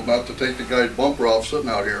trail wheel not to take the guy's bumper off sitting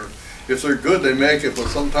out here. If they're good, they make it, but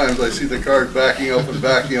sometimes I see the cars backing up and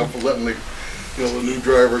letting the, you know, the new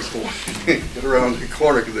drivers go get around the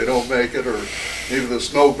corner because they don't make it, or maybe the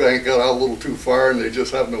snow bank got out a little too far and they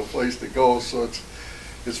just have no place to go. So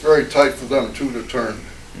it's very tight for them too to turn.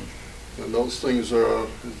 And those things are,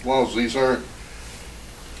 as long as these aren't,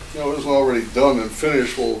 you know, it's already done and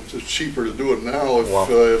finished, well, it's cheaper to do it now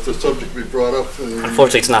if the subject be brought up. And,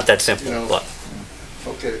 Unfortunately, it's not that simple, you know, but.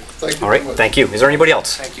 Okay, thank you. All right, very much. thank you. Is there anybody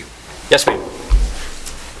else? Thank you. Yes, ma'am.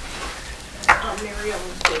 Mary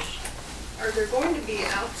Ellen Fish, are there going to be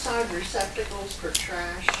outside receptacles for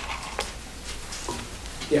trash?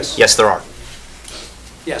 Yes. Yes, there are.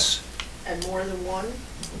 Yes. And more than one?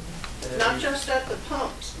 Not just at the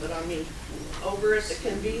pumps, but I mean, over at the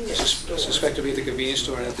convenience store. Suspect to be at the convenience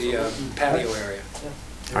store and at the patio area.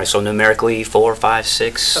 All right, so numerically, 4, 5,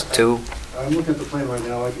 6, 2. I'm looking at the plan right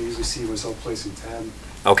now, I can easily see myself placing 10.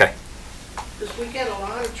 Okay. Because we get a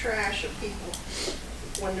lot of trash of people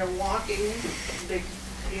when they're walking, they,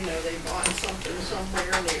 you know, they bought something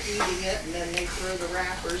somewhere and they're eating it and then they throw the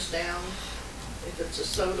wrappers down. If it's a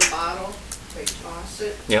soda bottle, they toss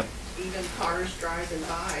it. Yep. Even cars driving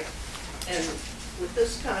by. And with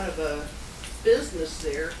this kind of a business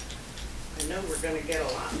there, I know we're gonna get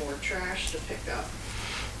a lot more trash to pick up.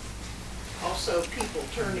 Also, people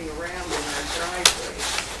turning around in our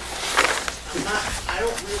driveways. I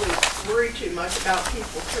don't really worry too much about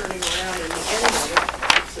people turning around in the end of it.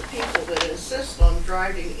 It's the people that insist on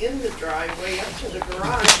driving in the driveway up to the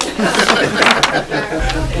garage and back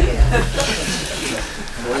out again.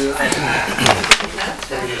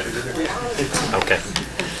 Okay.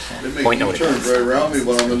 They make Point noted. U-turns right around me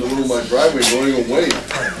when I'm in the middle of my driveway, don't even wait.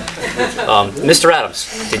 Mr.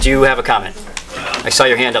 Adams, did you have a comment? I saw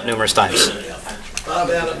your hand up numerous times. Bob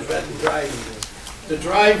Adams, Benton Drive. The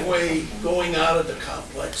driveway going out of the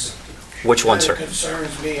complex. Which one, sir? Kinda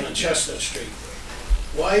concerns me on Chestnut Street.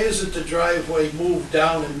 Why isn't the driveway moved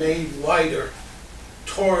down and made wider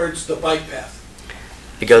towards the bike path?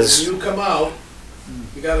 Because When you come out,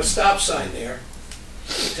 you got a stop sign there.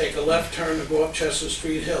 You take a left turn to go up Chestnut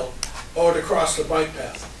Street Hill, or to cross the bike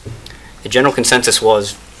path. the general consensus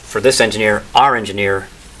was, for this engineer, our engineer,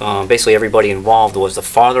 basically everybody involved, was the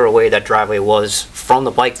farther away that driveway was from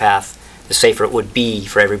the bike path, the safer it would be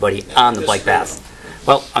for everybody on the bike path.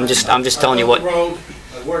 Well, I'm just telling you what. I love the road.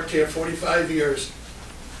 I've worked here 45 years.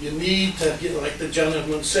 You need to get, like the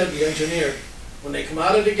gentleman said, the engineer, when they come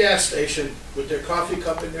out of the gas station with their coffee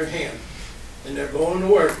cup in their hand and they're going to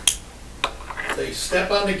work, they step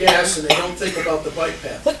on the gas and they don't think about the bike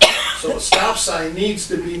path. So a stop sign needs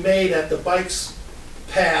to be made at the bike's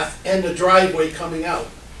path and the driveway coming out,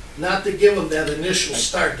 not to give them that initial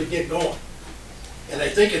start to get going. And I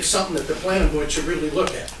think it's something that the planning board should really look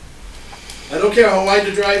at. I don't care how wide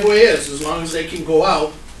the driveway is, as long as they can go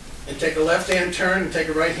out and take a left-hand turn and take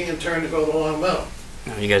a right-hand turn to go to Long Meadow.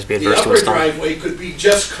 You guys be The adverse to upper installing? driveway could be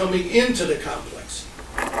just coming into the complex.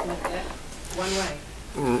 One way.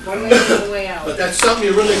 One way in, one way out. But that's something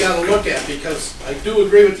you really gotta look at, because I do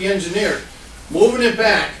agree with the engineer. Moving it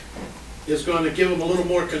back is gonna give them a little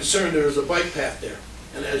more concern. There is a bike path there.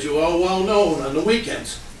 And as you all well know, on the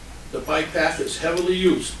weekends, the bike path is heavily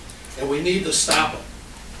used, and we need to stop them.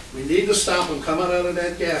 We need to stop them coming out of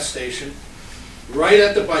that gas station, right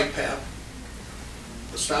at the bike path.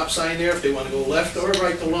 The stop sign there, if they want to go left or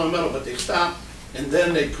right to Long Meadow, but they stop, and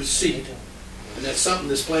then they proceed. And that's something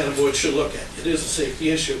this planning board should look at. It is a safety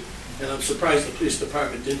issue, and I'm surprised the police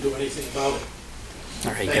department didn't do anything about it.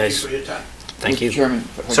 All right, Thank guys. you for your time. Thank you. Mr. Chairman,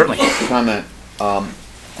 if I could Certainly. comment.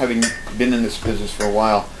 Having been in this business for a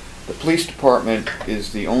while, the police department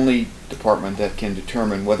is the only department that can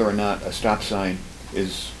determine whether or not a stop sign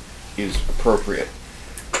is appropriate.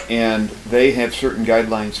 And they have certain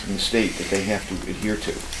guidelines from the state that they have to adhere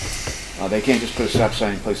to. They can't just put a stop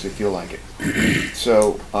sign in place they feel like it.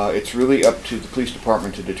 So it's really up to the police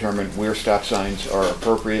department to determine where stop signs are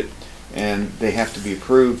appropriate, and they have to be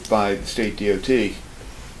approved by the state DOT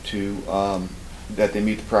to that they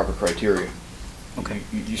meet the proper criteria. Okay.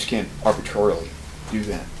 You just can't arbitrarily do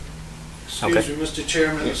that. Excuse me, Mr.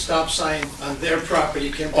 Chairman, a stop sign on their property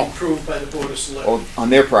can be approved by the Board of Selectmen. Oh, on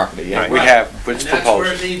their property, yeah. We have, it's And that's where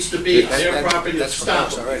it proposed. needs to be, their property to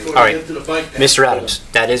stop them before All they right, get to the bike path. Mr. Adams,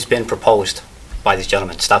 that has been proposed by these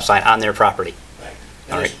gentlemen, stop sign on their property.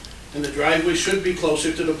 All right. And the driveway should be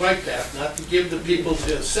closer to the bike path, not to give the people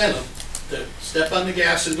the incentive to step on the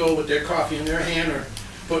gas and go with their coffee in their hand or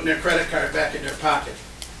putting their credit card back in their pocket.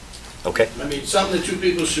 Okay. I mean, something that you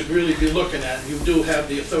people should really be looking at, and you do have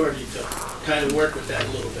the authority to kind of work with that a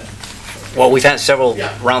little bit. Well, we've had several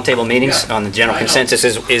Yeah. roundtable meetings Yeah. on the general I know. consensus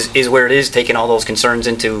is where it is, taking all those concerns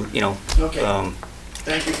into, Okay.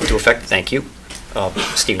 Thank you for into your effect. Thank you.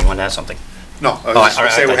 Stephen, you wanted to add something? No, I Oh, was just all gonna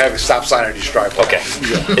right, say I we thought- have a stop sign on each driveway. Okay.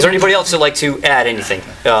 Is there anybody else that'd like to add anything?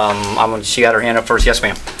 She had her hand up first. Yes,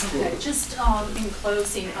 ma'am. Okay, just in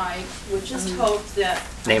closing, I would just hope that...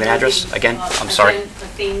 Name and address again? I'm sorry. Again,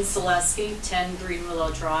 Athene Zaleski, 10 Green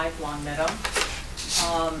Willow Drive, Long Meadow.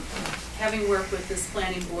 Having worked with this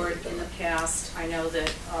planning board in the past, I know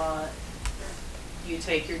that you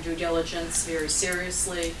take your due diligence very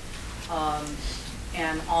seriously,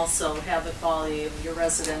 and also have the quality of your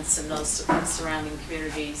residents and those surrounding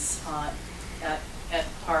communities at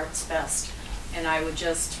heart's best. And I would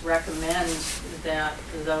just recommend that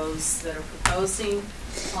those that are proposing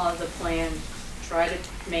the plan try to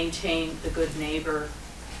maintain the good neighbor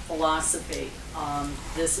philosophy.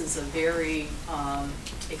 This is a very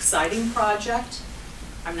exciting project.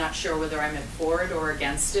 I'm not sure whether I'm for it or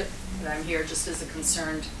against it, but I'm here just as a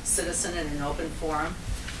concerned citizen in an open forum.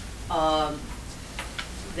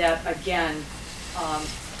 That again,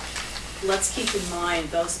 let's keep in mind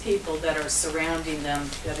those people that are surrounding them,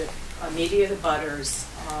 that are immediate abutters,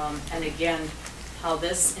 and again, how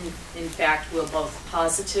this in fact will both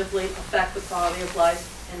positively affect the quality of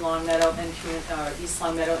life in Long Meadow and East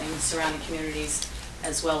Long Meadow and surrounding communities,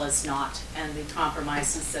 as well as not, and the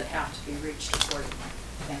compromises that have to be reached accordingly.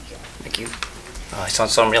 Thank you. Thank you. I saw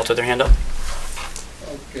somebody else with their hand up.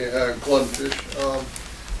 Okay, Glenn Fish.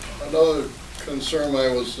 Another concern I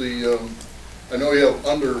was I know you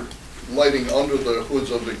have lighting under the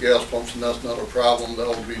hoods of the gas pumps, and that's not a problem. That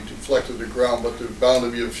will be deflected to the ground, but there's bound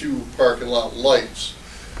to be a few parking lot lights.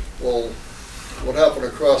 Well, what happened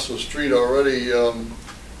across the street already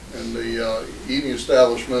in the eating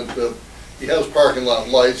establishment, he has parking lot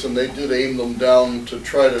lights, and they did aim them down to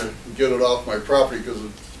try to get it off my property, because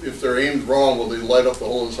if they're aimed wrong, well, they light up the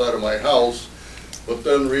whole inside of my house. But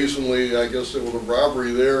then recently, I guess there was a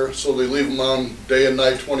robbery there, so they leave them on day and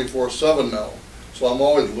night 24/7 now. So I'm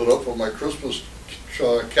always lit up for my Christmas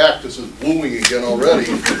cactus is blooming again already.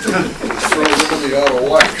 It throws it out of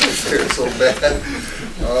whack because they're so bad.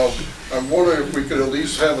 I'm wondering if we could at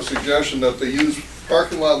least have a suggestion that they use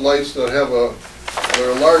parking lot lights that have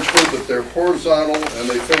they're a large hood, that they're horizontal and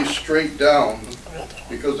they face straight down,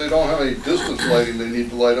 because they don't have any distance lighting they need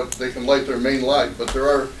to light up. They can light their main light, but there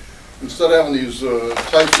are, instead of having these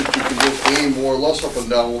types that you can just aim more or less up and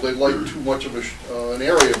down, well, they light too much of an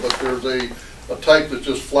area, but there's a type that's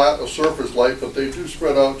just flat, a surface light, but they do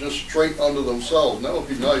spread out just straight under themselves, and that would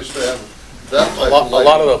be nice to have that type of lighting. A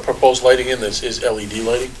lot of the proposed lighting in this is LED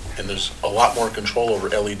lighting, and there's a lot more control over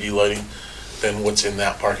LED lighting than what's in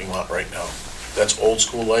that parking lot right now. That's old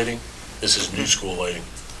school lighting, this is new school lighting.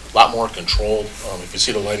 A lot more control. If you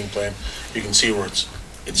see the lighting plan, you can see where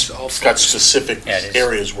it's got specific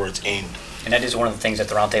areas where it's aimed. And that is one of the things at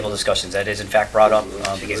the roundtable discussions, that is in fact brought up,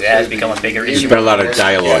 because it has become a bigger issue. There's been a lot of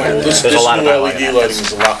dialogue. Yeah, well, this There's a lot of new dialogue LED on that. lighting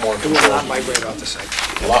is a lot more It will control. not migrate off the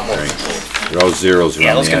site. A lot more control. Those zeros Yeah,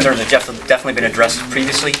 around those the edge. concerns have definitely been addressed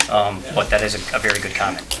previously, but that is a very good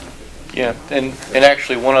comment. Yeah, and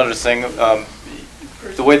actually, one other thing,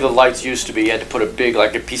 the way the lights used to be, you had to put a big,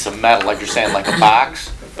 like a piece of metal, like you're saying, like a box.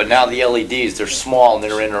 But now the LEDs, they're small and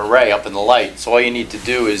they're in an array up in the light. So all you need to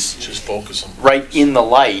do is just focus them. Right in the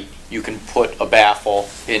light, you can put a baffle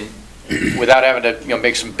in, without having to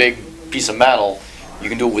make some big piece of metal. You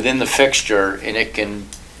can do it within the fixture, and it can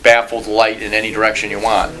baffle the light in any direction you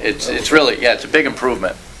want. It's really, yeah, it's a big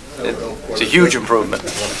improvement. It's a huge improvement.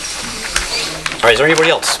 All right, is there anybody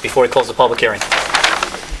else before we close the public hearing?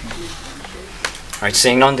 All right,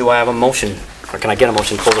 seeing none, do I have a motion, or can I get a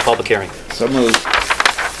motion to close the public hearing? So moved.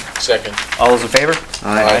 Second. All those in favor?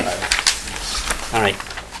 Aye. All right.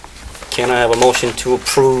 Can I have a motion to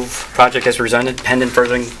approve project as presented, pending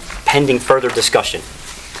further discussion?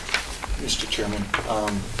 Mr. Chairman,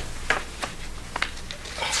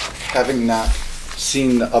 having not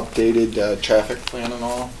seen the updated traffic plan and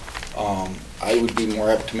all, I would be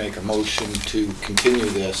more apt to make a motion to continue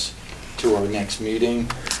this to our next meeting.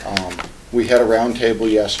 We had a roundtable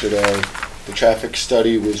yesterday. The traffic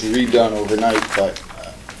study was redone overnight, but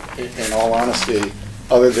in all honesty,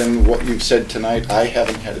 other than what you've said tonight, I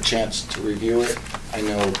haven't had a chance to review it. I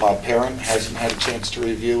know Bob Parent hasn't had a chance to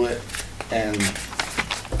review it, and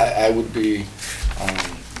I would be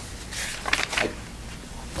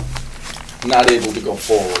not able to go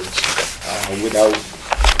forward without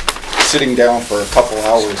sitting down for a couple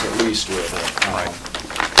hours at least with it.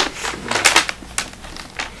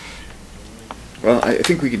 Well, I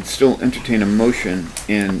think we can still entertain a motion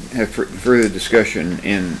and have further discussion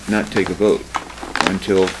and not take a vote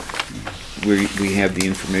until we have the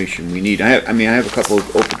information we need. I have a couple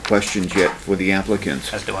of open questions yet for the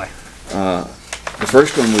applicants. As do I. The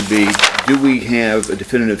first one would be, do we have a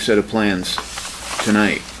definitive set of plans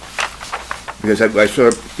tonight? Because I saw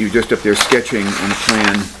you just up there sketching on a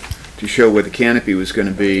plan to show where the canopy was going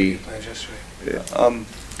to be.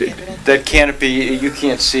 That canopy, you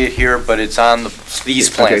can't see it here, but it's on these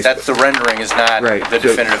plans. Okay. That's the rendering, is not Right. the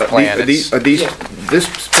definitive plan. This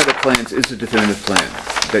set of plans is the definitive plan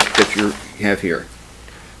that you have here?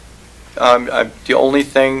 The only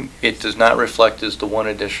thing it does not reflect is the one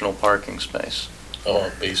additional parking space.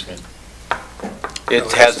 Oh, basement. It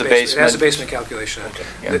has the basement. It has a basement calculation.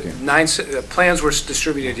 Yeah. The plans were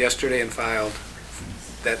distributed yesterday and filed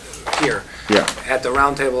here. Yeah. At the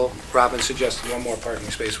roundtable, Robin suggested one more parking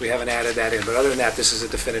space. We haven't added that in, but other than that, this is a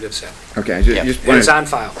definitive set. Okay, I just And want it's on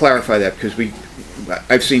file. to clarify that, because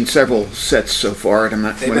I've seen several sets so far, and They've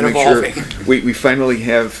want to been make sure evolving. we finally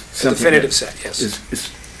have something definitive that set, yes.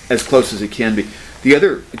 is as close as it can be. The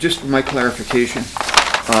other, just my clarification,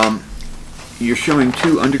 you're showing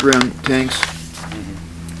 2 underground tanks.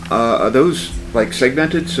 Are those like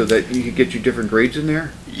segmented so that you could get your different grades in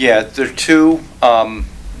there? Yeah, they're two,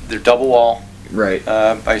 they're double wall. Right.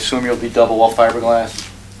 I assume you'll be double wall fiberglass.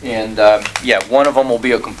 And, yeah, one of them will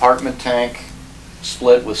be a compartment tank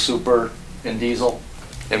split with super and diesel,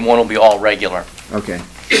 and one will be all regular. Okay.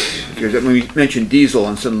 Because when you mentioned diesel,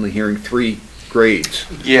 I'm suddenly hearing 3 grades.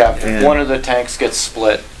 Yeah, And- one of the tanks gets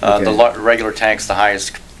split. Okay. The regular tank's the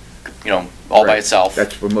highest, all by Right. itself.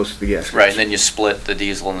 That's where most of the gas. Right, and then you split the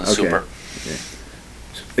diesel and the Okay. super. Okay.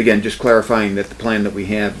 Again, just clarifying that the plan that we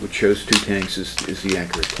have, which shows 2 tanks, is the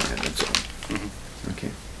accurate plan, that's all. Okay.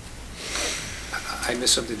 I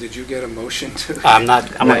missed something. Did you get a motion to? I'm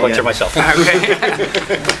not going yet. through myself. Okay.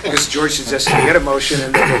 Because George suggested you get a motion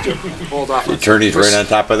and then we'll hold off. on- Attorney's right on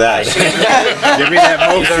top of that. Give me that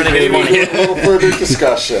motion, A little further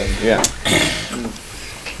discussion. Yeah.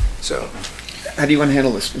 So, How do you want to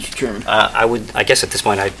handle this, Mr. Chairman? I guess at this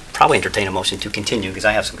point, I'd probably entertain a motion to continue, because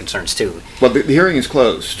I have some concerns too. Well, the hearing is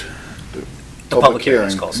closed. The public hearing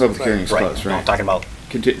is closed. Public hearing is Right. closed, No, right? I'm talking about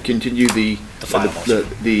Continue the final motion.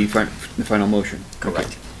 the final motion. Okay.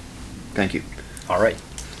 Correct. Thank you. All right.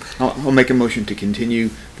 I'll make a motion to continue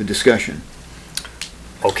the discussion.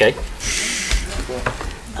 Okay.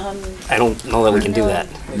 I don't know that we can do that.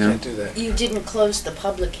 we No. can't do that. You didn't close the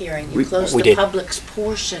public hearing. We- You closed we the did. public's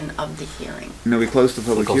portion of the hearing. No, we closed the We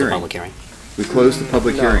public close the hearing. public hearing. We closed the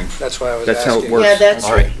public No, hearing. that's why I was That's how it asking. works. Yeah, that's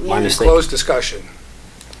All right, right. my yeah. mistake. Closed discussion.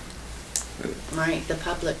 Right, the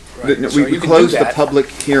public, Right. No, So we you can do closed the that. public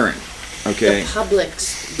hearing, okay? the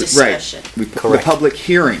public's Right. discussion. The Correct. public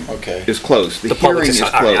hearing Okay. is closed. The The public hearing is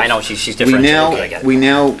all right, closed. I know, she's We differentiating. now, Okay, I get it. we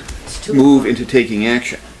now It's 2 move o'clock. into taking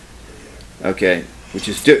action, okay? Which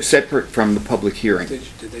is separate from the public hearing.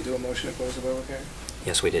 Did they do a motion to close the public hearing?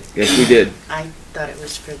 Yes, we did. Yes, we did. I thought it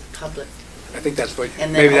was for the public. I think that's what,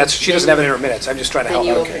 And then maybe that's, she doesn't then- have it in her minutes. I'm just trying to Then help.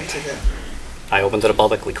 you Okay. open to the, I opened to the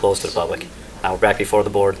public, we closed to the public. Now we're back before the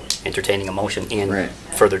board, entertaining a motion and Right.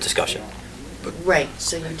 further discussion. right,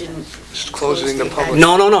 so you didn't. Just closing the close public.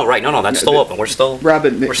 No, right, no, that's still open. We're still,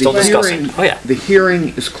 Robin, we're still discussing. Oh, yeah. The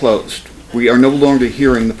hearing is closed. We are no longer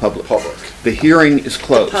hearing the public. The hearing is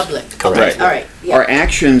closed. Public. Correct. All right, yeah. Our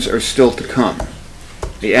actions are still to come.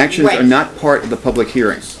 The actions are Right. not part of the public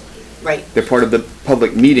hearing. Right, They're part of the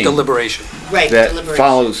public meeting Deliberation. right, that deliberation.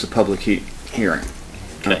 follows the public hearing.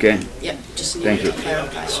 Okay? Yep, just Thank needed to you.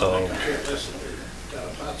 clarify. So,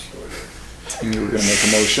 And you were going to make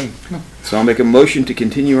a motion? So I'll make a motion to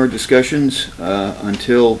continue our discussions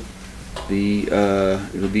until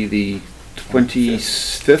It'll be the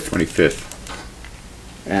 25th? 25th.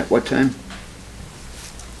 At what time?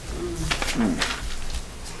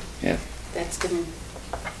 Yeah, That's gonna,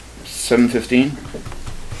 7:15?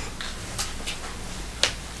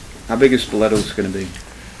 How big is Spoleto's gonna be?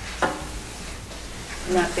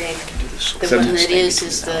 not big. The Seven. one that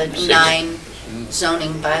is the 9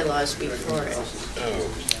 zoning bylaws before it.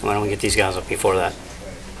 Why don't we get these guys up before that?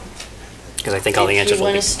 Because I think all the If answers you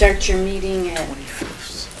will want be, to start your meeting at,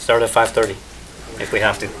 start at 5:30, if we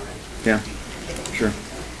have to. Yeah, sure.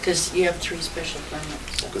 because you have 3 special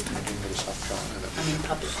permits, so. I mean,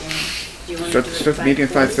 public hearings. Do you want to Start, do it start the meeting at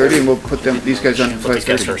 5:30 and we'll put these guys on at Put these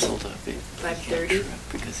guys 5:30. first.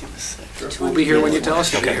 5:30? We'll be here when you tell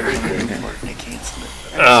us to be here.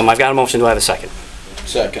 I've got a motion, do I have a second?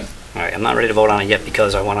 Second. All right, I'm not ready to vote on it yet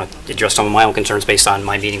because I want to address some of my own concerns based on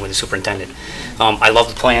my meeting with the superintendent. I love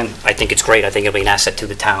the plan, I think it's great, I think it'll be an asset to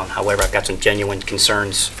the town. However, I've got some genuine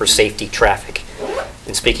concerns for safety, traffic.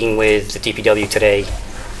 In speaking with the DPW today,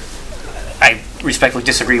 I respectfully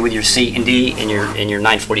disagree with your C and D in your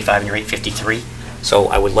 945 and your 853. So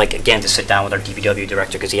I would like, again, to sit down with our DPW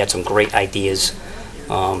director because he had some great ideas.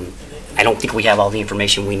 I don't think we have all the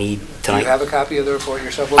information we need Do tonight. you have a copy of the report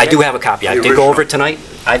yourself? I do have a copy. I did go over it tonight.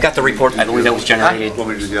 I've got the report. I believe that was generated. Want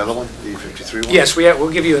me to do the other one, the 53 one? Yes,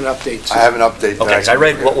 we'll give you an update. I have an update. Okay, 'cause I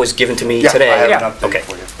read what was given to me Yeah, today. I have an Yeah. update Okay.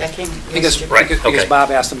 for you. That came Because, yesterday. because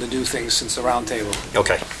Bob asked them to do things since the roundtable,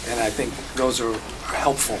 Okay. and I think those are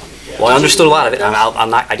helpful. Well, I understood a lot of it.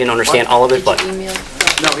 I didn't understand all of it, but Email?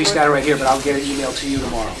 No, he's got it right here, but I'll get an email to you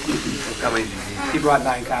tomorrow. He brought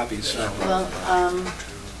 9 copies, so. Well,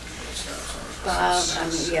 Bob,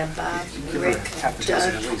 Bob, Rick, Half a Doug,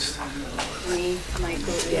 dozen at least. me,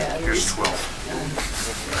 Michael, yeah. Here's 12.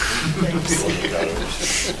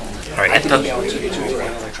 all right. I can email it to you too, if you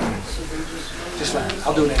want electronic. Just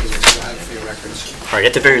I'll do it anyway, so you'll have it for your records. All right,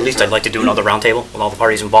 at the very least, I'd like to do another roundtable with all the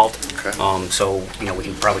parties involved. Okay. So, we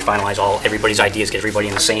can probably finalize everybody's ideas, get everybody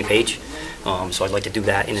on the same page. So I'd like to do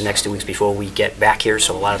that in the next 2 weeks before we get back here.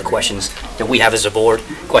 So a lot of the questions that we have as a board,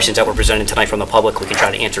 questions that were presented tonight from the public, we can try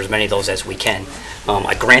to answer as many of those as we can.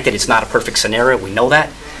 Granted, it's not a perfect scenario, we know that,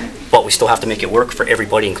 but we still have to make it work for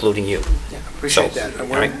everybody, including you. Yeah, appreciate So, that.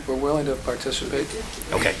 And all right. we're willing to participate.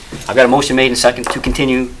 Okay. I've got a motion made and second to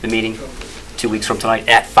continue the meeting 2 weeks from tonight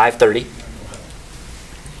at 5:30.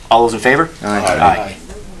 All those in favor? Aye.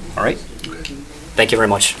 All right. Thank you very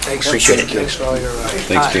much. Thanks. Appreciate it. Thanks for all your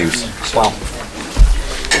Thanks, time. James. Well,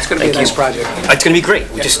 It's going to be a Thank nice you. project. it's going to be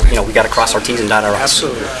great. We just, we got to cross our T's and dot our I's.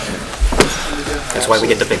 Absolutely. That's why we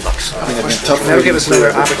get the big bucks. That'll give us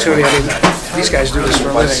another opportunity. I mean, these guys do this for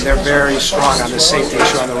a living. They're very strong on the safety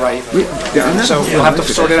issue on the right. So we'll have to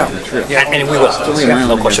sort it out. Yeah. And we will. Yeah,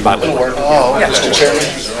 no question about it. We will. Oh, Mr.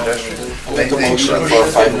 Chairman. Make the motion for a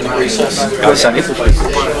 5-minute recess. Go second.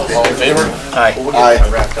 All in favor? Aye. Aye.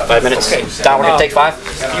 5 minutes. Don, we're going to take 5?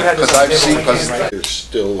 Because I've seen, There's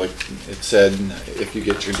still, like it said, if you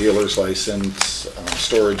get your dealer's license,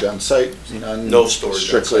 storage on site, none. No storage on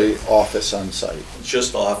Strictly office on site.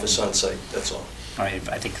 Just the office on site, that's all. All right,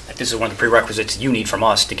 I think this is one of the prerequisites you need from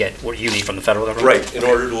us to get what you need from the federal government. Right, in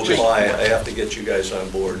order to apply, I have to get you guys on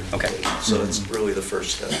board. Okay. So that's really the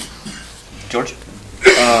first step. George?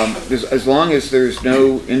 As long as there's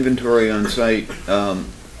no inventory on site,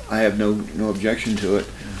 I have no objection to it.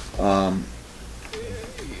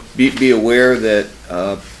 Be aware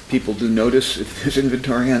that people do notice if there's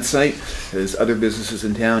inventory on site, as other businesses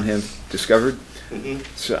in town have discovered.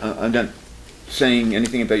 So I'm not saying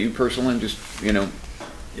anything about you personally, I'm just,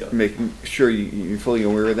 making sure you're fully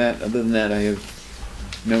aware of that. Other than that, I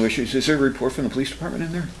have no issues. Is there a report from the police department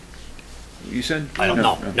in there? You said? I don't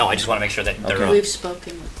know. No, I just want to make sure that they're... Okay. We've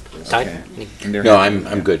spoken with the police. Ty? And they're No, happy?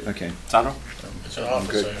 I'm good. Okay. Sandro? I'm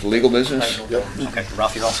good. Legal business? Yep. Okay,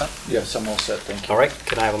 Ralph, you all set? Yes, I'm all set, thank you. All right,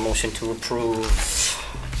 can I have a motion to approve?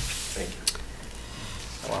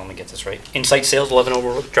 Well, let me get this right. Insight Sales, 11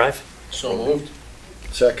 Overwood Drive. So moved.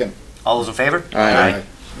 Second. All those in favor? Aye.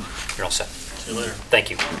 You're all set. See you later. Thank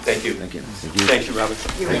you. Thank you. Thank you. Thank you, Robert.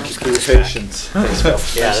 Thank you for your patience. Thanks, Bill. Yeah,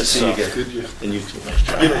 Nice to that's, see you good. again. And you too.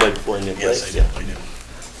 You didn't like before, didn't you? Yes, I did, I did.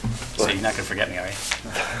 So you're not going to forget me, all right?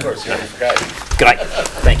 Of course, I forgot. Good night.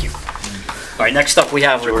 Thank you. All right, next up, we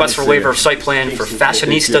have a request for waiver of site plan for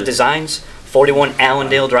Fashionista Designs, 41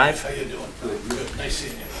 Allendale Drive. How you doing? Good. Nice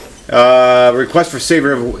seeing you. Request for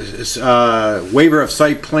waiver of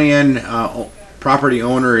site plan. Property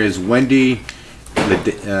owner is Wendy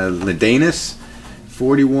Ledanis,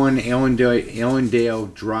 41 Allendale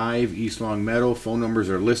Drive, East Long Meadow. Phone numbers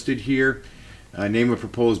are listed here. Name of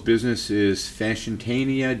proposed business is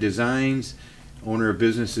Fashiontania Designs. Owner of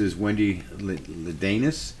business is Wendy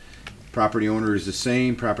Ledanis. Property owner is the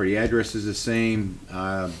same, property address is the same,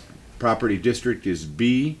 property district is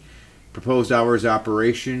B. Proposed hours of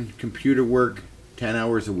operation, computer work, 10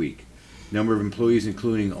 hours a week. Number of employees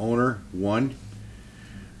including owner, 1.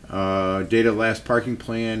 Date of last parking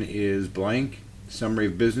plan is blank. Summary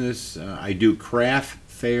of business, I do craft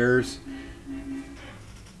fairs.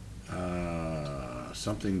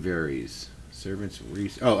 Something varies. Servants,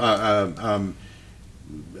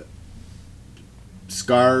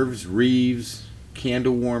 scarves, wreaths,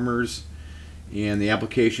 candle warmers, and the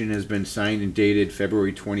application has been signed and dated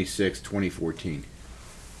February 26, 2014.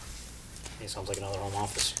 It sounds like another home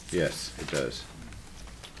office. Yes, it does.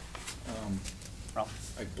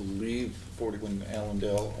 I believe 41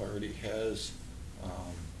 Allendale already has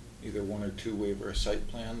either 1 or 2 waiver of site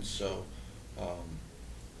plans, so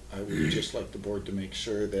I would just like the board to make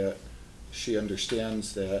sure that she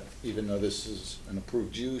understands that even though this is an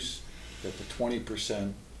approved use, that the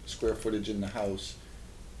 20% square footage in the house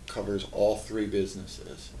covers all 3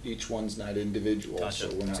 businesses. Each one's not individual, Gotcha. so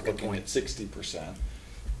we're That's a not good looking point. at 60%.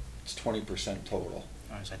 It's 20% total.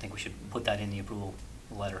 All right, so I think we should put that in the approval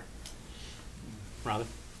letter. Robin?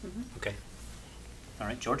 Okay. All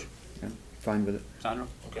right, George? Yeah, fine with it. Sandra?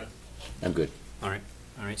 Okay. I'm good. All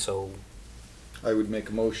right, so I would make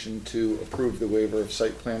a motion to approve the waiver of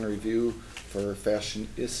site plan review for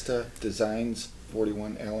Fashionista Designs,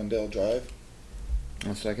 41 Allendale Drive.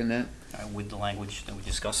 I'll second that. with the language that we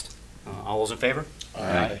discussed. All those in favor?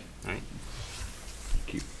 Aye. All right.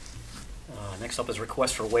 Thank you. Next up is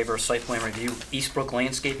request for waiver of site plan review, Eastbrook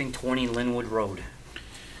Landscaping, 20 Linwood Road.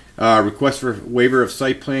 Request for waiver of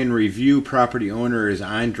site plan review. Property owner is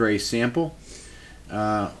Andre Sample.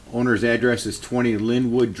 Owner's address is 20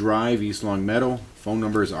 Linwood Drive, East Long Meadow. Phone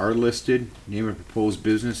numbers are listed. Name of proposed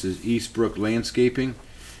business is Eastbrook Landscaping.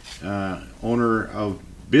 Owner of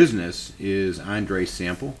business is Andre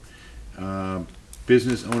Sample.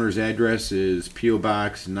 Business owner's address is P.O.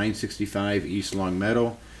 Box 965, East Long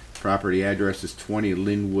Meadow. Property address is 20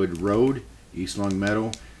 Linwood Road, East Long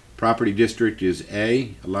Meadow. Property district is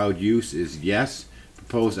A. Allowed use is yes.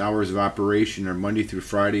 Proposed hours of operation are Monday through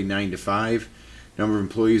Friday, 9 to 5. Number of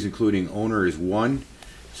employees, including owner, is 1.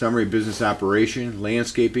 Summary business operation: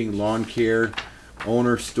 landscaping, lawn care,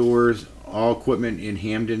 owner stores all equipment in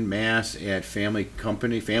Hamden, Mass. At Family's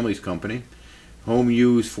Company. Home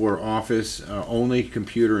use for office only,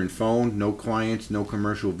 computer and phone. No clients, no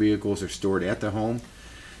commercial vehicles are stored at the home.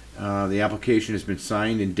 The application has been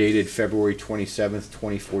signed and dated February 27th,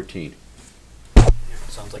 2014.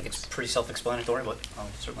 Sounds like it's pretty self-explanatory, but I'll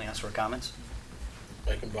certainly ask for comments.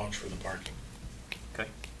 I can vouch for the parking. Okay.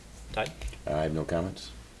 Ty? I have no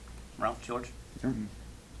comments. Ralph? George?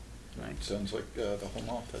 Right. Sounds like the home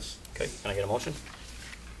office. Okay, can I get a motion?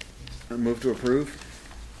 Move to approve.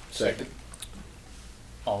 Second.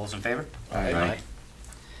 All those in favor? Aye.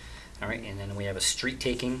 All right, and then we have a street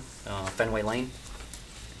taking, Fenway Lane.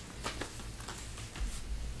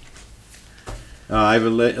 I have a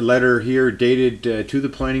letter here dated to the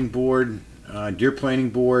planning board. Dear planning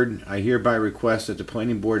board, I hereby request that the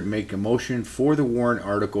planning board make a motion for the warrant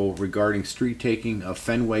article regarding street taking of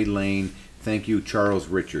Fenway Lane. Thank you, Charles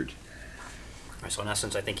Richard. All right, so in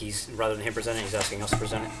essence, I think he's, rather than him present it, he's asking us to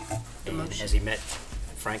present it. The And motion. has he met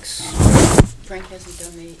Frank's, Frank hasn't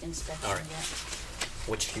done the inspection All right. yet.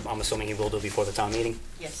 which I'm assuming he will do before the town meeting?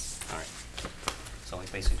 Yes. All right. So he's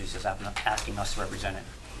basically just asking us to represent it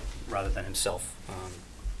rather than himself,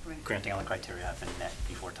 Right. granting all the criteria have been met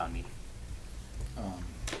before town meeting.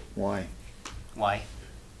 Why? Why?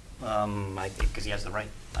 Because he has the right,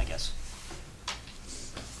 I guess.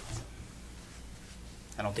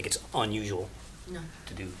 I don't think it's unusual No.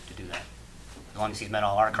 to do that. As long as he's met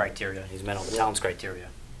all our criteria, he's met all the town's criteria.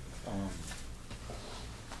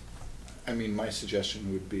 I mean, my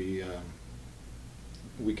suggestion would be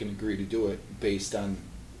we can agree to do it based on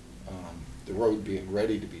the road being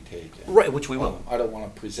ready to be taken. Right, which we will. I don't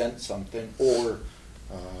want to present something or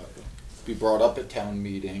be brought up at town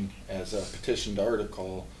meeting as a petitioned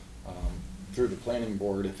article through the planning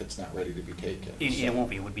board if it's not ready to be taken. It won't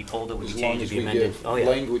be, it would be pulled, it would be As long changed, as it'd be we amended. give Oh, yeah.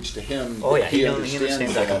 language to him, Oh, yeah, that he he understands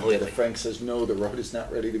understands that that completely. if Frank says, no, the road is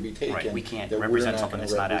not ready to be taken. Right, we can't that we're represent not something gonna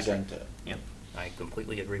that's not accurate. represent it. Yep, I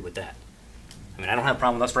completely agree with that. I mean, I don't have a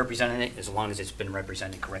problem with us representing it as long as it's been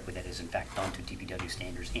represented correctly, that is in fact done to DPW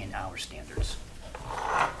standards and our standards.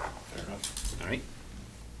 Fair enough. All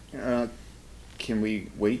right? Can we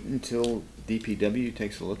wait until DPW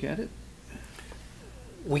takes a look at it?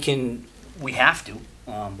 We have to,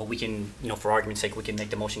 but we can, for argument's sake, we can make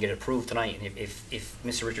the motion, get it approved tonight, and if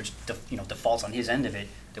Mr. Richards, defaults on his end of it,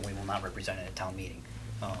 then we will not represent it at town meeting.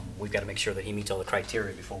 we've got to make sure that he meets all the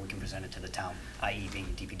criteria before we can present it to the town, i.e. being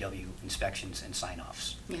DPW inspections and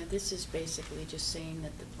sign-offs. Yeah, this is basically just saying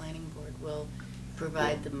that the planning board will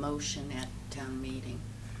provide the motion at town meeting.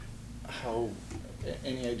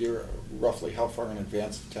 Any idea roughly how far in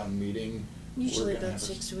advance of town meeting? Usually we're gonna about have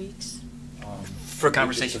 6 weeks. For a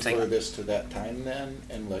conversation, we just defer this to that time then,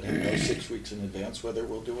 and let him know 6 weeks in advance whether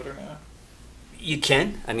we'll do it or not? You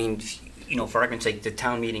can. I mean, you know, for argument's sake, the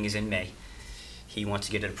town meeting is in May. He wants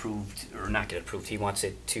to get it approved, or not get it approved, he wants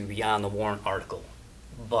it to be on the warrant article.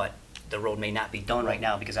 But the road may not be done right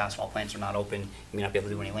now because asphalt plants are not open, he may not be able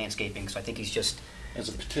to do any landscaping, so I think he's just... As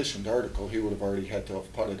a petitioned article, he would have already had to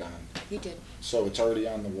have put it on. He did. So it's already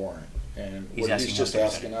on the warrant. And He's what he's asking just us to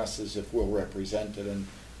asking us is if we'll represent it, and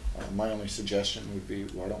my only suggestion would be,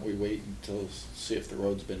 why don't we wait until, see if the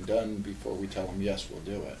road's been done before we tell him, yes, we'll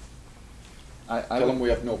do it. Tell him we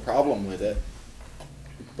have no problem with it,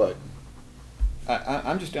 but...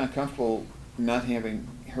 I'm just uncomfortable not having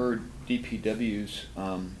heard DPW's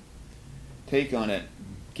take on it,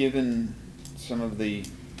 given some of the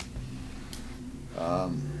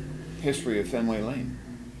history of Fenway Lane.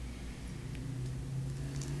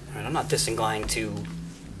 All right, I'm not disinclined to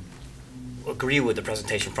agree with the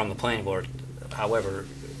presentation from the planning board. However,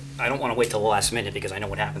 I don't want to wait till the last minute because I know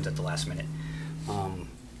what happens at the last minute.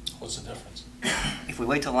 What's the difference? If we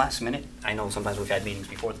wait till the last minute, I know sometimes we've had meetings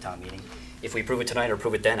before the town meeting. If we approve it tonight or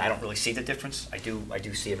approve it then, I don't really see the difference. I do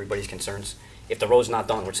see everybody's concerns. If the road's not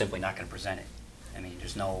done, we're simply not going to present it. I mean,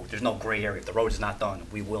 there's no gray area. If the road is not done,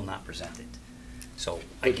 we will not present it. So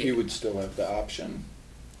But he would still have the option,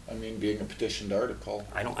 I mean, being a petitioned article.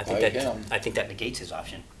 I think that negates his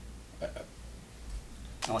option.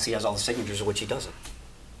 Unless he has all the signatures, of which he doesn't.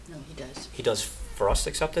 No, he does. He does for us to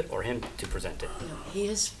accept it or him to present it? No, he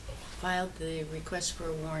has filed the request for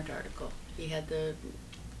a warrant article. He had the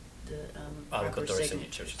proper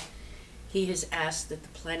signatures. He has asked that the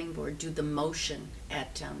planning board do the motion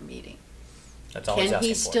at town meeting. That's all he's asking for. Can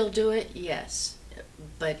he still do it? Yes.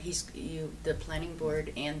 But the planning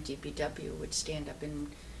board and DPW would stand up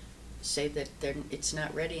and say that it's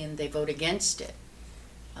not ready and they vote against it.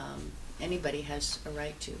 Anybody has a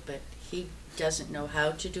right to, but he doesn't know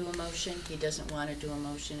how to do a motion. He doesn't want to do a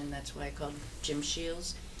motion, and that's why I called Jim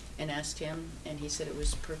Shields and asked him, and he said it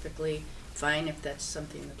was perfectly fine if that's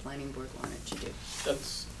something the planning board wanted to do.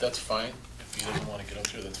 That's fine. If he doesn't want to get up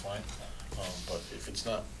here, that's fine. But if it's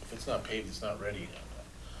not paved, it's not ready.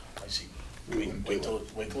 I see. Wait till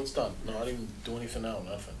it's done. No, not even do anything now.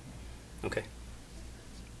 Nothing. Okay.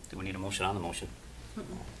 Do we need a motion on the motion?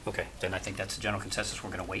 Okay, then I think that's the general consensus.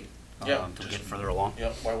 We're going to wait to get further along.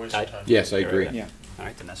 Yeah. Why waste your time? Yes, I agree. Yeah. All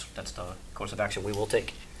right, then that's the course of action we will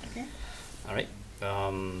take. Okay. All right.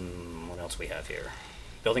 What else we have here?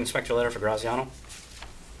 Building inspector letter for Graziano.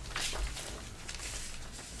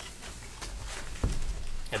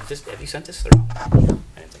 Have you sent this through? I didn't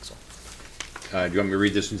think so. Do you want me to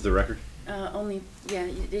read this into the record?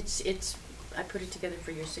 It's, I put it together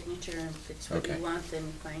for your signature, and if it's what you want,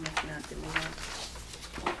 then fine, if not, then we won't.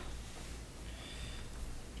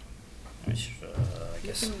 I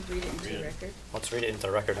guess. You can read it into the record. Let's read it into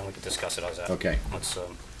the record, and we can discuss it. How's that? Okay. Let's do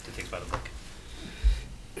things by the book.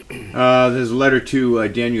 There's a letter to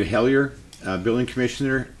Daniel Hellier, building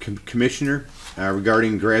commissioner,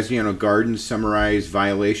 regarding Graziano Gardens summarized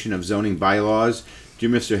violation of zoning bylaws. Dear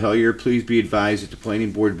Mr. Hellier, please be advised that the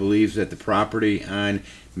planning board believes that the property on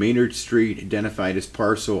Maynard Street, identified as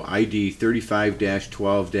parcel ID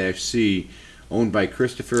 35-12-C, owned by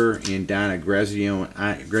Christopher and Donna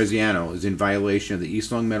Graziano, is in violation of the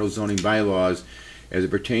East Long Meadow zoning bylaws as it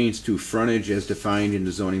pertains to frontage as defined in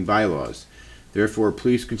the zoning bylaws. Therefore,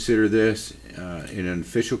 please consider this in an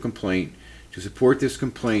official complaint. To support this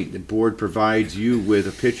complaint, the board provides you with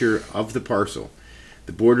a picture of the parcel.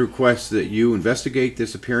 The board requests that you investigate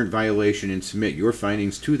this apparent violation and submit your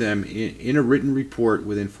findings to them in a written report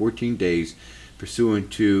within 14 days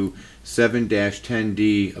pursuant to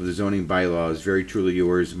 7-10D of the zoning bylaws. Very truly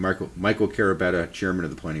yours, Michael Carabetta, Chairman of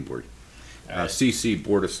the Planning Board. CC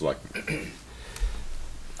Board of Selectmen.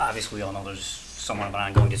 Obviously, we all know there's somewhat of an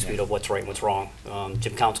ongoing dispute of what's right and what's wrong.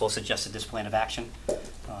 Jim Council suggested this plan of action.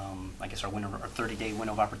 I guess our 30-day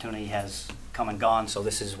window of opportunity has come and gone, so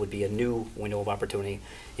this would be a new window of opportunity.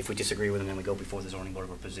 If we disagree with them, then we go before the Zoning Board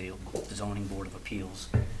of Appeals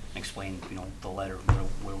and explain, the letter,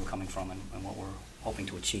 where we're coming from and what we're hoping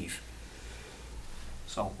to achieve.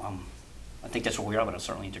 So I think that's where we are, but I'll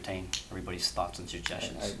certainly entertain everybody's thoughts and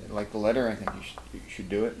suggestions. I like the letter. I think you should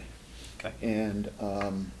do it. Okay. And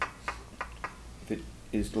if it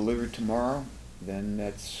is delivered tomorrow, then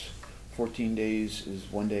that's 14 days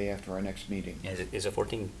is one day after our next meeting. Is it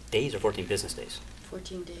 14 days or 14 business days?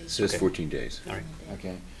 14 days. It says Okay. 14 days. All right.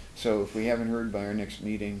 Okay, so if we haven't heard by our next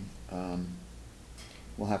meeting,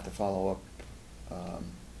 we'll have to follow up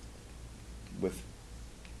with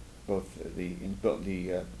both the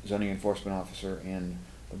zoning enforcement officer and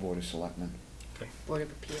the Board of Selectmen. Okay. Board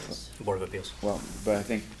of Appeals. Board of Appeals. Well, but I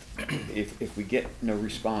think if we get no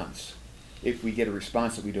response, if we get a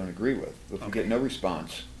response that we don't agree with, if we get no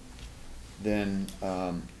response, then,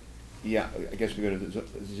 yeah, I guess we go to the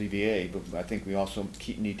ZBA, but I think we also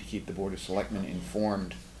need to keep the Board of Selectmen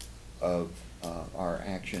informed of our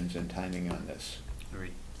actions and timing on this.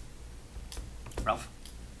 Agreed. Ralph?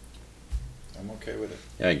 I'm okay with it.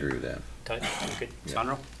 Yeah, I agree with that. Todd, you good? Yeah.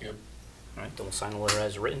 Sandro? Yep. All right, then we'll sign the letter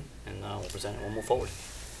as written, and we'll present it, and we'll move forward.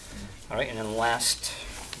 All right, and then last,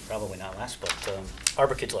 probably not last, but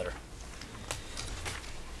Arbor Kids letter.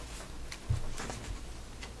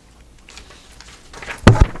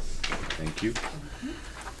 Thank you.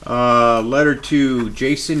 Letter to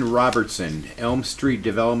Jason Robertson, Elm Street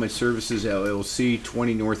Development Services LLC,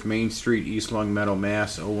 20 North Main Street, East Long Meadow,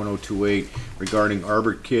 Mass. 01028, regarding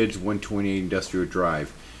Arbor Kids, 128 Industrial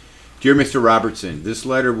Drive. Dear Mr. Robertson, this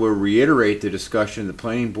letter will reiterate the discussion the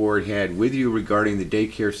planning board had with you regarding the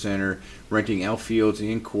daycare center renting outfields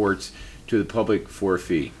and courts to the public for a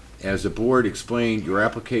fee. As the board explained, your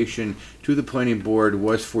application to the planning board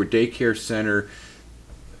was for daycare center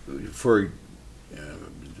for a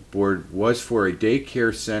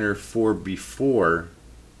daycare center for before,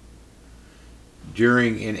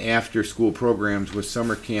 during, and after school programs with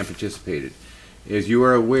summer camp anticipated. As you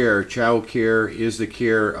are aware, child care is the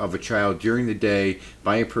care of a child during the day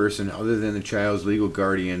by a person other than the child's legal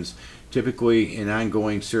guardians, typically an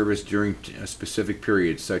ongoing service during a specific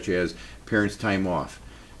period, such as parents' time off.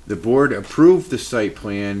 The board approved the site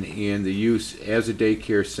plan and the use as a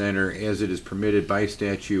daycare center as it is permitted by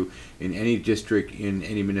statute in any district in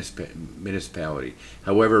any municipality.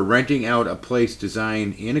 However, renting out a place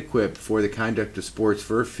designed and equipped for the conduct of sports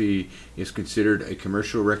for a fee is considered a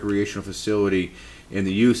commercial recreational facility, and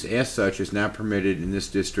the use as such is not permitted in this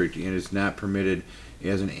district and is not permitted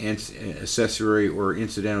as an accessory or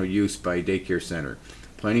incidental use by a daycare center.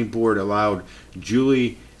 Planning board allowed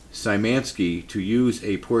Julie Szymanski to use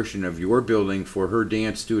a portion of your building for her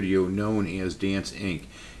dance studio known as Dance Inc.,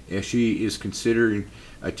 as she is considering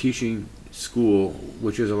a teaching school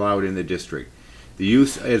which is allowed in the district. The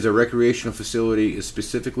use as a recreational facility is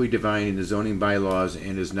specifically defined in the zoning bylaws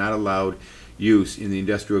and is not allowed use in the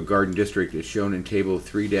industrial garden district as shown in table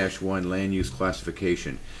 3-1 land use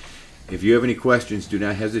classification. If you have any questions, do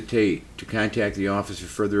not hesitate to contact the office for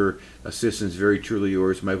further assistance. Very truly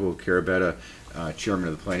yours, Michael Carabetta, Chairman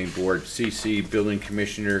of the Planning Board, CC, Building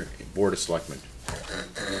Commissioner, Board of Selectmen.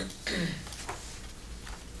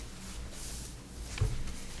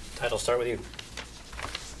 Ted, I'll start with you.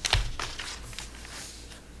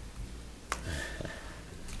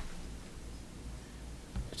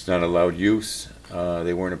 It's not allowed use.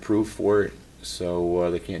 They weren't approved for it,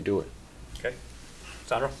 so they can't do it. Okay.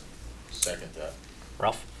 Sandro? Second that.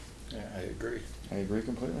 Ralph? Yeah, I agree. I agree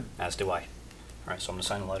completely. As do I. All right, so I'm going to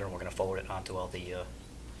sign the letter, and we're going to forward it on to all the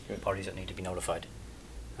parties that need to be notified.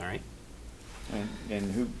 All right?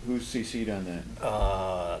 And who's CC'd on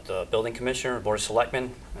that? The building commissioner, board of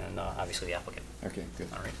selectmen, and obviously the applicant. Okay, good.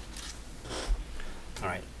 All right. All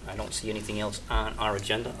right, I don't see anything else on our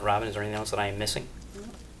agenda. Robin, is there anything else that I am missing?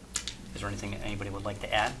 Is there anything anybody would like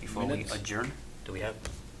to add before Minutes. we adjourn? Do we have?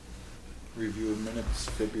 Review of minutes,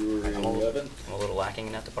 February I'm 11th. a little lacking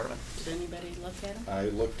in that department. Did anybody look at them? I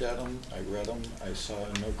looked at them, I read them, I saw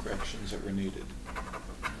no corrections that were needed.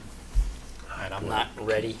 All right, I'm not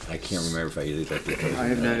ready. I can't remember if I did that. I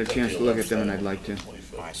have not had a chance to look at them, and I'd like to.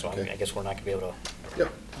 All right, so Okay. I guess we're not going to be able to.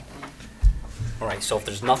 Yep. All right, so if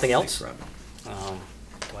there's nothing else, Thanks, Robin.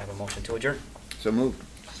 do I have a motion to adjourn? So moved.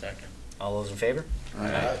 Second. All those in favor?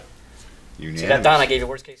 Aye. See that, Don? I gave you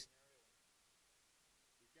worst case.